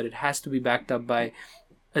things, but it has to be backed up by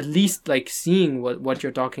at least like seeing what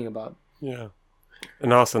you're talking about. Yeah.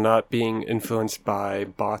 And also not being influenced by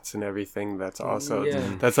bots and everything. That's also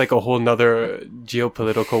that's like a whole nother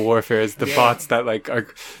geopolitical warfare, is the bots that like are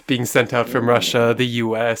being sent out from Russia, the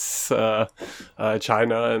US,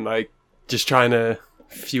 China, and like just trying to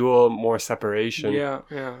fuel more separation. Yeah.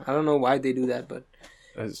 I don't know why they do that, but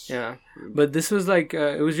but this was like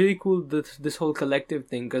it was really cool, this whole collective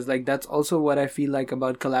thing, because like that's also what I feel like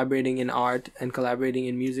about collaborating in art and collaborating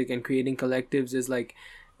in music and creating collectives, is like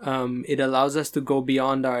it allows us to go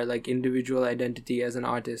beyond our like individual identity as an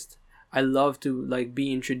artist. I love to like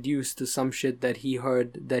be introduced to some shit that he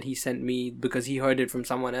heard, that he sent me because he heard it from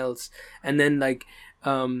someone else, and then like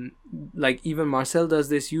even Marcel does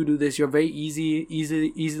this, you do this, you're very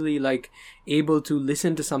easily like able to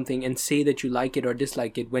listen to something and say that you like it or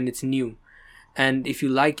dislike it when it's new, and if you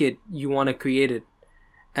like it you want to create it.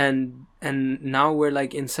 And now we're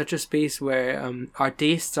like in such a space where our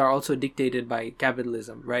tastes are also dictated by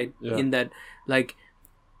capitalism, right? In that like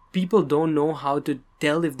people don't know how to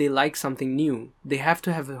tell if they like something new. They have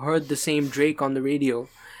to have heard the same Drake on the radio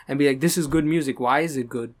and be like, this is good music, why is it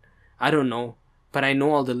good? I don't know, but I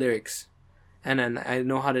know all the lyrics, and then I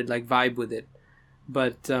know how to like vibe with it.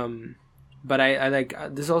 But I like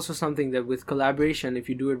there's also something that with collaboration, if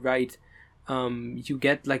you do it right, you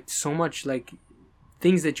get like so much like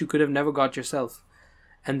things that you could have never got yourself,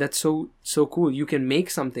 and that's so cool. You can make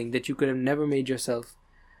something that you could have never made yourself,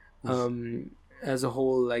 as a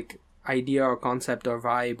whole like idea or concept or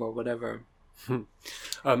vibe or whatever.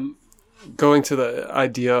 Going to the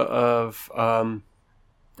idea of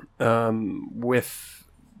with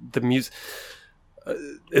the music,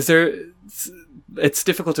 it's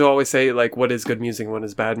difficult to always say like what is good music and what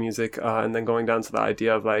is bad music, and then going down to the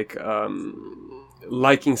idea of like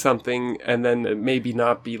liking something and then it maybe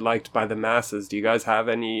not be liked by the masses. Do you guys have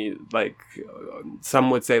any like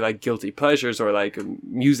some would say like guilty pleasures, or like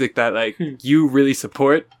music that like you really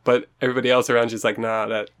support but everybody else around you is like,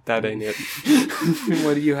 nah, that ain't it?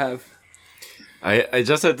 What do you have? I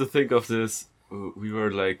just had to think of this. We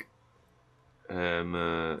were like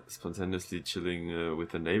spontaneously chilling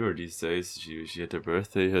with a neighbor these days. She had her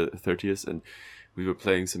birthday, her 30th, and we were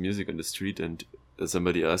playing some music on the street, and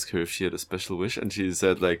somebody asked her if she had a special wish, and she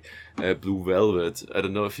said like Blue Velvet. I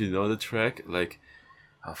don't know if you know the track, like,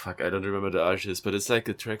 oh fuck, I don't remember the artist, but it's like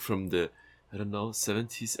a track from the, I don't know,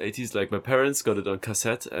 70s, 80s. Like my parents got it on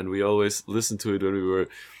cassette and we always listened to it when we were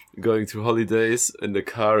going through holidays in the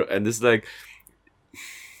car, and it's like,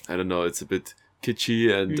 I don't know, it's a bit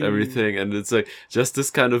kitschy and everything, and it's like just this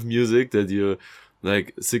kind of music that you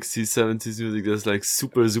like 60s, 70s music that's like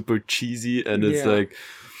super cheesy, and it's like,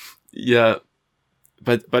 yeah,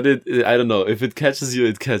 but it I don't know, if it catches you,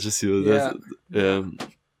 it catches you. That's,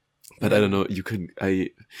 but I don't know, you can,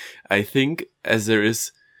 I think as there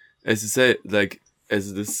is, as you say, like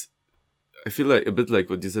as this, I feel like a bit like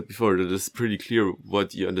what you said before, that it's pretty clear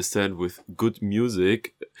what you understand with good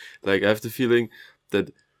music. Like I have the feeling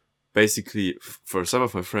that basically for some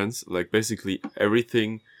of my friends, like basically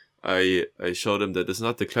everything I show them that is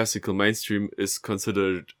not the classical mainstream is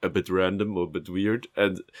considered a bit random or a bit weird.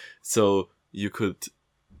 And so you could,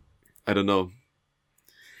 I don't know,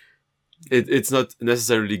 it's not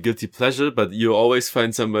necessarily guilty pleasure, but you always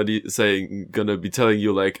find somebody gonna be telling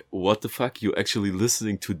you like, what the fuck, you actually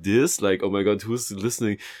listening to this? Like, oh my god, who's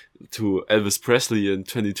listening to Elvis Presley in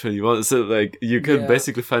 2021? So like you can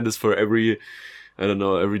basically find this for every, I don't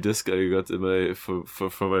know, every disc I got in my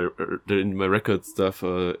in my record stuff.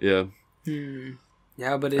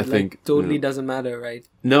 Yeah, but it totally doesn't matter, right?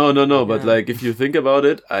 No. But like if you think about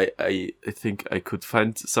it, I think I could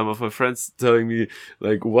find some of my friends telling me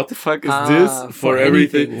like, what the fuck is this for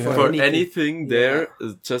everything, for anything there?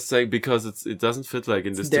 Just like because it doesn't fit like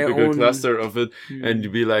in this typical cluster of it, and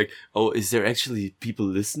you'd be like, oh, is there actually people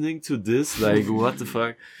listening to this? Like, what the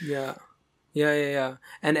fuck? Yeah.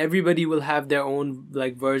 And everybody will have their own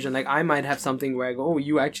like version. Like I might have something where I go, oh,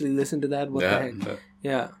 you actually listen to that? What the heck?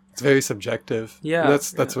 Yeah. It's very subjective. Yeah.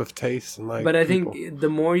 That's with taste and like. But I think the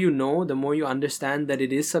more you know, the more you understand that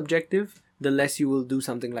it is subjective, the less you will do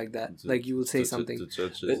something like that. Like you will say something. To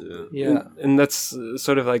judge it, and that's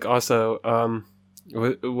sort of like also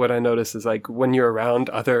what I notice is like when you're around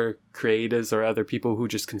other creatives or other people who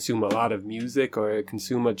just consume a lot of music or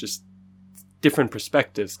consume just different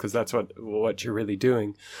perspectives, because that's what you're really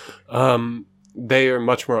doing, they are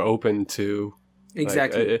much more open to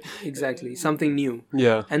exactly something new.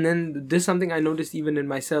 Yeah. And then there's something I noticed even in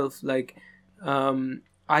myself, like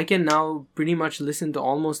I can now pretty much listen to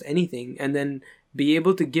almost anything and then be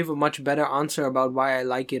able to give a much better answer about why I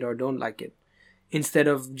like it or don't like it, instead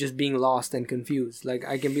of just being lost and confused. Like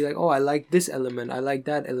I can be like, oh, I like this element, I like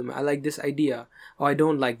that element, I like this idea, oh, I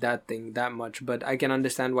don't like that thing that much, but I can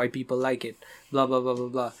understand why people like it, blah blah blah blah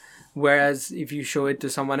blah. Whereas if you show it to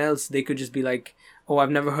someone else, they could just be like, oh,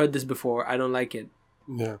 I've never heard this before, I don't like it.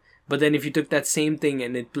 Yeah. But then if you took that same thing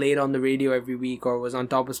and it played on the radio every week, or was on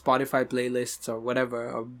top of Spotify playlists or whatever,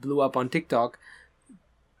 or blew up on TikTok,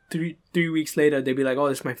 three weeks later they'd be like, oh,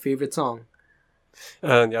 this is my favorite song.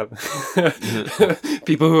 Yeah.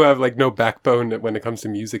 People who have like no backbone when it comes to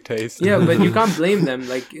music taste. Yeah, but you can't blame them.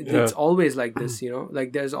 Like it's always like this, you know.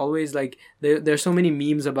 Like there's always like there's so many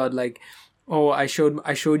memes about like, oh, I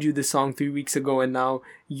showed you this song 3 weeks ago and now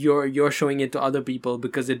you're showing it to other people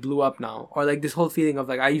because it blew up now. Or like this whole feeling of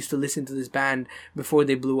like, I used to listen to this band before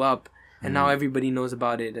they blew up and now everybody knows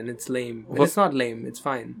about it and it's lame. But it's not lame, it's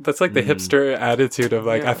fine. That's like the hipster attitude of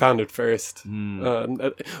like, I found it first. Or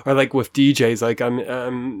like with DJs, like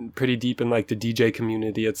I'm pretty deep in like the DJ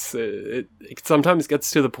community. It sometimes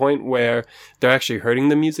gets to the point where they're actually hurting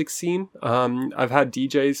the music scene. I've had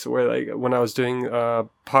DJs where like when I was doing a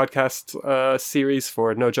podcast series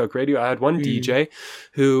for No Joke Radio, I had one DJ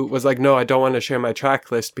who was like, no, I don't want to share my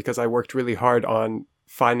track list because I worked really hard on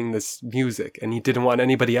finding this music and he didn't want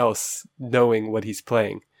anybody else knowing what he's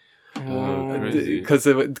playing. Because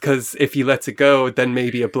if he lets it go, then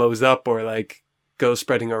maybe it blows up or like goes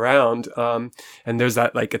spreading around, and there's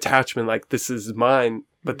that like attachment, like this is mine.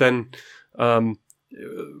 But then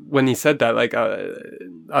when he said that, like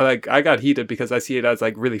I got heated because I see it as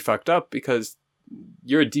like really fucked up, because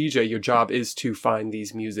you're a DJ, your job is to find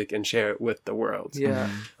these music and share it with the world. Yeah.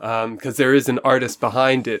 Because there is an artist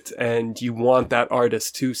behind it and you want that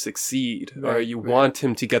artist to succeed, or you want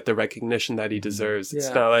him to get the recognition that he deserves.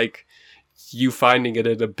 It's not like you finding it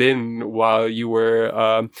in a bin while you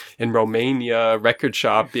were in Romania record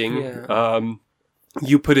shopping.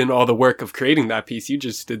 You put in all the work of creating that piece. You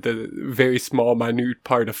just did the very small, minute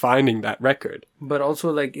part of finding that record. But also,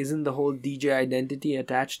 like, isn't the whole DJ identity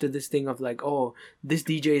attached to this thing of like, oh, this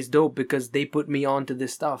DJ is dope because they put me on to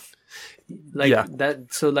this stuff? Like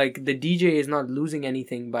that. So like the DJ is not losing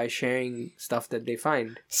anything by sharing stuff that they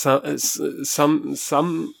find. Some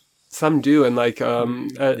do, and like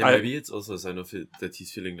maybe it's also a sign of it that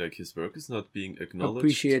he's feeling like his work is not being acknowledged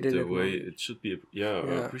appreciated the way it should be.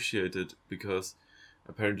 Appreciated, because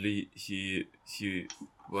apparently he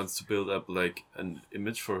wants to build up like an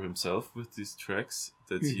image for himself with these tracks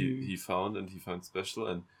that he found and he found special.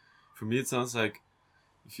 And for me, it sounds like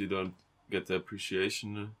if you don't get the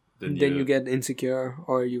appreciation, then you get insecure,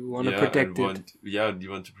 or you want to protect it.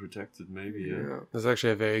 You want to protect it, maybe. Yeah. That's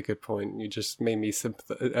actually a very good point. You just made me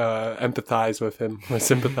empathize with him, or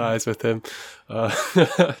sympathize with him.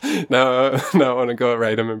 Now I want to go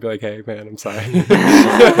write him and be like, "Hey, man, I'm sorry."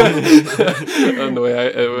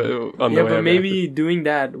 But maybe doing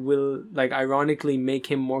that will, like, ironically make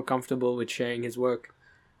him more comfortable with sharing his work.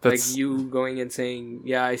 Like you going and saying,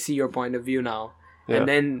 "Yeah, I see your point of view now." Yeah.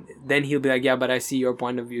 And then he'll be like, yeah, but I see your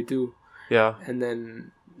point of view too. Yeah. And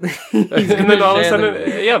then and then all of a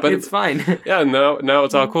sudden, but it's fine. Yeah, now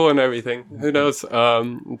it's all cool and everything. Who knows?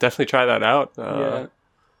 Definitely try that out.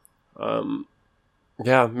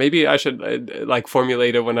 Maybe I should like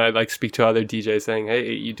formulate it when I like speak to other DJs, saying,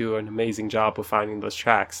 hey, you do an amazing job of finding those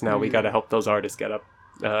tracks. Now we got to help those artists get up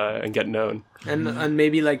and get known. And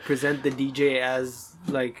maybe like present the DJ as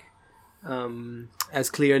like as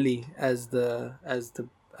clearly as the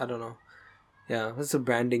I don't know. Yeah, that's a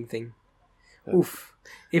branding thing. Yeah. Oof.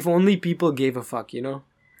 If only people gave a fuck, you know?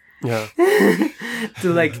 Yeah.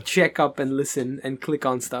 To like check up and listen and click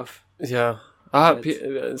on stuff. Yeah.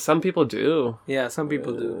 Some people do. Yeah, some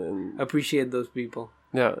people do. Appreciate those people.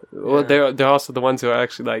 Yeah. Well, they're also the ones who are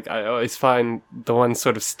actually like, I always find the ones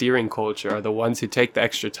sort of steering culture are the ones who take the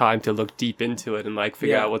extra time to look deep into it and like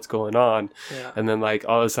figure out what's going on. Yeah. And then like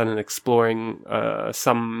all of a sudden exploring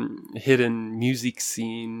some hidden music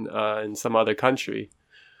scene in some other country.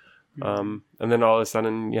 And then all of a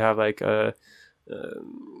sudden you have like a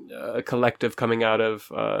collective coming out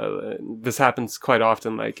of this happens quite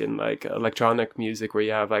often, like in like electronic music, where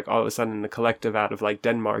you have like all of a sudden the collective out of like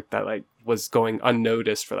Denmark that like was going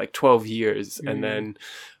unnoticed for like 12 years, and then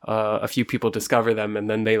a few people discover them, and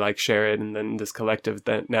then they like share it, and then this collective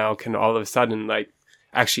that now can all of a sudden like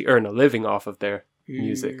actually earn a living off of their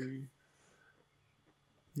music.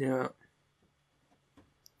 Yeah.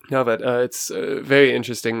 No, but it's very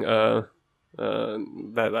interesting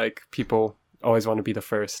that like people always want to be the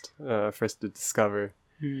first to discover.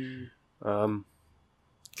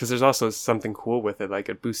 Because there's also something cool with it, like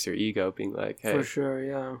it boosts your ego, being like, hey, For sure,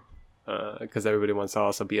 yeah. because everybody wants to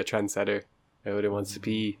also be a trendsetter. Everybody wants to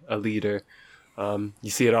be a leader. You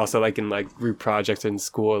see it also like in like group projects in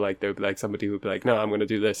school, like there'd be like somebody who'd be like, no, I'm going to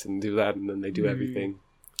do this and do that, and then they do everything.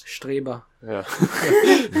 Streber. Yeah.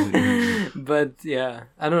 But yeah,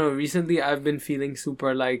 I don't know. Recently, I've been feeling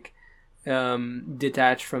super like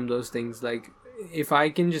detached from those things. Like, if I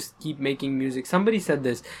can just keep making music. Somebody said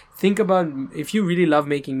this. Think about if you really love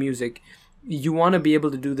making music, you want to be able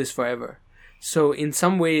to do this forever. So in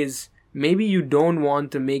some ways, maybe you don't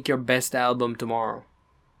want to make your best album tomorrow.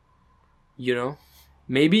 You know?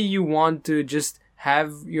 Maybe you want to just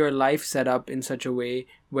have your life set up in such a way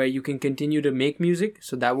where you can continue to make music.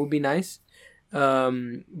 So that would be nice.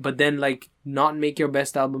 But then like not make your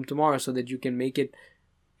best album tomorrow so that you can make it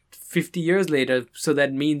 50 years later. So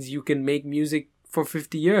that means you can make music for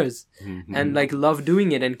 50 years and like love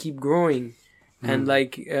doing it and keep growing. And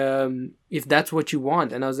like, if that's what you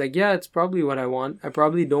want. And I was like, yeah, it's probably what I want. I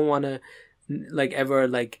probably don't want to like ever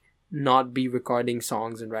like not be recording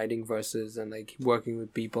songs and writing verses and like working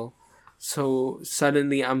with people. So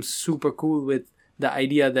suddenly I'm super cool with the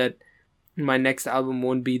idea that my next album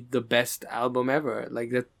won't be the best album ever.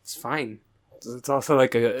 Like, that's fine. It's also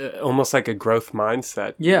like almost like a growth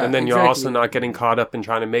mindset. Yeah, and then you're exactly. also not getting caught up in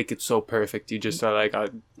trying to make it so perfect. You just are like,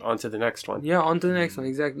 on to the next one. Yeah, on to the next one.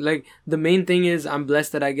 Exactly. Like, the main thing is I'm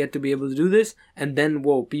blessed that I get to be able to do this. And then,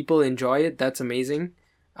 whoa, people enjoy it. That's amazing.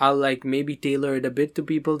 I'll like maybe tailor it a bit to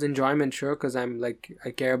people's enjoyment, sure, because I'm like,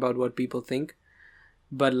 I care about what people think.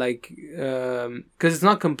 But like, because it's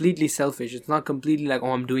not completely selfish. It's not completely like,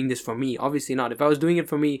 oh, I'm doing this for me. Obviously not. If I was doing it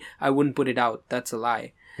for me, I wouldn't put it out. That's a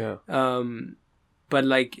lie. Yeah. But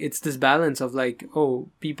like, it's this balance of like, oh,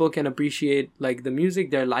 people can appreciate like the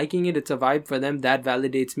music. They're liking it. It's a vibe for them. That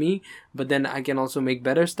validates me. But then I can also make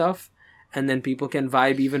better stuff. And then people can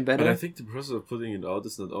vibe even better. But I think the process of putting it out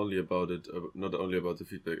is not only about it, not only about the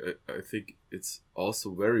feedback. I think it's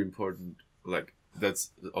also very important. Like,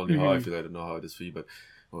 that's only how I feel. I don't know how it is for you, but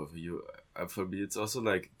for you, for me, it's also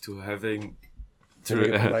like to having to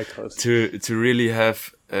really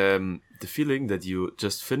have the feeling that you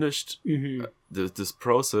just finished this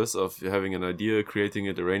process of having an idea, creating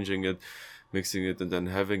it, arranging it, mixing it, and then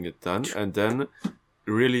having it done, and then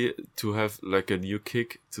really to have like a new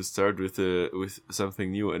kick to start with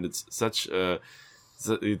something new. And it's such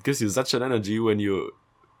it gives you such an energy when you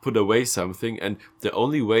put away something, and the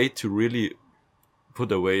only way to really put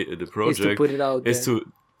away the project is to put it out is to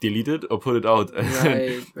delete it or put it out.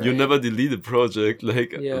 Right. You never delete a project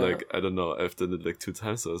like Yeah. I don't know, I've done it like 2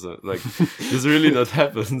 times or so. Like, this really not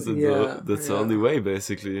happens, and that's the only way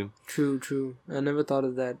basically. True. I never thought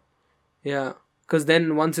of that. Yeah. Because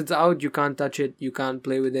then once it's out, you can't touch it. You can't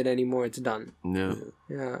play with it anymore. It's done. Yeah.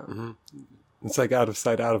 Yeah. It's like out of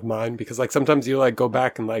sight, out of mind, because like sometimes you like go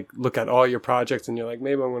back and like look at all your projects and you're like,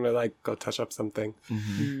 maybe I'm gonna like go touch up something,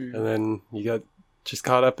 and then you get just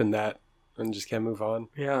caught up in that and just can't move on.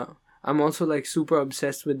 Yeah. I'm also like super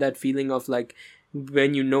obsessed with that feeling of like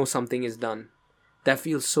when you know something is done. That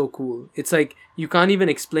feels so cool. It's like you can't even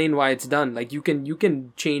explain why it's done. Like you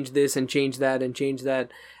can change this and change that and change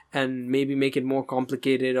that and maybe make it more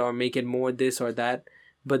complicated or make it more this or that.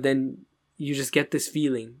 But then you just get this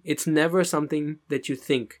feeling. It's never something that you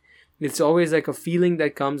think. It's always like a feeling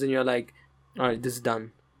that comes and you're like, all right, this is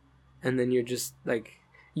done. And then you're just like,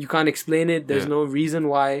 you can't explain it. There's no reason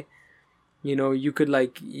why. You know, you could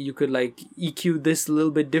like EQ this a little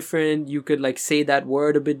bit different. You could like say that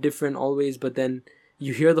word a bit different always, but then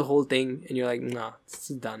you hear the whole thing and you're like, nah, this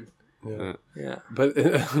is done. Yeah. But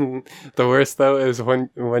the worst though is when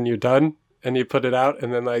you're done and you put it out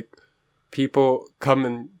and then like people come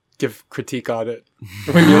and give critique on it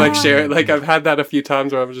when you like share it. Like I've had that a few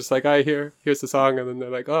times where I'm just like, here's the song, and then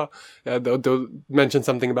they're like, oh yeah, they'll mention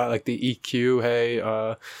something about like the EQ. Hey,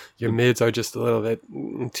 your mids are just a little bit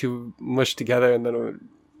too mushed together, and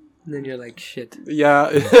then you're like, shit.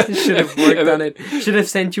 Yeah. Should have worked on it. Should have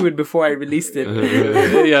sent you it before I released it.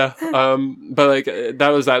 Yeah. But like that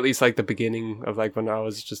was at least like the beginning of like when I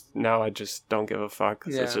was just, now I just don't give a fuck.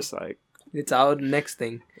 So it's just like, it's out, next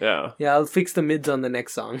thing. Yeah. Yeah, I'll fix the mids on the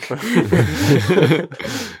next song.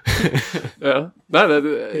 Yeah.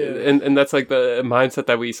 And that's like the mindset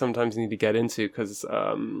that we sometimes need to get into, because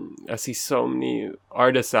I see so many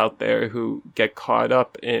artists out there who get caught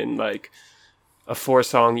up in like a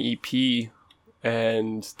 4-song EP,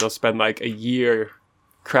 and they'll spend like a year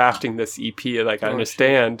crafting this EP. Like, I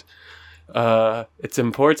understand it's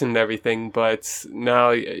important and everything, but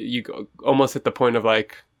now you almost at the point of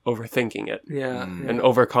like overthinking it, and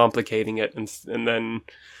overcomplicating it, and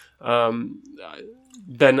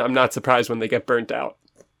then I'm not surprised when they get burnt out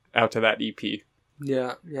to that EP.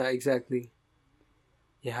 Yeah, exactly.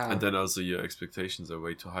 Yeah. And then also your expectations are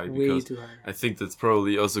way too high. Way too high. I think that's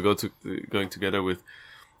probably also going together with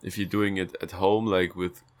if you're doing it at home, like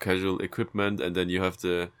with casual equipment, and then you have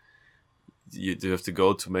to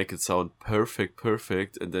go to make it sound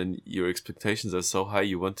perfect, and then your expectations are so high,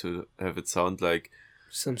 you want to have it sound like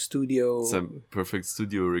some perfect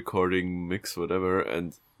studio recording mix, whatever,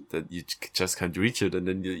 and that you just can't reach it, and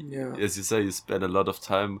then you, as you say, you spend a lot of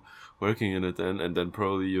time working in it, and then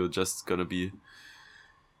probably you're just gonna be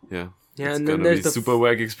it's and gonna then be super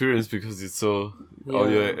whack experience because it's so all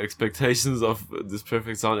your expectations of this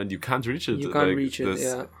perfect sound, and you can't reach it.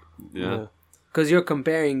 Because you're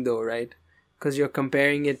comparing though, right? Because you're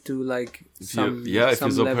comparing it to like if you're so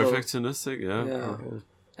level. Perfectionistic,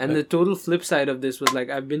 And the total flip side of this was like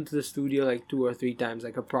I've been to the studio like 2 or 3 times,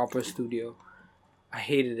 like a proper studio. I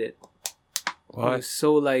hated it. Why? It was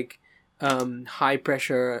so like high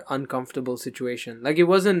pressure, uncomfortable situation. Like it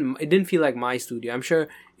didn't feel like my studio. I'm sure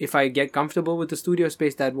if I get comfortable with the studio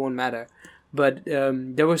space, that won't matter. But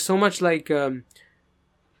there was so much like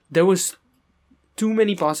there was too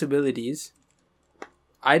many possibilities.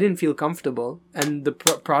 I didn't feel comfortable, and the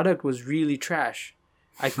product was really trash.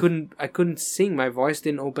 I couldn't sing. My voice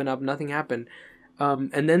didn't open up. Nothing happened.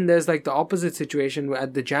 And then there's like the opposite situation where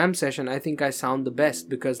at the jam session, I think I sound the best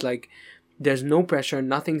because like there's no pressure.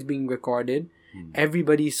 Nothing's being recorded.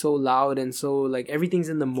 Everybody's so loud and so like everything's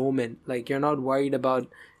in the moment. Like you're not worried about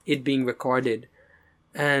it being recorded.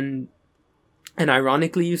 And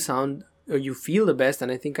ironically, you sound or you feel the best.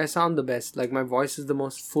 And I think I sound the best. Like my voice is the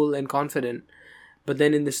most full and confident. But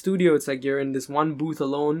then in the studio, it's like you're in this one booth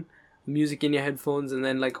alone, music in your headphones, and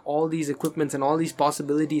then like all these equipments and all these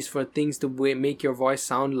possibilities for things to make your voice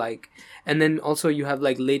sound like. And then also you have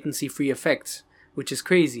like latency free effects, which is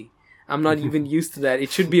crazy. I'm not even used to that.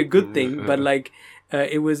 It should be a good thing, but like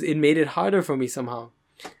it made it harder for me somehow.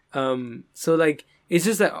 So like it's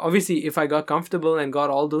just that obviously if I got comfortable and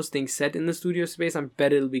got all those things set in the studio space, I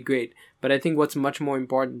bet it'll be great. But I think what's much more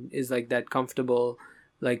important is like that comfortable,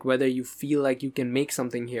 like whether you feel like you can make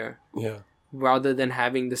something here. Yeah. Rather than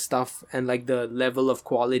having the stuff and like the level of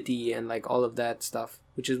quality and like all of that stuff,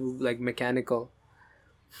 which is like mechanical.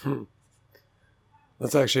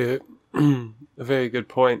 That's actually a very good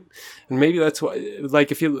point. And maybe that's why,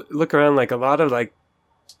 like, if you look around, like a lot of like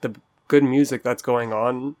the good music that's going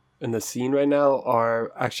on in the scene right now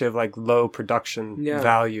are actually of like low production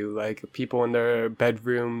value. Like people in their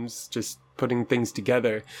bedrooms just putting things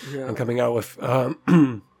together and coming out with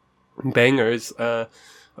bangers.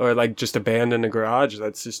 Or like just a band in a garage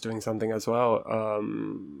that's just doing something as well.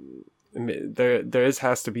 There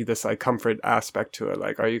has to be this like comfort aspect to it.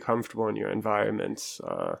 Like, are you comfortable in your environment?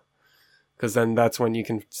 Because then that's when you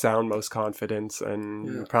can sound most confident and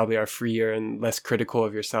you probably are freer and less critical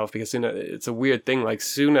of yourself. Because it's a weird thing. Like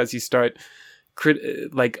soon as you start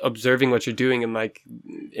like observing what you're doing and like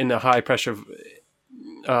in a high pressure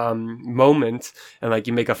moment and like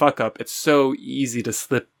you make a fuck up, it's so easy to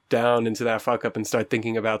slip down into that fuck up and start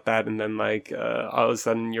thinking about that, and then like all of a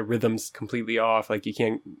sudden your rhythm's completely off, like you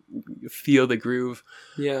can't feel the groove.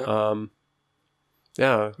 I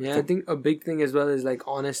think a big thing as well is like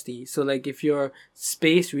honesty. So like if your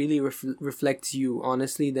space really reflects you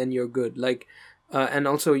honestly, then you're good. Like and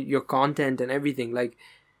also your content and everything. Like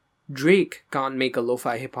Drake can't make a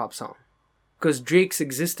lo-fi hip-hop song because Drake's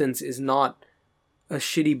existence is not a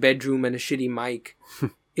shitty bedroom and a shitty mic.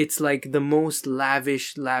 It's like the most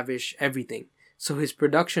lavish everything. So his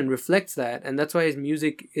production reflects that, and that's why his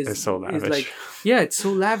music is so lavish. Is like, it's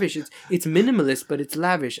so lavish. It's minimalist, but it's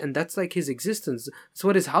lavish, and that's like his existence. It's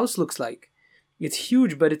what his house looks like. It's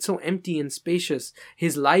huge, but it's so empty and spacious.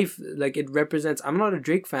 His life, like it represents. I'm not a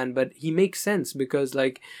Drake fan, but he makes sense because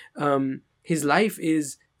like his life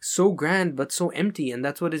is so grand but so empty, and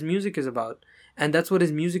that's what his music is about. And that's what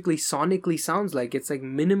his sonically sounds like. It's like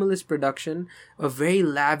minimalist production, a very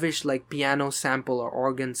lavish like piano sample or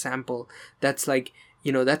organ sample. That's like,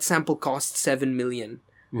 that sample costs 7 million.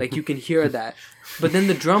 Like you can hear that. But then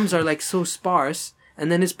the drums are like so sparse. And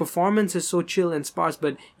then his performance is so chill and sparse.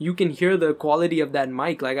 But you can hear the quality of that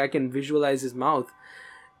mic. Like I can visualize his mouth.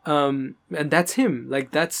 And that's him.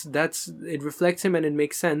 Like that's it reflects him and it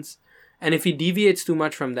makes sense. And if he deviates too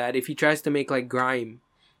much from that, if he tries to make like grime,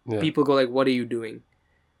 people go like, what are you doing?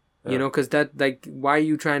 You know, because that, like, why are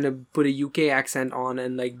you trying to put a UK accent on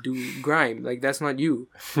and like do grime? Like, that's not you.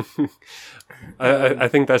 I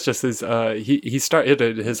think that's just his. He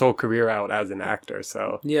started his whole career out as an actor,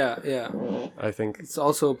 so Yeah. I think It's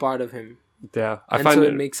also a part of him, I and find so it,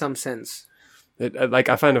 it makes some sense.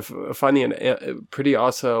 I find it funny and pretty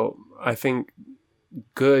also. I think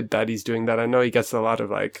good that he's doing that. I know he gets a lot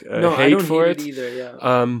of like No, I hate don't for hate it. it either.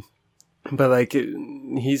 Yeah. But like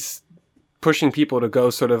he's pushing people to go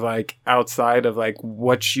sort of like outside of like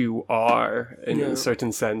what you are in a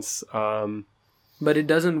certain sense. But it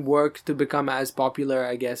doesn't work to become as popular,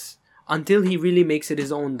 I guess, until he really makes it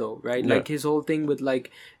his own, though, right? Yeah. Like his whole thing with like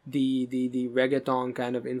the reggaeton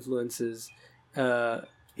kind of influences.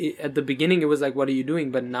 At the beginning, it was like, "What are you doing?"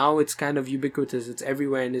 But now it's kind of ubiquitous. It's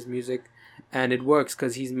everywhere in his music, and it works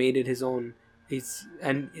because he's made it his own. He's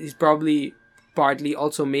probably partly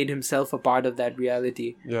also made himself a part of that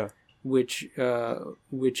reality. Yeah. Which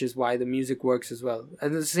is why the music works as well.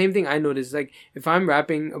 And the same thing I noticed, like if I'm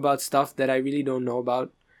rapping about stuff that I really don't know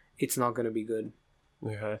about, it's not gonna be good.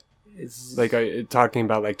 Okay. It's Like talking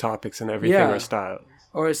about like topics and everything Yeah. or style.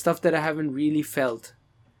 or stuff that I haven't really felt.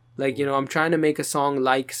 Like, you know, I'm trying to make a song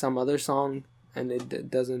like some other song, and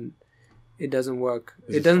it doesn't work.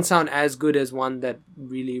 It doesn't sound as good as one that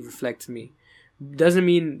really reflects me. Doesn't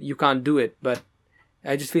mean you can't do it, but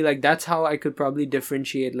I just feel like that's how I could probably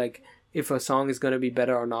differentiate, like, if a song is going to be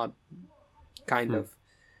better or not. Kind of.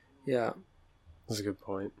 Yeah. That's a good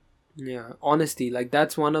point. Yeah. Honesty. Like,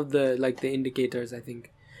 that's one of the, like, the indicators, I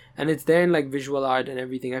think. And it's there in, like, visual art and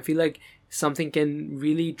everything. I feel like something can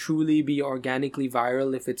really, truly be organically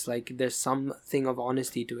viral if it's, like, there's something of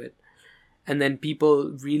honesty to it. And then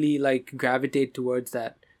people really, like, gravitate towards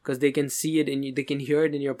that. Because they can see it they can hear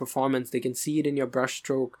it in your performance, they can see it in your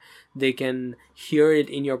brushstroke, they can hear it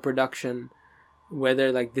in your production,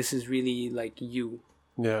 whether like this is really like you.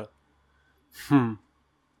 Yeah.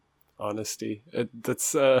 Honesty.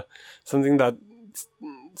 That's something that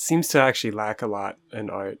seems to actually lack a lot in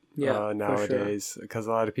art nowadays, because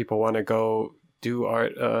a lot of people want to go do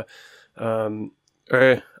art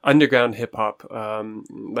or underground hip hop.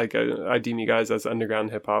 Like I deem you guys as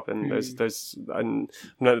underground hip hop, and there's I'm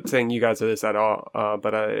not saying you guys are this at all,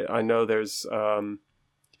 but I know there's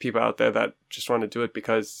people out there that just want to do it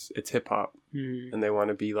because it's hip hop, and they want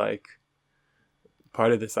to be like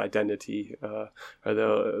part of this identity, or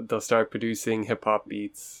they'll start producing hip hop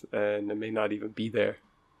beats, and it may not even be their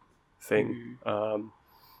thing,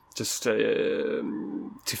 just to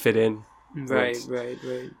fit in. Right.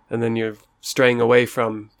 And then you're straying away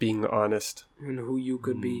from being honest. And who you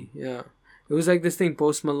could be, yeah. It was like this thing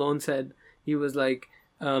Post Malone said. He was like,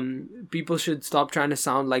 people should stop trying to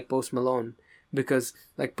sound like Post Malone, because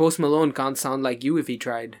like Post Malone can't sound like you if he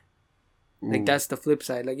tried. Like that's the flip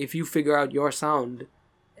side. Like if you figure out your sound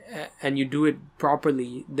and you do it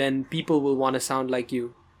properly, then people will want to sound like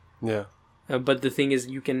you. Yeah. But the thing is,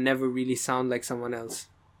 you can never really sound like someone else.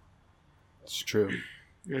 It's true.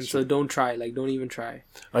 And so don't try. Like, don't even try.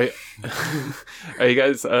 Are you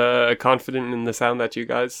guys confident in the sound that you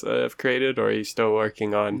guys have created, or are you still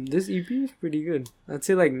working on? This EP is pretty good. I'd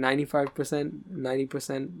say like 95%,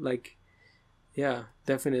 90%. Like, yeah,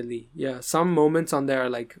 definitely. Yeah, some moments on there are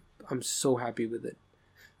like, I'm so happy with it.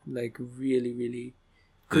 Like, really, really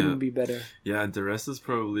couldn't be better. Yeah, and the rest is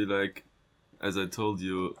probably like, as I told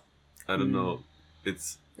you, I don't know.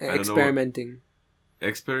 It's experimenting.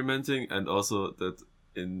 Experimenting, and also that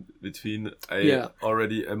in between I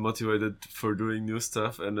already am motivated for doing new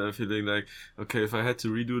stuff, and I'm feeling like, okay, if I had to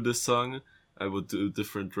redo this song, I would do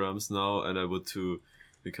different drums now, and I would too,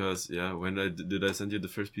 because when I send you the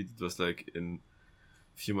first beat, it was like in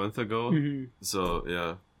a few months ago. So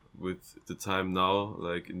yeah, with the time now,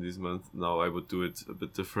 like in this month now, I would do it a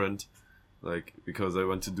bit different, like because I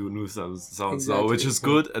want to do new sounds now, which is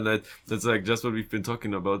good. And that's like just what we've been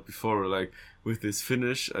talking about before, like with this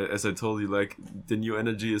finish, as I told you, like the new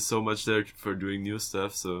energy is so much there for doing new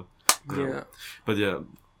stuff. So but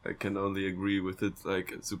I can only agree with it.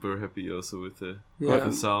 Like super happy also with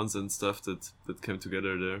the sounds and stuff that came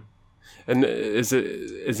together there. And is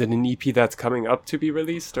it an EP that's coming up to be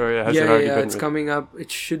released, or has it already been? It's coming up. It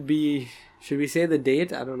should be. Should we say the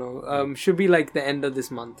date? I don't know. Should be like the end of this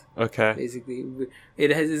month. Okay. Basically,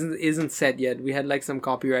 it isn't set yet. We had like some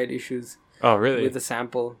copyright issues. Oh, really? With the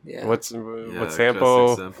sample, yeah. What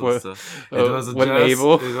sample? Stuff. It was a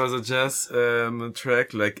label? It was a jazz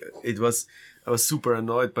track. Like I was super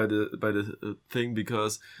annoyed by the thing,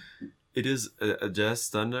 because it is a jazz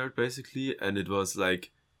standard basically, and it was like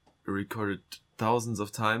recorded thousands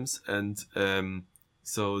of times, and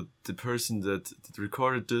so the person that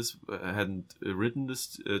recorded this hadn't written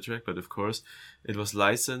this track, but of course it was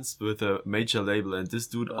licensed with a major label. And this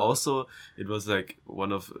dude also, it was like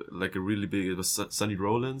one of like a really big, it was Sonny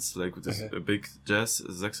Rollins, like this a big jazz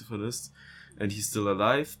saxophonist, and he's still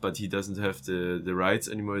alive, but he doesn't have the rights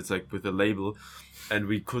anymore. It's like with a label. And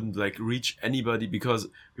we couldn't like reach anybody because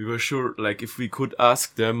we were sure like if we could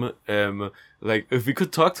ask them, like if we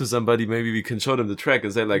could talk to somebody, maybe we can show them the track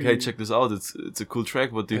and say like, hey, check this out. It's a cool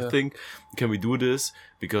track. What do you think? Can we do this?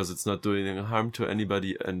 Because it's not doing any harm to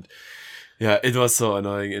anybody. And yeah, it was so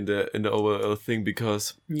annoying in the overall thing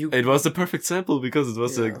because it was the perfect sample because it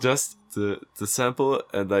was like just the sample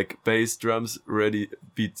and like bass, drums, ready,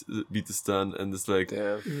 beat is done, and it's like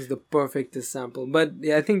it was the perfect sample. But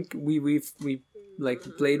yeah, I think we like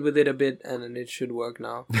played with it a bit and then it should work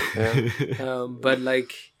now. But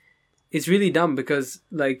like it's really dumb because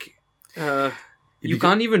like you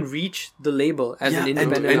can't even reach the label as an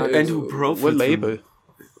independent artist. And who profits? What label?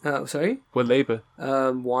 Sorry? What label?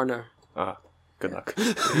 Warner. Good luck.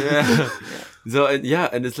 So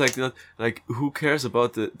and it's like not like who cares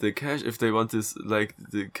about the cash if they want this like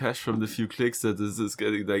the cash from the few clicks that this is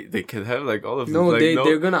getting, like they can have like all of no, it.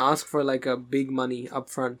 They're gonna ask for like a big money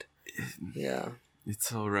upfront. Yeah. It's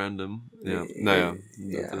so random. Yeah.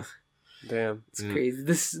 Yeah. Damn. It's crazy.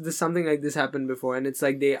 This something like this happened before, and it's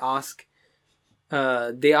like they ask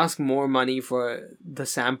more money for the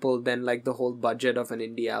sample than like the whole budget of an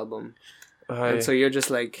indie album. And so you're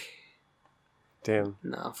just like, damn.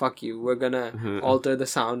 Nah, fuck you. We're gonna alter the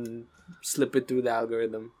sound and slip it through the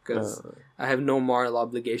algorithm because I have no moral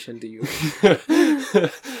obligation to you.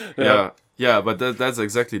 Yeah, but that's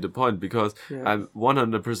exactly the point because I'm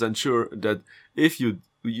 100% sure that if you'd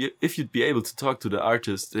be able to talk to the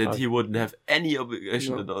artist, that he wouldn't have any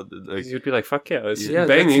obligation at all. Like, you'd be like, fuck yeah, it's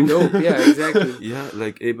banging. That's dope. Yeah, exactly. Yeah,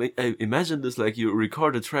 like imagine this, like you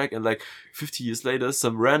record a track and like 50 years later,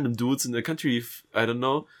 some random dudes in the country, I don't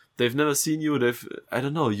know, they've never seen you,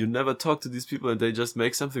 you never talk to these people and they just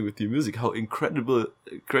make something with your music. How incredibly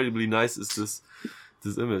nice is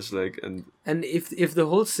this image, like, and if the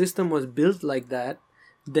whole system was built like that,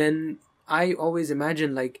 then I always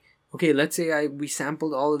imagine like, okay, let's say we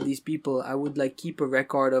sampled all of these people, I would like keep a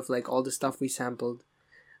record of like all the stuff we sampled,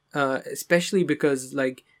 especially because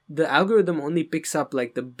like the algorithm only picks up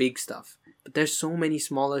like the big stuff, but there's so many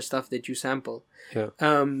smaller stuff that you sample.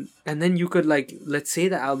 And then you could like, let's say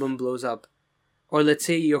the album blows up, or let's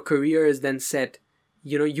say your career is then set,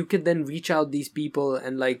 you could then reach out these people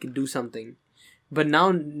and like do something. But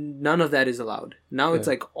now none of that is allowed. Now it's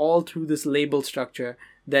like all through this label structure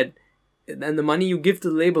and the money you give to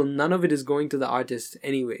the label, none of it is going to the artist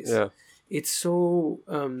anyways. Yeah. It's so,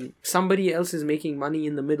 somebody else is making money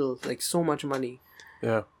in the middle, like so much money.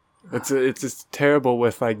 Yeah. It's just terrible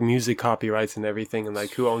with like music copyrights and everything and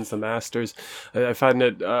like who owns the masters. I find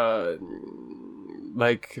it,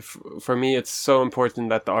 like for me, it's so important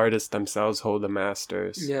that the artists themselves hold the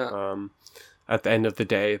masters. Yeah. At the end of the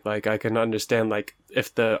day, like I can understand like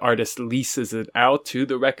if the artist leases it out to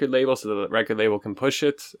the record label so the record label can push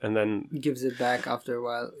it and then gives it back after a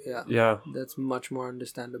while. Yeah, that's much more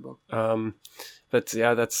understandable. But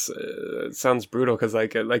yeah, that's it sounds brutal because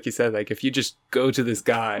like you said, like if you just go to this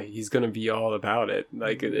guy, he's gonna be all about it.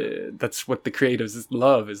 Like that's what the creatives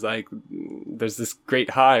love, is like there's this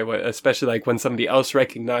great high, especially like when somebody else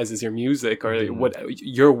recognizes your music or what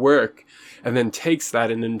your work, and then takes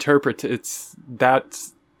that and interprets that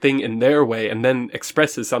thing in their way and then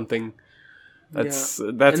expresses something. That's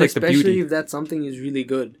like the beauty. Especially if that something is really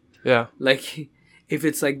good. Yeah. Like if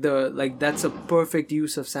it's like that's a perfect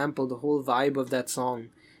use of sample, the whole vibe of that song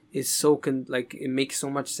is so it makes so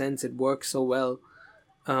much sense, it works so well.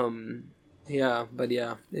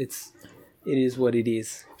 It is what it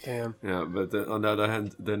is. Damn. Yeah, but on the other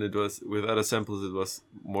hand, then it was with other samples, it was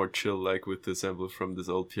more chill. Like with the sample from this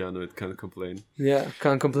old piano, it can't complain. Yeah,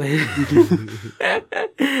 can't complain.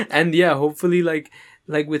 And yeah, hopefully, like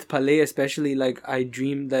with Palais especially, like I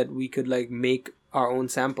dreamed that we could like make our own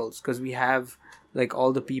samples because we have like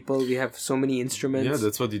all the people, we have so many instruments. Yeah,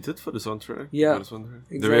 that's what he did for the soundtrack. Yeah,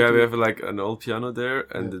 exactly. We have like an old piano there,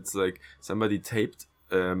 and it's like somebody taped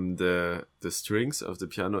the strings of the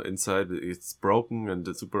piano inside. It's broken and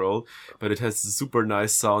it's super old, but it has a super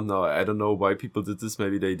nice sound now. I don't know why people did this.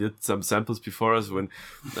 Maybe they did some samples before us when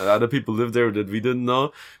other people lived there that we didn't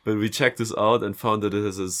know, but we checked this out and found that it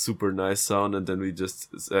has a super nice sound, and then we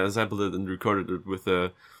just sampled it and recorded it with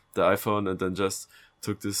the iPhone, and then just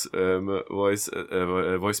took this voicemail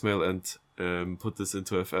and put this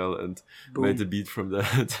into FL and made the beat from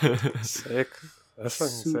that. Sick. That's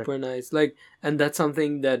super nice. Like, and that's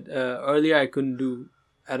something that earlier I couldn't do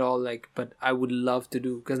at all, like, but I would love to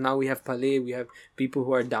do, because now we have Palais, we have people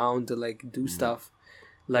who are down to like do stuff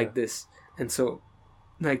like this, and so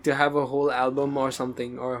like to have a whole album or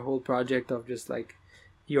something, or a whole project of just like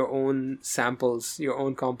your own samples, your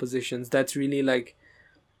own compositions, that's really like,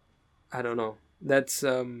 I don't know, that's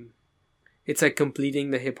it's like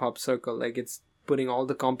completing the hip hop circle. Like it's putting all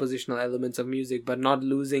the compositional elements of music but not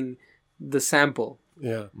losing the sample,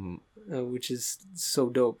 which is so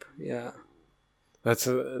dope. That's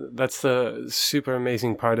the super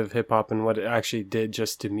amazing part of hip hop, and what it actually did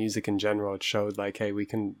just to music in general. It showed like, hey, we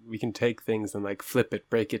can take things and like flip it,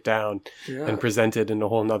 break it down, and present it in a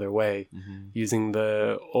whole nother way, using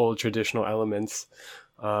the old traditional elements.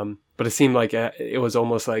 But it seemed like it was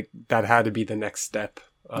almost like that had to be the next step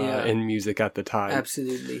in music at the time.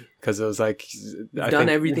 Absolutely. Because it was like, I think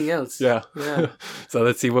everything else. Yeah. So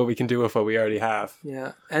let's see what we can do with what we already have.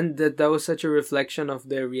 Yeah. And that was such a reflection of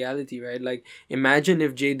their reality, right? Like, imagine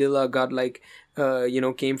if Jay Dilla got like,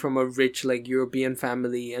 came from a rich like European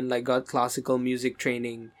family and like got classical music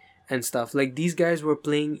training and stuff. Like, these guys were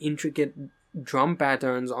playing intricate drum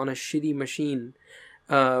patterns on a shitty machine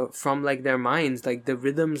from like their minds, like the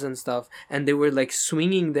rhythms and stuff, and they were like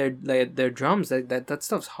swinging their drums. That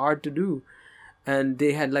stuff's hard to do, and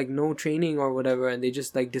they had like no training or whatever, and they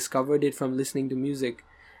just like discovered it from listening to music.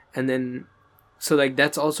 And then so like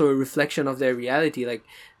that's also a reflection of their reality. Like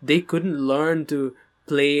they couldn't learn to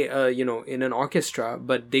play in an orchestra,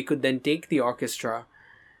 but they could then take the orchestra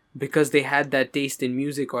because they had that taste in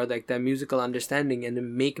music, or like that musical understanding, and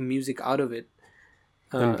then make music out of it.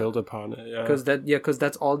 And build upon it, because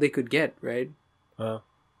that's all they could get, right?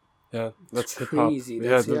 That's hip hop. Crazy.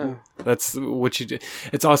 That's what you do.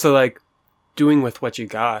 It's also like doing with what you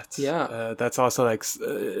got. That's also like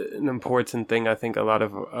an important thing. I think a lot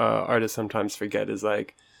of artists sometimes forget is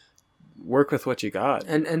like, work with what you got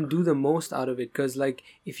and do the most out of it. Because like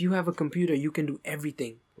if you have a computer, you can do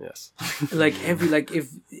everything. Yes. if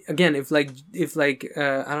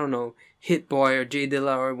I don't know, Hit Boy or Jay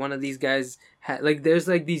Dilla or one of these guys like there's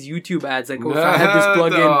like these YouTube ads like, oh, if I had this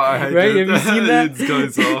plugin, right? Have you seen that? It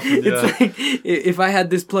goes off. It's like, if I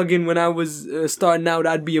had this plugin when I was starting out,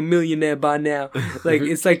 I'd be a millionaire by now. Like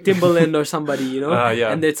it's like Timbaland or somebody,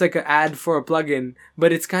 and it's like an ad for a plugin,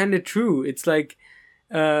 but it's kind of true. It's like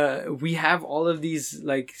we have all of these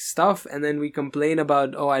like stuff, and then we complain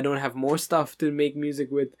about, oh, I don't have more stuff to make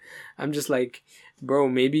music with. I'm just like, bro,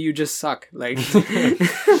 maybe you just suck, like,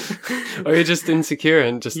 or you're just insecure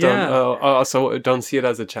and just don't see it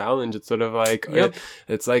as a challenge. It's sort of like,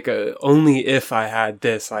 it's like only if I had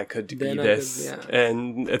this, I could be this,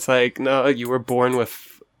 and it's like, no, you were born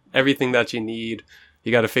with everything that you need.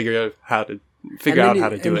 You got to figure out how to do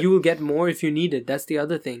it. And you will get more if you need it. That's the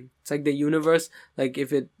other thing. It's like the universe, like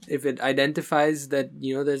if it identifies that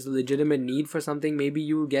there's a legitimate need for something, maybe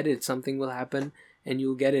you will get it. Something will happen and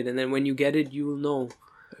you'll get it, and then when you get it, you will know.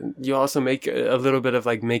 You also make a little bit of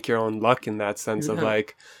like make your own luck in that sense of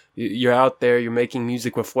like, you're out there, you're making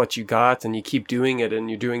music with what you got, and you keep doing it, and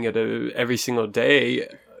you're doing it every single day.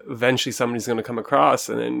 Eventually somebody's going to come across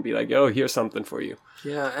and then be like, yo, here's something for you.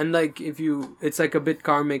 Yeah. And like it's like a bit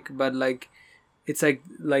karmic, but like it's like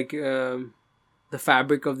the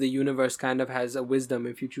fabric of the universe kind of has a wisdom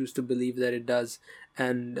if you choose to believe that it does.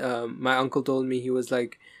 And my uncle told me, he was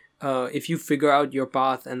like, if you figure out your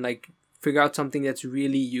path and like figure out something that's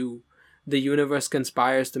really you, the universe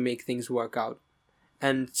conspires to make things work out.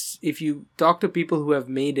 And if you talk to people who have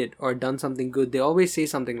made it or done something good, they always say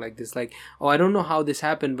something like this, like, oh, I don't know how this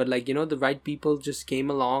happened, but like, the right people just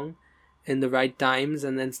came along in the right times,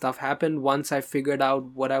 and then stuff happened once I figured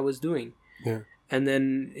out what I was doing. Yeah. And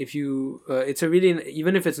then if you, it's a really,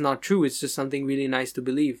 even if it's not true, it's just something really nice to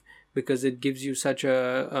believe, because it gives you such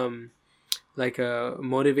a, like a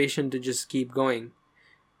motivation to just keep going,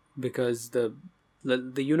 because the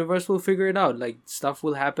universe will figure it out. Like stuff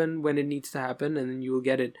will happen when it needs to happen, and then you will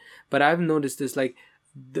get it. But I've noticed this, like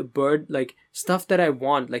like stuff that I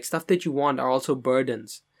want, like stuff that you want are also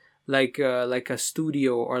burdens. Like a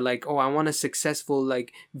studio, or like, oh, I want a successful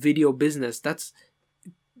like video business. That's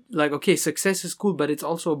like, okay, success is cool, but it's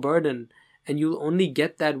also a burden, and you'll only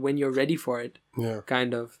get that when you're ready for it. Yeah.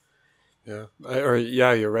 Kind of. Yeah.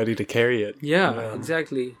 You're ready to carry it. Yeah,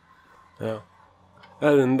 exactly. Yeah.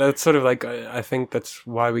 And that's sort of like, I think that's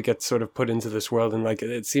why we get sort of put into this world. And like,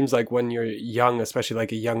 it seems like when you're young, especially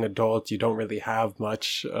like a young adult, you don't really have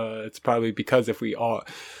much. It's probably because if we all,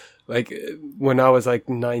 like when I was like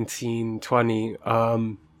 19, 20,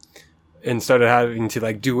 and started having to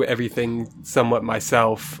like do everything somewhat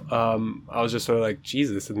myself, I was just sort of like,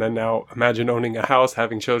 Jesus. And then now imagine owning a house,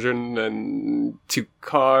 having children and 2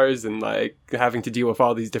 cars, and like having to deal with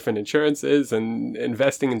all these different insurances and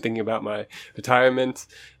investing and thinking about my retirement.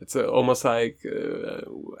 It's almost like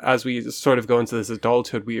as we sort of go into this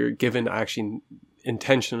adulthood, we are given actually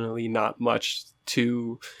intentionally not much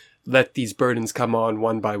to let these burdens come on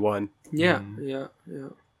one by one. Yeah.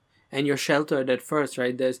 And you're sheltered at first,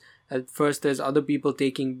 right? There's other people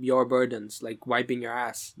taking your burdens, like wiping your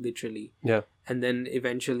ass, literally. Yeah. And then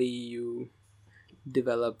eventually you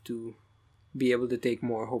develop to be able to take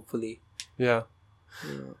more, hopefully. Yeah.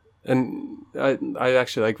 And I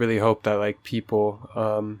actually like really hope that like people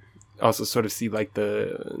also sort of see like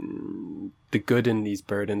the good in these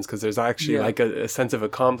burdens, because there's actually like a sense of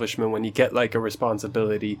accomplishment when you get like a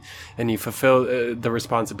responsibility and you fulfill the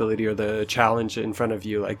responsibility or the challenge in front of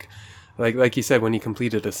you, like you said, when you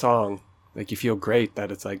completed a song, like you feel great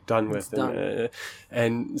that it's like done with.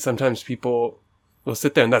 And sometimes people will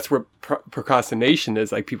sit there, and that's where procrastination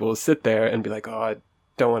is. Like people will sit there and be like, oh, I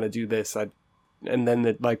don't want to do this, and then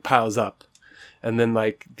it like piles up, and then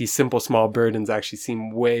like these simple small burdens actually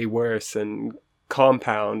seem way worse and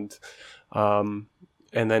compound, and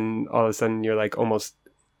then all of a sudden you're like almost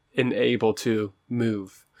unable to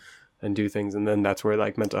move and do things. And then that's where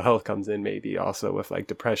like mental health comes in, maybe also with like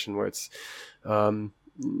depression, where it's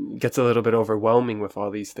gets a little bit overwhelming with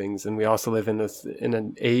all these things. And we also live in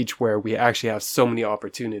an age where we actually have so many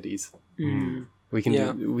opportunities. We can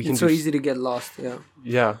it's so easy to get lost.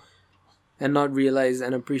 Yeah. And not realize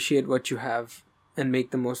and appreciate what you have and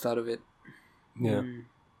make the most out of it. Yeah.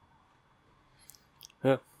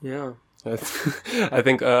 I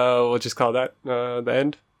think we'll just call that the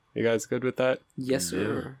end. You guys good with that? Yes,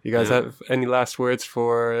 sir. You guys have any last words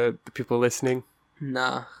for the people listening?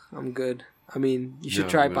 Nah, I'm good. I mean, you should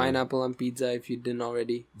try pineapple on pizza if you didn't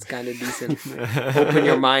already. It's kind of decent. Open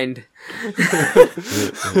your mind.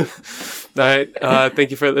 All right.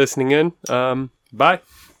 Thank you for listening in. Bye.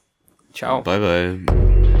 Ciao. Bye-bye.